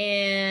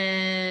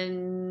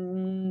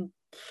in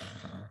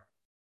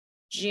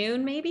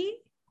June, maybe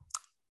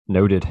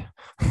Noted.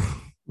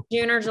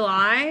 June or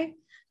July.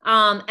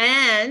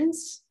 And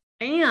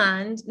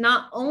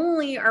not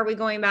only are we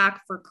going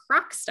back for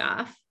croc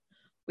stuff,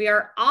 we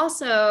are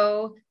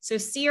also so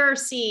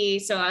CRC.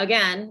 So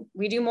again,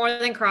 we do more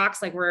than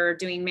crocs. Like we're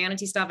doing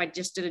manatee stuff. I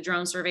just did a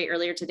drone survey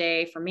earlier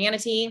today for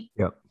manatee.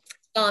 Yep.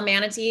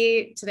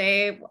 Manatee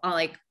today,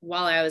 like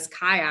while I was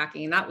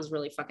kayaking. That was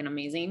really fucking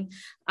amazing.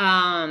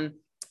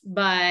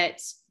 But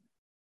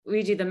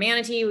we do the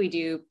manatee, we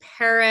do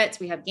parrots,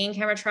 we have game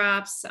camera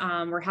traps.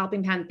 We're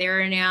helping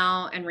Panthera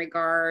now in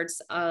regards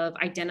of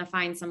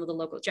identifying some of the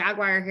local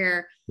jaguar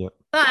here. Yep.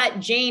 But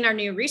Jane, our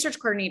new research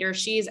coordinator,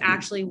 she's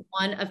actually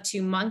one of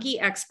two monkey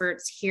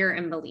experts here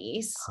in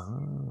Belize.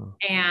 Oh.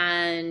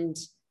 And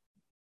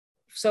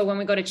so when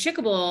we go to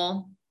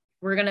Chicable,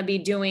 we're going to be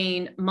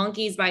doing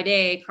monkeys by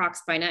day,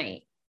 crocs by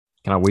night.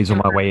 Can I weasel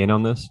my way in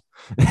on this?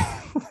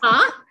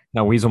 Huh? Can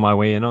I weasel my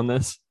way in on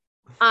this?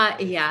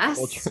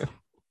 Yes.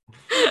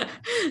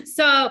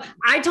 So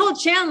I told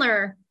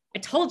Chandler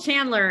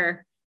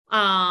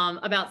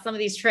about some of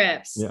these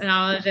trips, Yeah. and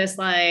I was just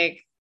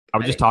like, I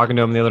was just talking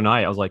to him the other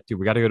night. I was like, dude,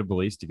 we got to go to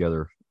Belize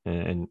together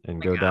and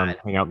go down and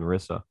hang out in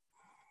Marissa.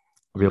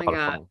 It'll be a lot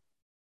of fun.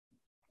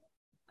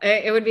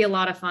 It would be a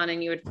lot of fun,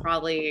 and you would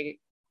probably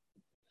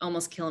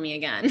almost kill me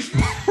again. With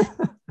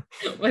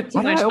too Why did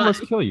much I fun.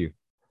 almost kill you?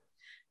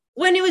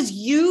 When it was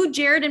you,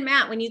 Jared, and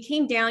Matt, when you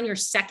came down your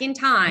second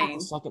time.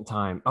 Second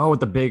time. Oh, with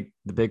the big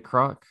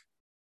croc.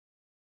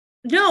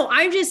 No,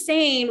 I'm just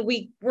saying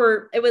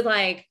it was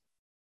like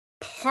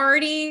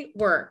party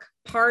work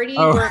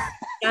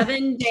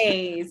 7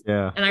 days.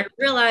 Yeah. And I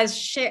realized,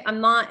 shit, I'm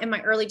not in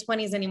my early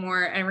 20s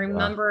anymore. And I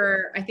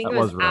remember, I think That it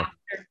was was rough.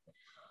 after.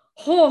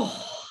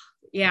 Oh,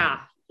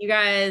 yeah. You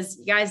guys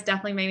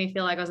definitely made me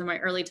feel like I was in my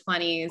early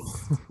 20s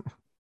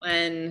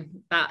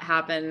when that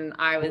happened.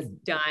 I was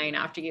dying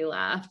after you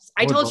left.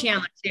 I told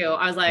Chandler too.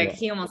 I was like,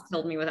 he almost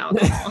killed me with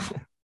alcohol.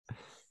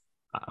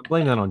 I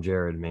blame that on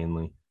Jared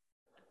mainly.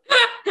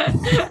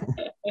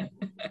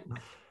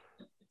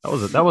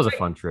 That was a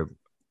fun trip.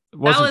 It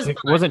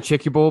wasn't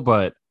chickable,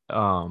 but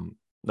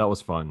that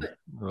was fun.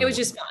 It was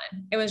just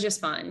fun. It was just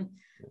fun.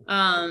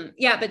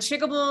 Yeah, but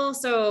chickable.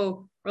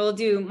 So we'll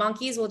do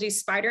monkeys. We'll do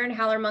spider and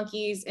howler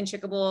monkeys and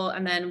chickable,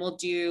 and then we'll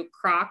do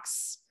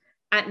crocs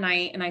at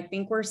night. And I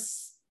think we're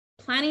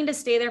planning to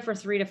stay there for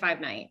 3 to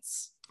 5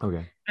 nights.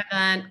 Okay. And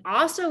then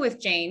also with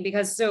Jane,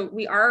 because so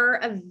we are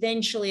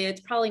eventually, it's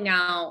probably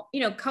now,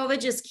 COVID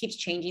just keeps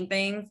changing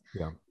things.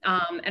 Yeah.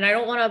 And I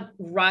don't want to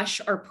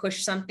rush or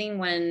push something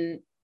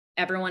when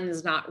everyone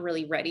is not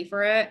really ready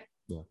for it.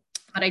 Yeah.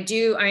 But I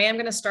am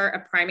going to start a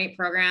primate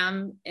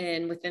program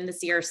within the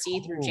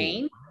CRC through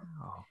Jane.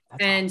 Wow.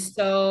 And awesome.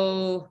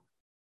 So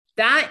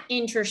that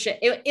internship,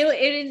 it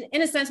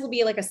in a sense will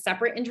be like a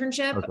separate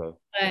internship, Okay.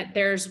 but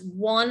there's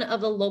one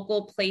of the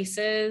local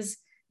places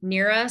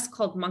near us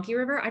called Monkey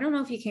River. I don't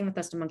know if you came with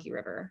us to Monkey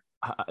River.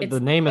 The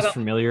name is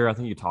familiar. I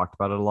think you talked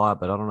about it a lot,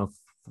 but I don't know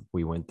if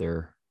we went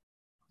there.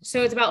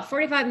 So it's about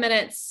 45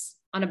 minutes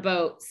on a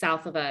boat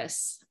south of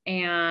us.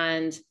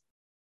 And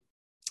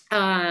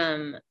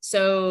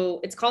So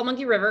it's called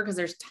Monkey River because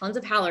there's tons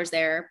of howlers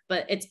there,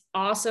 but it's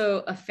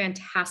also a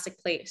fantastic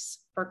place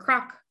for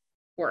croc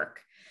work.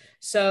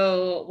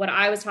 So what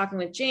I was talking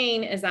with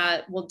Jane is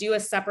that we'll do a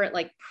separate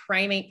like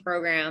primate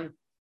program.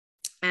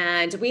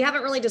 And we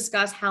haven't really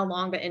discussed how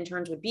long the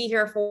interns would be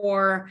here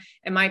for.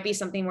 It might be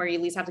something where you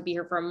at least have to be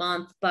here for a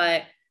month,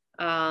 but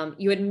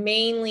you would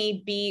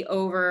mainly be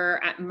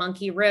over at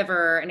Monkey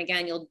River. And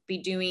again, you'll be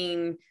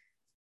doing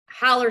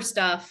howler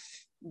stuff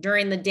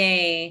during the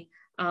day.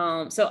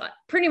 So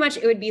pretty much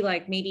it would be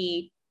like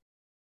maybe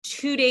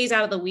 2 days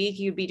out of the week,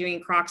 you'd be doing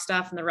croc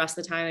stuff, and the rest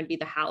of the time would be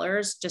the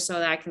howlers, just so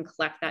that I can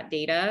collect that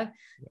data.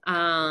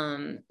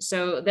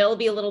 So there'll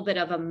be a little bit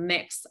of a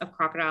mix of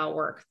crocodile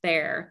work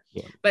there.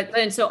 Yeah. But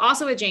then, so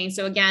also with Jane,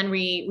 so again,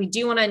 we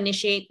do want to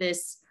initiate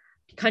this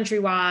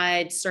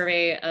countrywide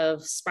survey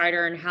of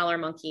spider and howler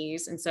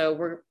monkeys. And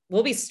so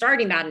we'll be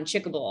starting that in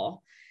Chickaball.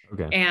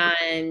 Okay.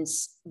 And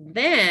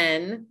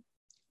then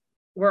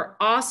we're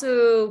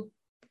also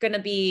going to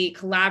be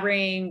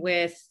collaborating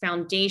with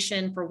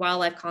Foundation for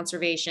Wildlife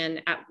Conservation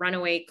at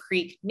Runaway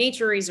Creek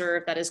Nature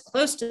Reserve that is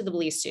close to the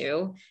Belize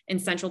Zoo in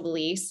central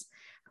Belize.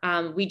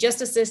 We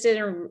just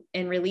assisted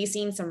in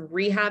releasing some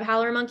rehab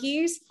howler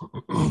monkeys.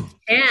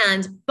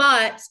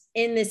 But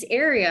in this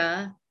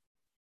area,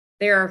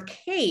 there are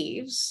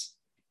caves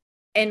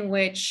in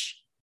which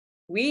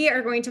we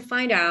are going to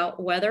find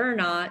out whether or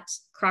not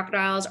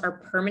crocodiles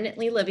are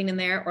permanently living in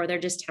there or they're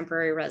just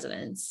temporary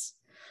residents.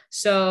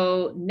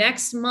 So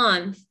next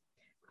month,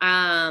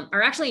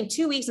 or actually in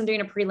 2 weeks, I'm doing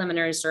a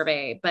preliminary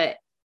survey, but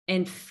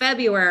in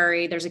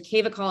February, there's a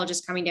cave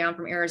ecologist coming down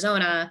from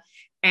Arizona,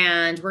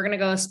 and we're going to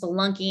go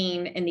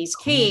spelunking in these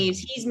caves.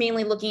 He's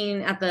mainly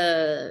looking at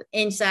the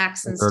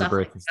insects and stuff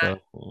like that.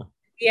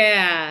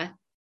 Yeah.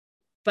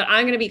 But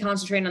I'm going to be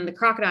concentrating on the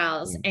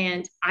crocodiles.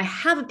 And I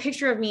have a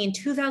picture of me in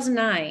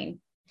 2009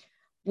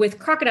 with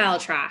crocodile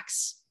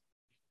tracks.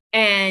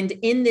 And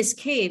in this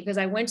cave, because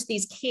I went to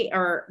these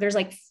there's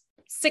like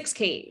 6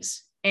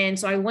 caves. And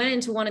so I went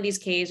into one of these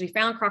caves, we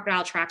found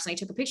crocodile tracks, and I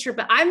took a picture,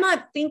 but I'm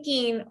not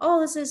thinking, oh,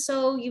 this is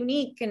so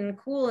unique and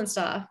cool and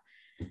stuff.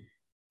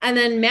 And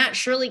then Matt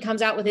Shirley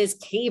comes out with his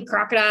cave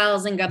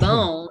crocodiles in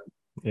Gabon.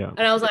 Yeah.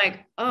 And I was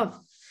like, oh,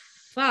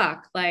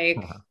 fuck. Like,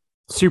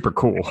 super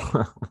cool.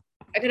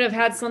 I could have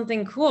had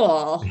something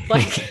cool,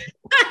 like,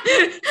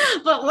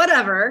 but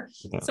whatever.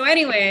 Yeah. So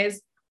anyways,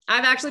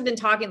 I've actually been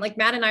talking, like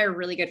Matt and I are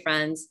really good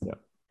friends. Yeah.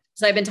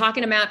 So I've been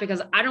talking to Matt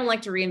because I don't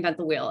like to reinvent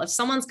the wheel. If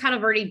someone's kind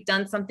of already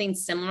done something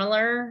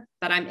similar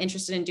that I'm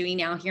interested in doing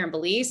now here in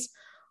Belize,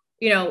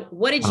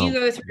 what did you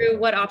go through?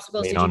 What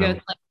obstacles did you go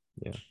through?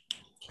 Yeah.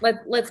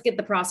 Let's get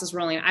the process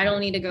rolling. I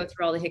don't need to go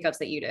through all the hiccups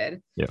that you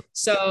did. Yeah.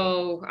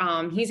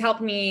 So he's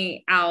helped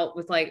me out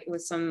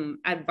with some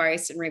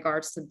advice in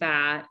regards to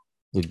that.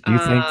 Do you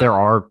think there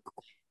are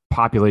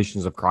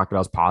populations of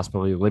crocodiles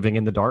possibly living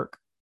in the dark?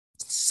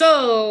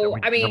 So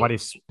nobody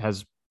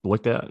has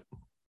looked at.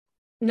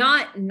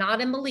 Not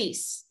in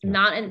Belize.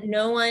 Yeah.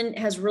 No one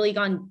has really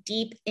gone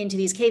deep into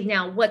these caves.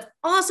 Now, what's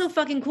also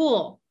fucking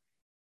cool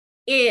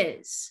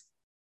is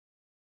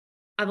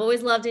I've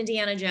always loved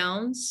Indiana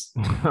Jones.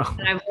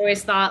 And I've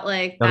always thought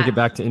gotta get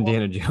back to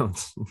Indiana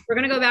Jones. We're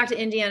gonna go back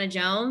to Indiana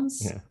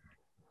Jones. Yeah.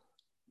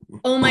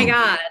 Oh my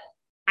God.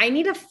 I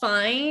need to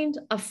find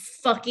a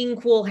fucking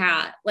cool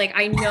hat.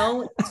 I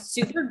know it's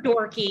super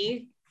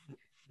dorky,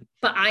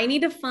 but I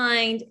need to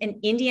find an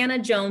Indiana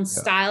Jones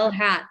style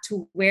hat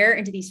to wear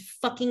into these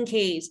fucking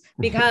caves,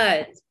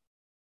 because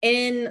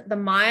in the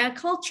Maya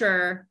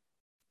culture,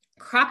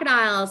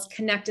 crocodiles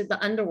connected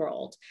the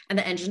underworld, and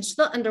the entrance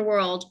to the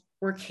underworld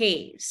were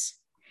caves.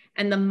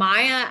 And the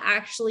Maya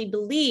actually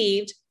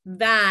believed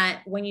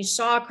that when you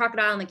saw a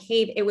crocodile in the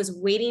cave, it was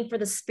waiting for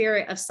the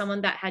spirit of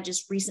someone that had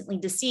just recently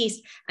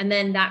deceased. And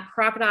then that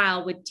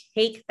crocodile would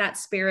take that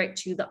spirit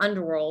to the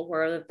underworld,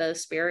 where the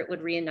spirit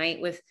would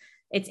reunite with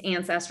its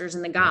ancestors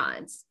and the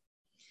gods.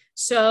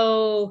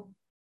 So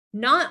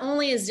not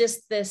only is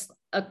just this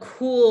a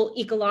cool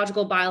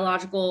ecological,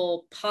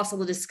 biological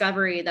possible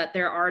discovery that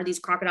there are these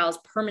crocodiles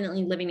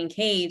permanently living in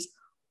caves,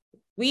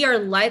 we are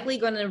likely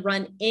going to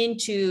run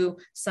into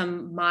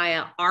some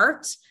Maya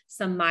art,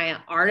 some Maya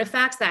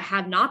artifacts that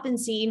have not been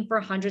seen for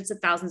hundreds of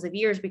thousands of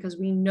years, because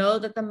we know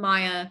that the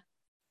Maya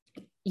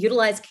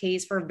utilized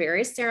caves for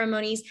various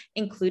ceremonies,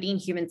 including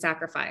human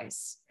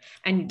sacrifice.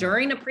 And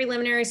during a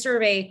preliminary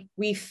survey,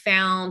 we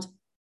found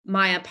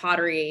Maya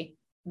pottery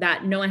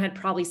that no one had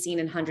probably seen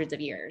in hundreds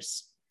of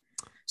years.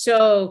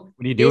 So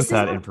what do you do with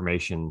that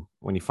information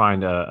when you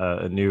find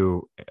a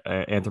new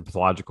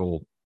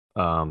anthropological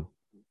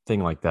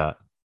thing like that?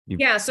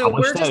 So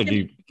we're just do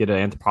you get an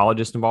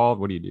anthropologist involved?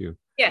 What do you do?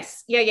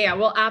 Yes. Yeah.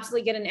 We'll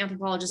absolutely get an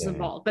anthropologist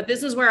involved. But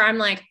this is where I'm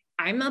like,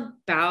 I'm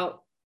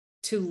about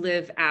to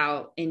live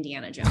out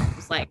Indiana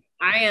Jones. I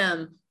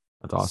am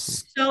That's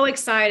awesome. So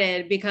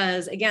excited,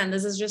 because again,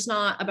 this is just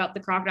not about the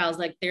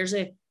crocodiles. There's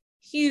a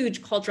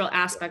huge cultural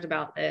aspect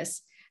about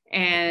this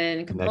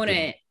and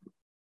component.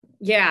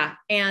 Yeah.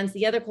 And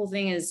the other cool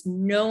thing is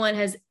no one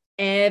has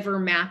ever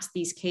mapped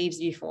these caves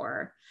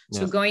before.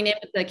 So going in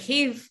with the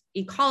cave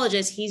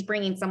ecologist, he's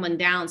bringing someone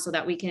down so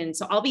that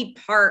so I'll be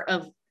part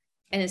of,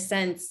 in a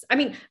sense, I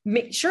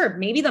mean, sure,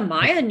 maybe the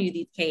Maya knew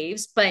these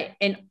caves, but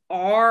in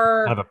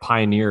our... Kind of a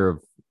pioneer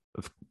of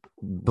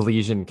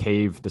Belizean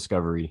cave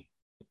discovery.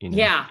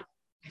 Yeah.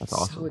 That's I'm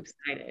awesome. so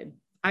excited.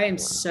 I am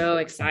so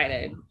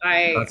excited.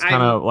 That's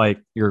kind of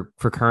like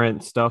for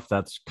current stuff.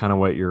 That's kind of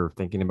what you're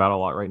thinking about a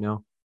lot right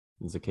now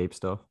is the cave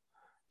stuff.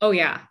 Oh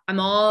yeah. I'm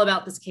all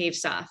about this cave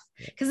stuff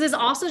because this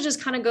also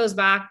just kind of goes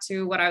back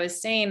to what I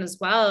was saying as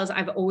well, as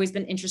I've always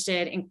been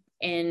interested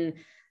in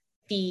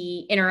the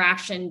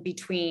interaction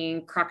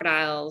between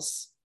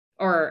crocodiles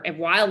or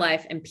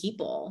wildlife and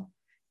people,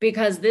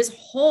 because this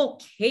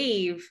whole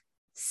cave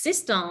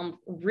system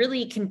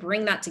really can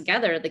bring that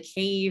together, the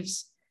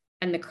caves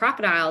and the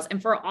crocodiles.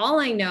 And for all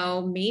I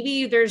know,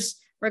 maybe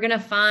we're going to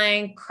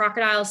find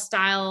crocodile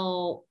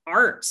style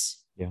art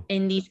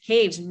in these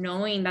caves,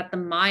 knowing that the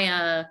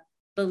Maya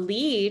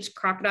believed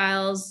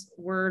crocodiles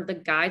were the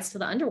guides to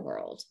the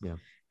underworld. Yeah.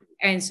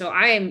 And so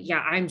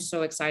I'm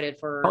so excited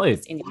for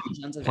this Indiana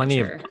Jones adventure. Plenty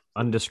of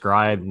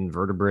undescribed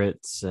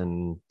invertebrates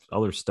and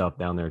other stuff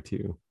down there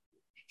too.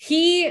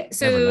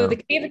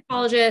 The cave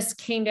ecologist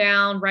came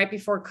down right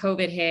before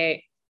COVID hit,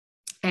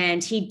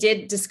 and he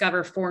did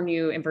discover 4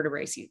 new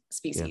invertebrate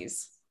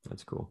species. Yeah,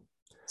 that's cool.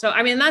 So,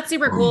 I mean, that's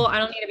super cool. I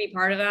don't need to be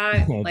part of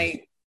that.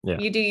 Like,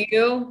 you do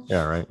you.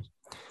 Yeah, right.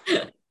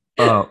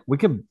 We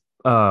could,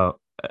 there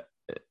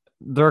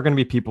are going to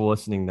be people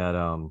listening that,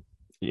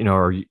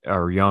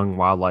 are young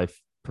wildlife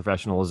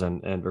professionals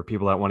and or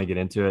people that want to get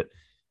into it.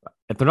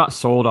 If they're not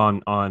sold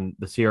on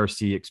the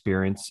CRC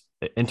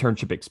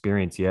internship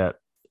experience yet,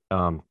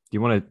 do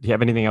you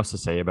have anything else to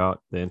say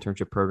about the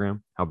internship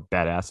program? How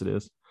badass it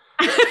is?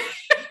 I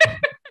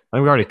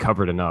think we already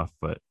covered enough,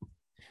 but.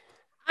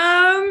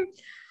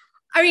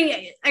 I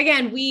mean,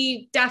 again,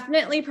 we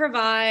definitely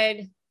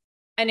provide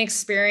an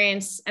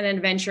experience, an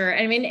adventure.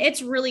 I mean,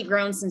 it's really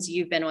grown since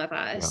you've been with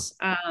us.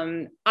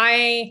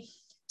 Yeah.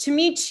 To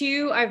me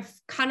too, I've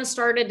kind of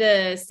started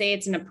to say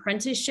it's an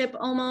apprenticeship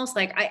almost,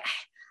 like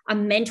a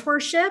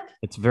mentorship.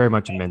 It's very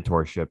much a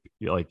mentorship.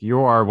 Like,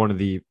 you are one of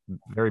the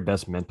very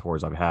best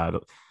mentors I've had.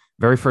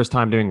 Very first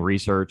time doing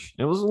research.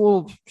 It was a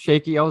little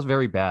shaky. I was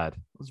very bad.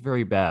 They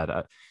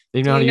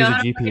know how to use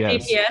a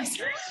GPS.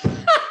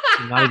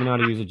 Not even know how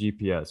to use a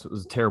GPS. It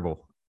was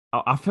terrible.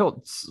 I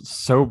felt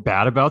so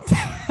bad about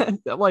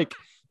that. Like,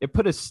 it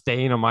put a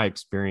stain on my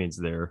experience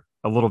there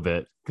a little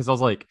bit, because I was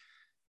like,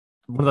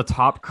 one of the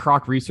top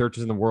croc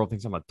researchers in the world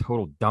thinks I'm a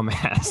total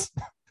dumbass.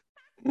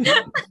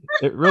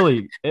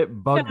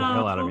 It bugged the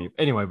hell out of me.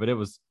 Anyway, but it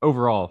was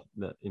overall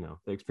that,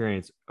 the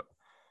experience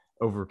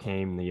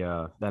overcame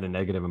that a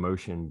negative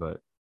emotion. But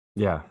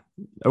yeah,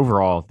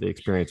 overall the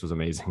experience was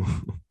amazing.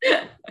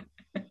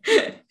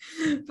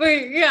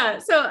 But yeah,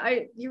 so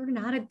you're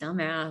not a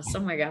dumbass. Oh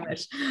my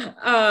gosh.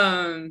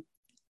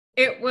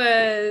 It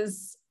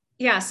was,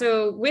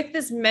 so with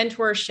this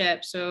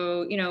mentorship,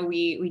 so,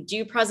 we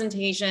do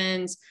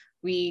presentations,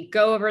 we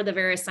go over the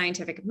various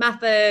scientific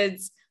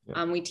methods.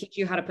 We teach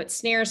you how to put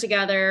snares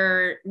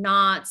together,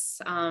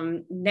 knots.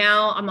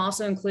 Now I'm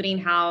also including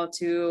how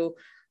to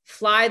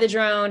fly the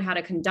drone, how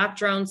to conduct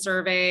drone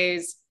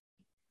surveys,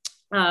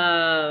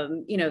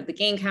 the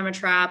game camera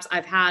traps.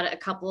 I've had a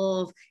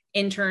couple of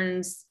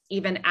interns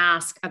even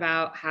ask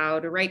about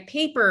how to write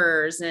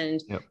papers and,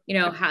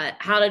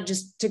 how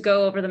to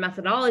go over the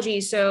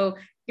methodology. So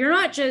you're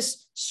not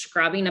just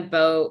scrubbing a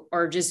boat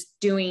or just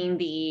doing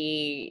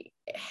the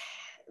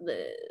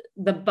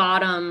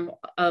bottom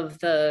of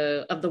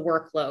the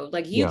workload.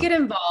 Like, you get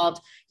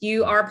involved,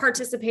 you are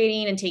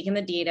participating and taking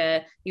the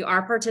data, you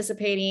are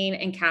participating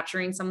and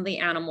capturing some of the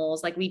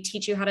animals. Like, we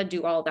teach you how to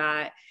do all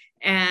that.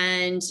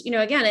 And,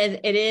 again,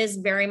 it is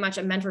very much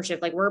a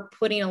mentorship. Like, we're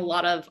putting a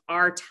lot of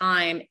our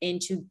time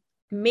into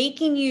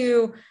making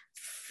you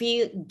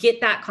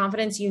get that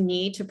confidence you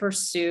need to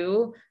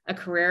pursue a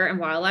career in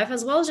wildlife,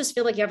 as well as just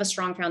feel like you have a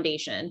strong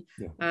foundation.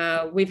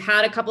 We've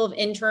had a couple of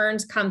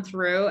interns come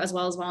through as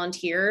well as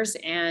volunteers,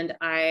 and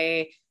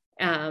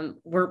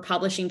we're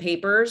publishing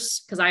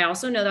papers, because I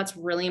also know that's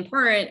really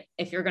important.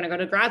 If you're going to go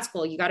to grad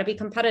school, you got to be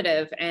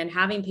competitive, and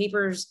having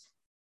papers,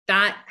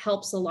 that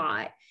helps a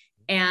lot.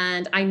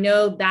 And I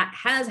know that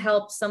has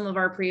helped some of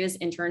our previous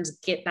interns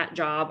get that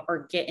job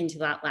or get into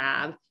that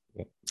lab.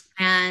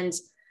 And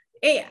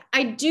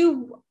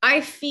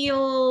I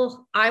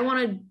feel I want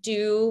to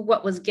do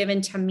what was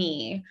given to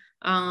me.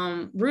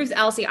 Ruth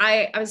Elsie,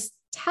 I was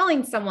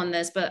telling someone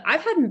this, but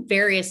I've had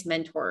various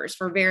mentors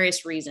for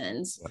various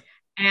reasons.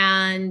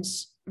 And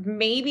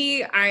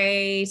maybe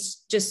I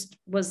just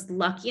was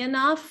lucky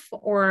enough,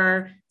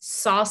 or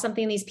saw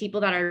something in these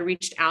people that I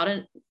reached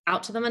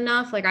out to them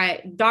enough.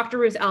 Like Dr.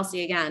 Ruth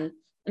Elsie, again,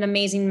 an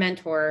amazing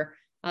mentor.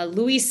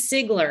 Luis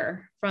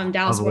Sigler from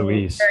Dallas. Love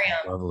Luis.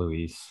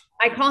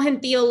 I call him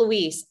Theo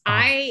Luis.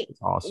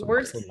 Awesome.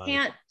 Words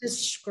can't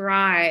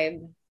describe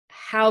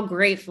how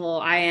grateful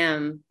I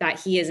am that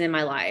he is in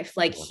my life.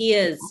 Like, he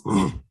is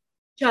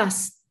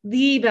just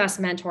the best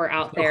mentor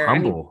out there.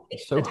 Humble.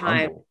 So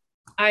humble.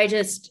 I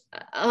just,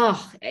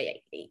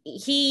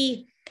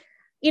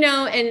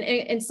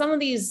 and some of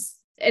these,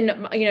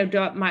 and,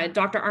 my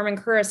Dr. Armin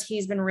Kuris,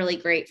 he's been really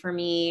great for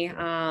me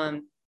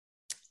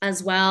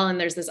as well. And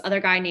there's this other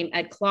guy named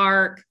Ed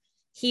Clark.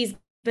 He's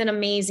been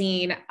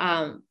amazing.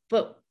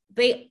 But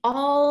they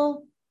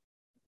all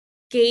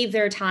gave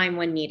their time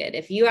when needed.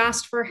 If you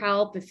asked for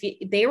help,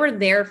 they were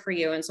there for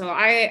you. And so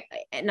I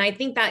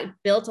think that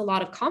built a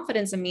lot of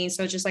confidence in me.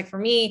 So just like for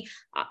me,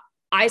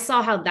 I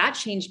saw how that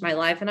changed my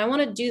life. And I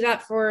want to do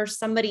that for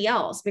somebody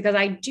else, because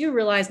I do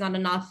realize not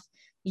enough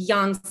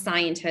young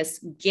scientists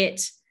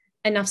get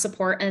enough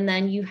support. And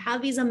then you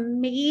have these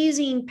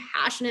amazing,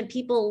 passionate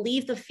people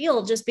leave the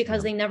field just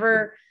because they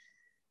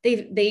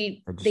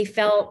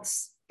felt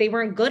they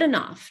weren't good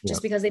enough,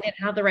 just because they didn't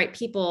have the right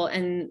people.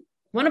 And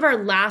one of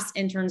our last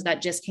interns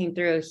that just came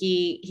through,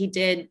 he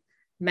did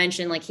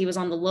mention, like, he was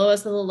on the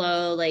lowest of the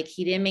low, like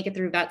he didn't make it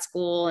through vet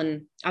school.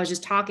 And I was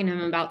just talking to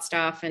him about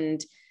stuff. And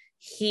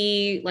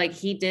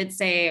he did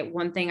say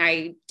one thing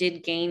I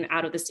did gain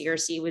out of the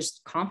CRC was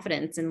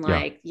confidence. And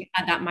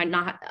that might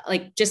not,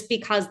 like, just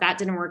because that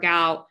didn't work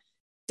out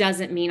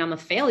doesn't mean I'm a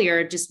failure.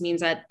 It just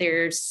means that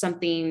there's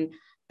something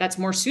that's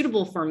more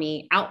suitable for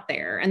me out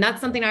there. And that's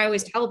something I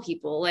always tell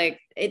people, like,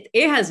 it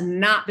has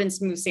not been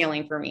smooth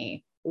sailing for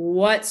me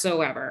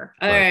whatsoever.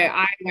 Right.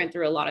 I went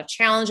through a lot of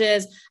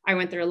challenges. I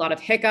went through a lot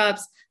of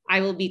hiccups. I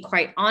will be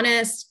quite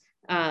honest.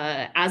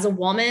 As a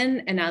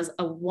woman and as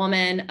a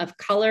woman of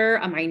color,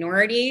 a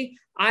minority,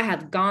 I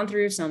have gone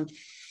through some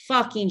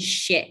fucking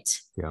shit.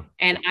 Yeah.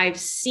 And I've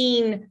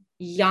seen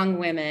young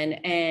women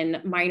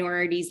and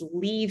minorities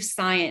leave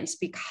science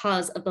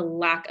because of the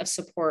lack of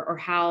support, or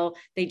how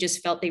they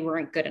just felt they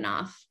weren't good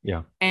enough.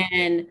 Yeah.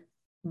 And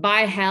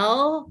by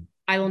hell,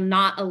 I will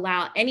not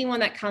allow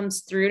anyone that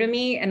comes through to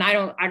me. And I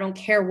don't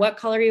care what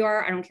color you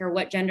are. I don't care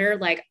what gender.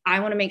 Like,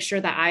 I want to make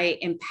sure that I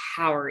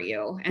empower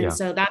you. And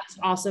so that's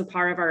also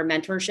part of our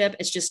mentorship.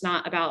 It's just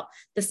not about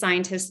the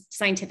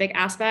scientific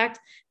aspect.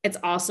 It's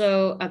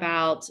also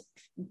about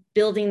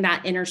finding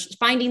that inner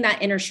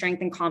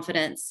strength and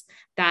confidence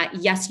that,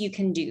 yes, you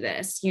can do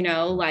this,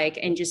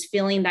 and just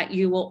feeling that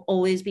you will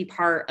always be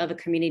part of a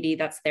community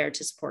that's there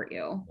to support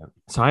you. Yeah.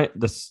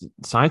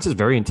 Science is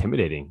very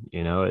intimidating.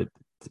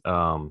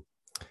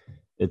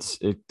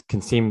 It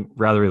can seem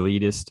rather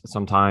elitist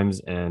sometimes,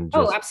 and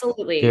just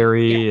absolutely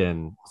scary. Yeah.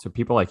 And so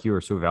people like you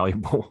are so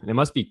valuable. And it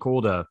must be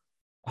cool to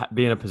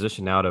be in a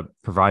position now to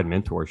provide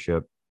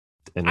mentorship.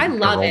 And I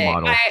love it.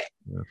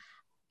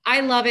 I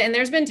love it. And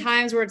there's been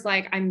times where it's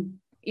like, I'm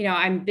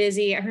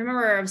busy. I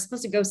remember I was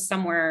supposed to go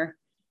somewhere,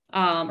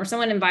 or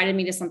someone invited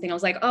me to something. I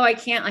was like, oh, I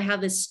can't. I have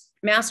this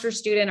master's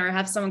student, or I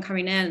have someone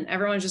coming in.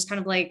 Everyone's just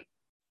kind of like,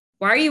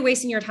 why are you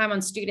wasting your time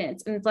on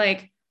students? And it's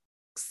like,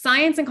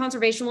 science and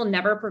conservation will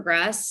never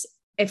progress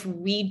if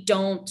we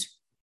don't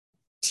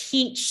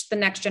teach the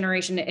next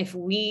generation. If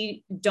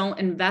we don't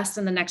invest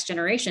in the next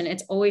generation,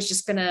 it's always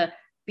just going to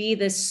be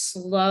this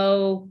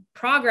slow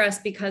progress,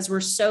 because we're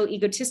so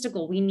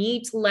egotistical. We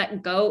need to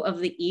let go of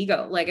the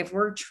ego. Like, if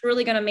we're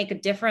truly going to make a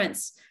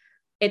difference,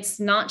 it's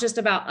not just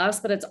about us,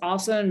 but it's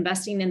also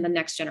investing in the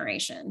next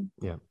generation.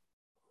 Yeah.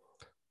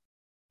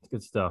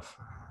 Good stuff.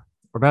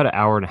 We're about an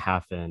hour and a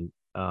half in.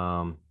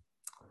 And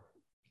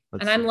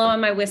I'm low on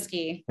my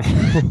whiskey.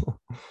 Let's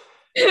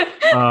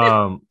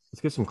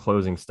get some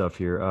closing stuff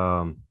here.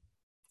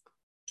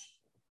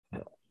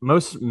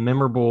 Most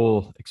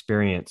memorable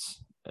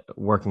experience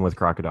working with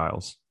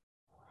crocodiles?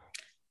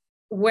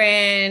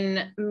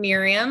 When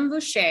Miriam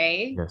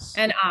Boucher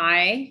and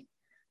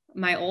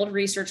my old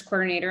research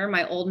coordinator,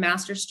 my old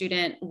master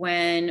student,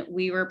 when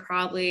we were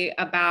probably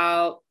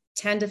about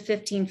 10 to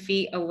 15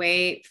 feet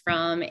away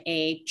from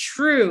a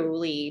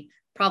truly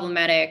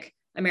problematic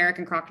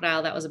American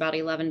crocodile that was about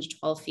 11 to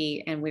 12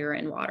 feet, and we were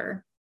in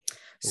water.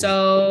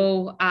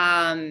 So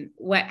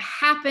what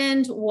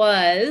happened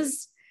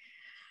was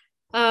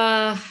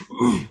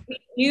we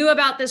knew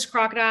about this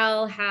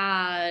crocodile,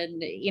 had,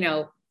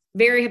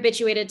 very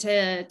habituated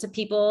to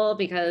people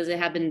because it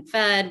had been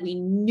fed. We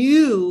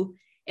knew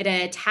it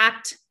had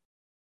attacked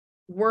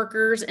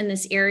workers in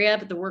this area,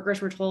 but the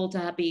workers were told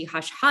to be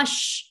hush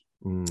hush.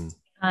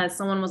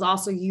 Someone was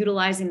also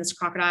utilizing this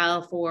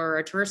crocodile for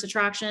a tourist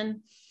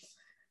attraction.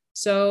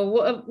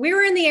 So we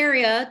were in the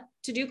area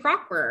to do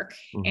croc work,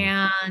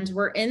 and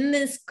we're in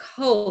this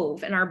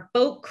cove, and our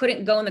boat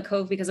couldn't go in the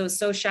cove because it was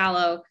so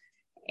shallow.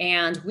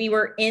 And we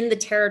were in the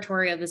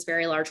territory of this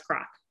very large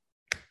croc.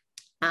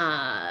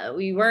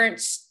 We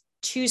weren't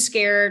too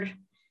scared.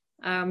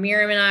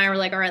 Miriam and I were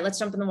like, all right, let's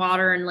jump in the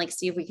water and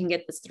see if we can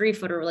get this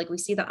 3-footer. We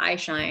see the eye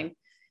shine,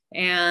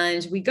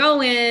 and we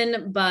go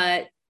in,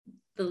 but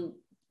the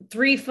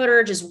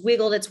 3-footer just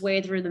wiggled its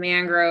way through the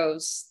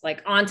mangroves,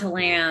 onto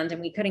land, and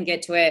we couldn't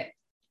get to it.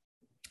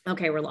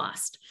 Okay, we're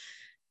lost.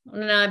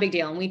 Not a big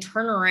deal. And we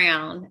turn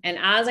around, and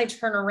as I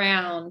turn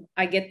around,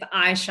 I get the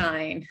eye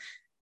shine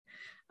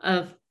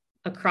of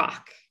a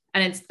croc,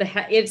 and it's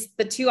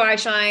the two eye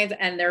shines,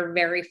 and they're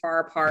very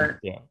far apart.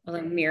 Yeah. I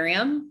was like,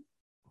 Miriam,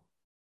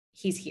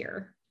 he's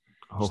here.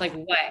 She's like,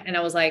 what? And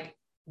I was like,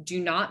 do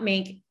not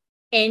make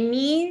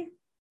any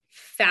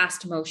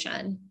fast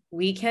motion.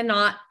 we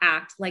cannot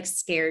act like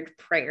scared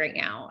prey right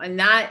now. And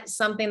that's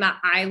something that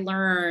I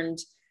learned,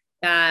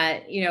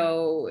 that,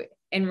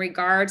 in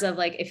regards of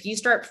like, if you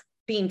start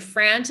being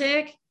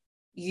frantic,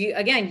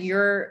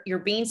 you're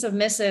being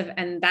submissive,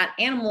 and that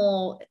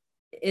animal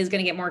is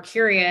going to get more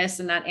curious,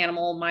 and that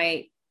animal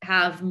might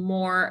have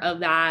more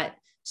of that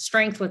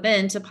strength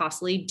within to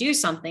possibly do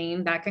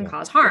something that can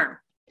cause harm.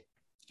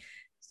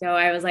 So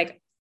I was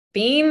like,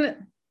 being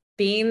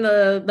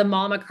the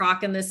mama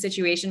croc in this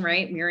situation,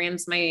 right?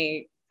 Miriam's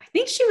I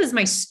think she was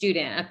my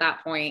student at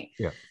that point.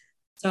 Yeah.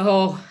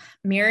 So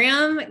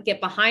Miriam, get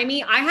behind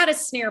me. I had a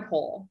snare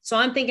pole. So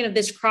I'm thinking if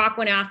this croc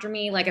went after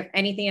me, like if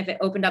it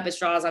opened up its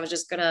jaws, I was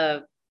just going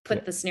to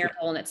put the snare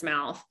pole in its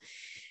mouth.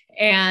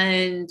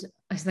 And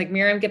I was like,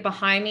 Miriam, get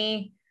behind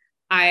me.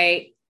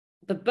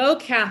 The boat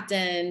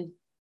captain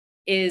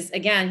is,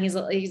 again, he's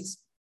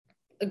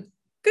a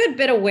good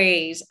bit of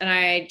ways. And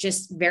I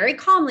just very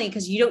calmly,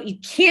 because you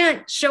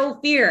can't show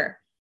fear.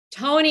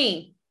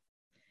 Tony,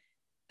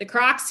 the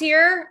croc's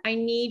here. I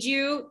need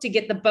you to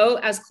get the boat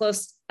as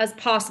close as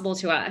possible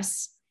to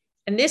us.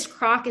 And this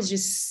croc is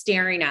just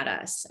staring at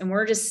us, and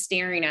we're just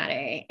staring at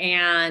it.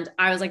 And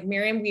I was like,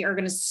 Miriam, we are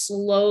going to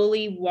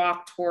slowly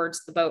walk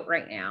towards the boat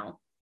right now.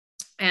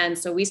 And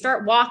so we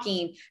start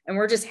walking, and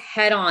we're just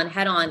head on.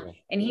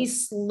 And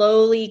he's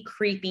slowly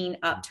creeping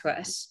up to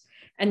us.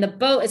 And the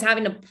boat is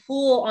having to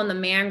pull on the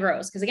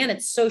mangroves, because again,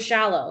 it's so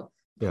shallow,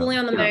 pulling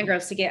on the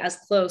mangroves to get as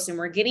close. And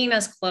we're getting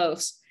as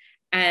close.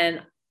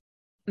 And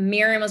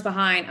Miriam was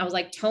behind. I was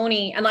like,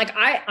 Tony, and like,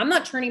 I'm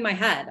not turning my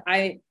head.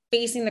 I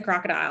facing the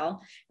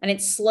crocodile, and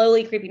it's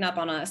slowly creeping up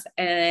on us.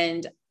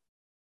 And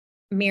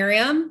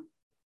Miriam,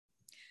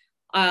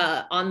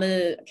 on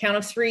the count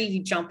of 3,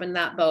 you jump in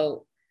that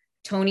boat.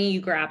 Tony, you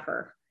grab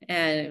her.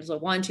 And it was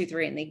like 1, 2,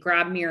 3. And they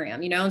grab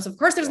Miriam, And so of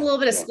course there's a little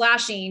bit of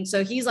splashing.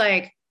 So he's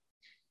like,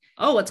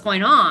 oh, what's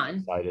going on?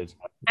 Excited.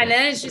 And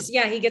then it's just,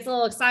 he gets a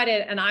little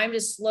excited, and I'm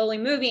just slowly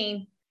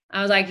moving.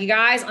 I was like, you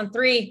guys, on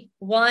 3,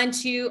 1,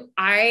 2,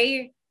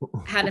 I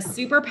had a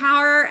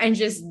superpower and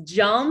just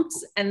jumped,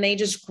 and they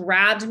just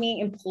grabbed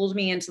me and pulled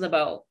me into the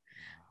boat.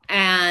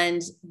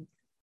 And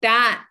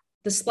the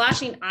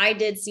splashing, I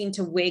did seem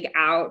to wig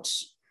out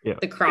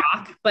the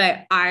croc,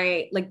 but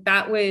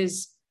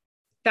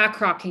that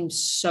croc came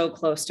so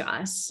close to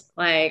us.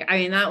 Like, I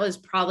mean, that was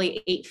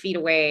probably 8 feet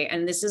away,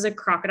 and this is a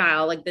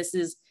crocodile. Like, this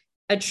is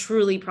a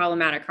truly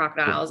problematic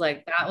crocodile. I was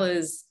like, that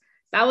was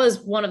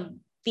one of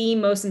the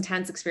most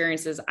intense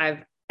experiences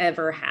I've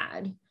ever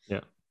had.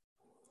 Yeah.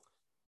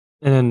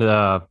 And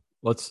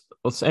let's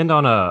end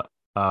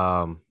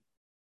on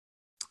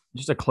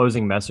just a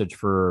closing message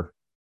for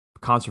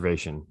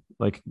conservation.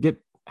 Like,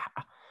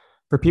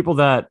 for people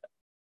that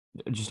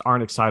just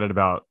aren't excited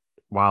about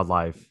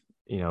wildlife,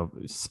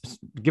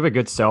 give a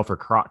good sell for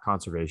croc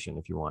conservation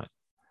if you want.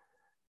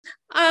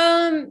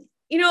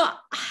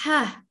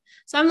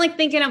 So I'm like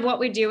thinking of what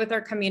we do with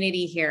our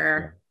community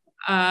here.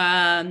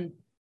 I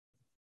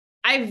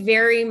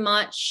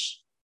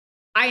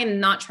am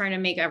not trying to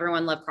make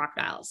everyone love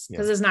crocodiles,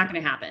 because it's not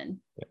going to happen.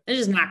 It's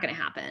just not going to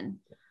happen.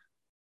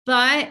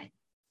 But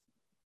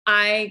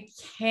I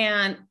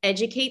can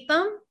educate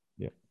them.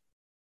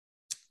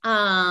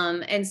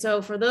 And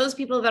so for those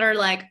people that are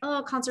like,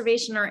 oh,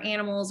 conservation or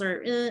animals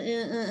or,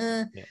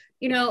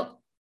 no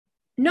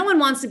one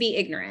wants to be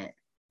ignorant.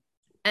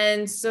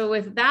 And so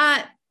with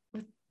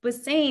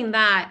saying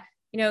that,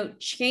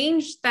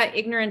 change that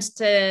ignorance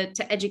to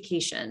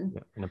education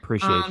and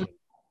appreciation.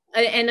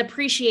 And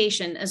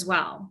appreciation as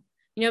well,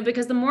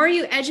 because the more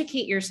you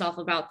educate yourself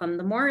about them,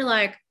 the more you're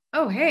like,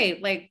 oh, hey,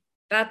 like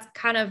that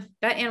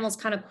animal's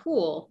kind of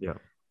cool. Yeah.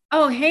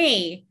 Oh,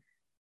 hey,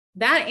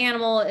 that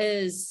animal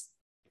is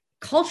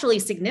culturally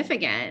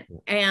significant.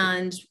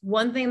 And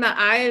one thing that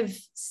I've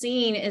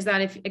seen is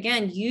that if,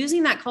 again,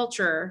 using that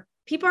culture,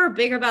 people are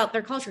big about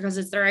their culture because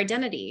it's their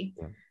identity.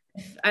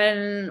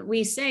 And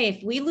we say,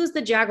 if we lose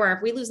the jaguar,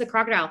 if we lose the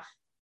crocodile,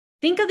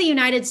 think of the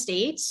United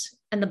States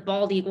and the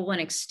bald eagle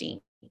went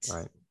extinct.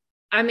 Right.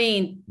 I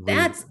mean,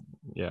 that's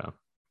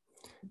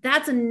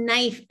a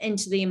knife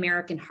into the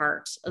American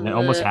heart. And it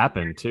almost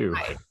happened too.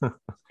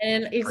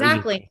 And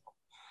exactly.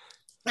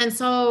 And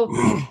so,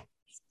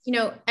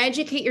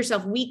 educate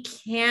yourself. We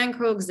can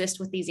coexist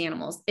with these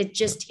animals. It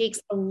just takes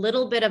a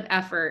little bit of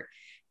effort.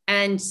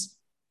 And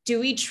do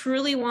we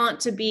truly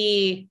want to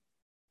be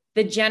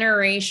the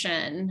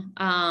generation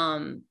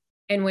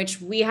in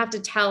which we have to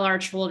tell our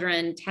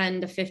children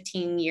 10 to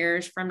 15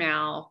 years from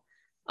now,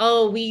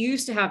 oh, we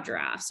used to have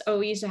giraffes. Oh,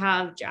 we used to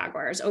have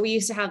jaguars. Oh, we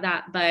used to have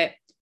that, but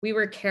we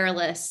were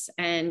careless.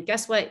 And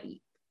guess what?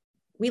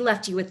 We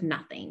left you with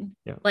nothing.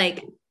 Yeah.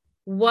 Like,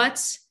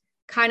 what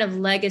kind of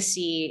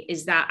legacy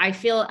is that? I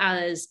feel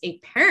as a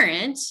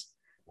parent,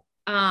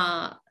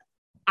 I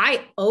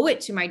owe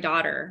it to my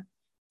daughter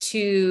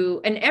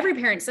and every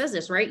parent says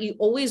this, right? You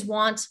always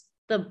want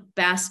the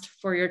best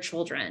for your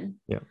children.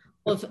 Yeah.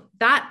 Well,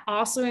 that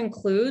also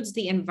includes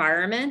the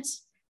environment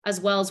as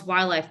well as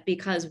wildlife,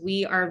 because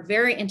we are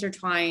very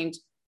intertwined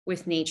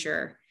with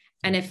nature.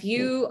 And if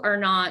you are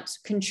not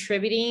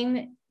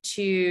contributing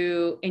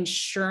to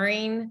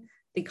ensuring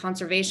the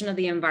conservation of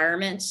the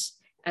environment,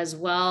 as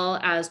well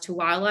as to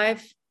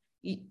wildlife,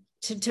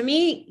 to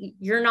me,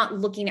 you're not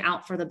looking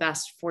out for the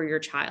best for your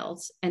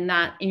child, and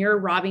you're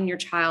robbing your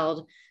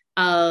child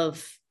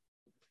of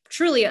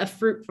truly a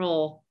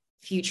fruitful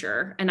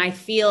future. And I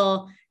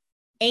feel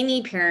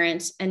any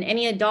parent and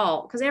any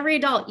adult, because every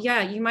adult,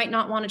 yeah, you might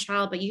not want a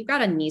child, but you've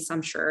got a niece,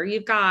 I'm sure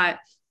you've got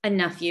a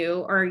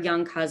nephew or a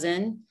young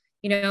cousin,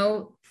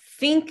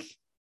 think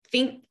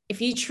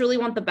if you truly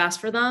want the best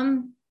for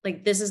them,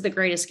 like this is the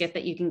greatest gift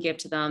that you can give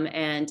to them,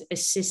 and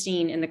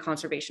assisting in the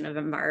conservation of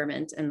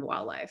environment and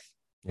wildlife.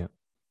 Yeah. I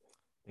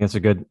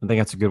think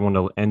that's a good one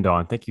to end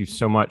on. Thank you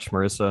so much,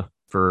 Marisa,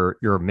 for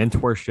your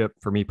mentorship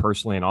for me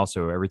personally, and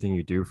also everything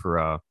you do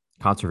for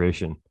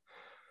conservation.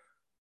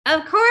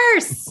 Of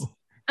course.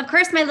 Of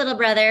course, my little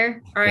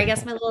brother, or I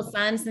guess my little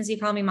son, since you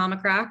call me Mama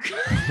Croc.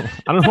 I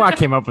don't know why I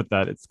came up with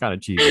that. It's kind of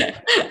cheesy.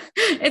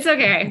 It's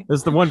okay.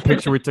 There's the one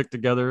picture we took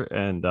together,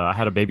 and I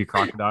had a baby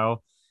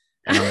crocodile,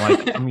 and I'm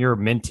like, I'm your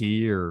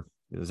mentee, or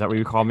is that what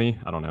you call me?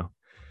 I don't know.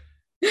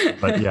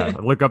 But yeah,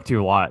 I look up to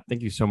you a lot.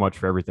 Thank you so much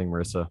for everything,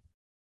 Marisa.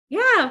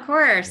 Yeah, of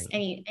course.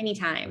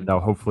 Anytime. I'll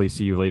hopefully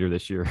see you later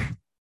this year.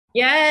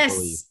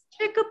 Yes.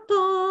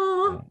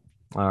 Chickapoo.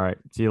 All right.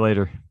 See you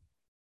later.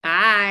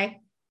 Bye.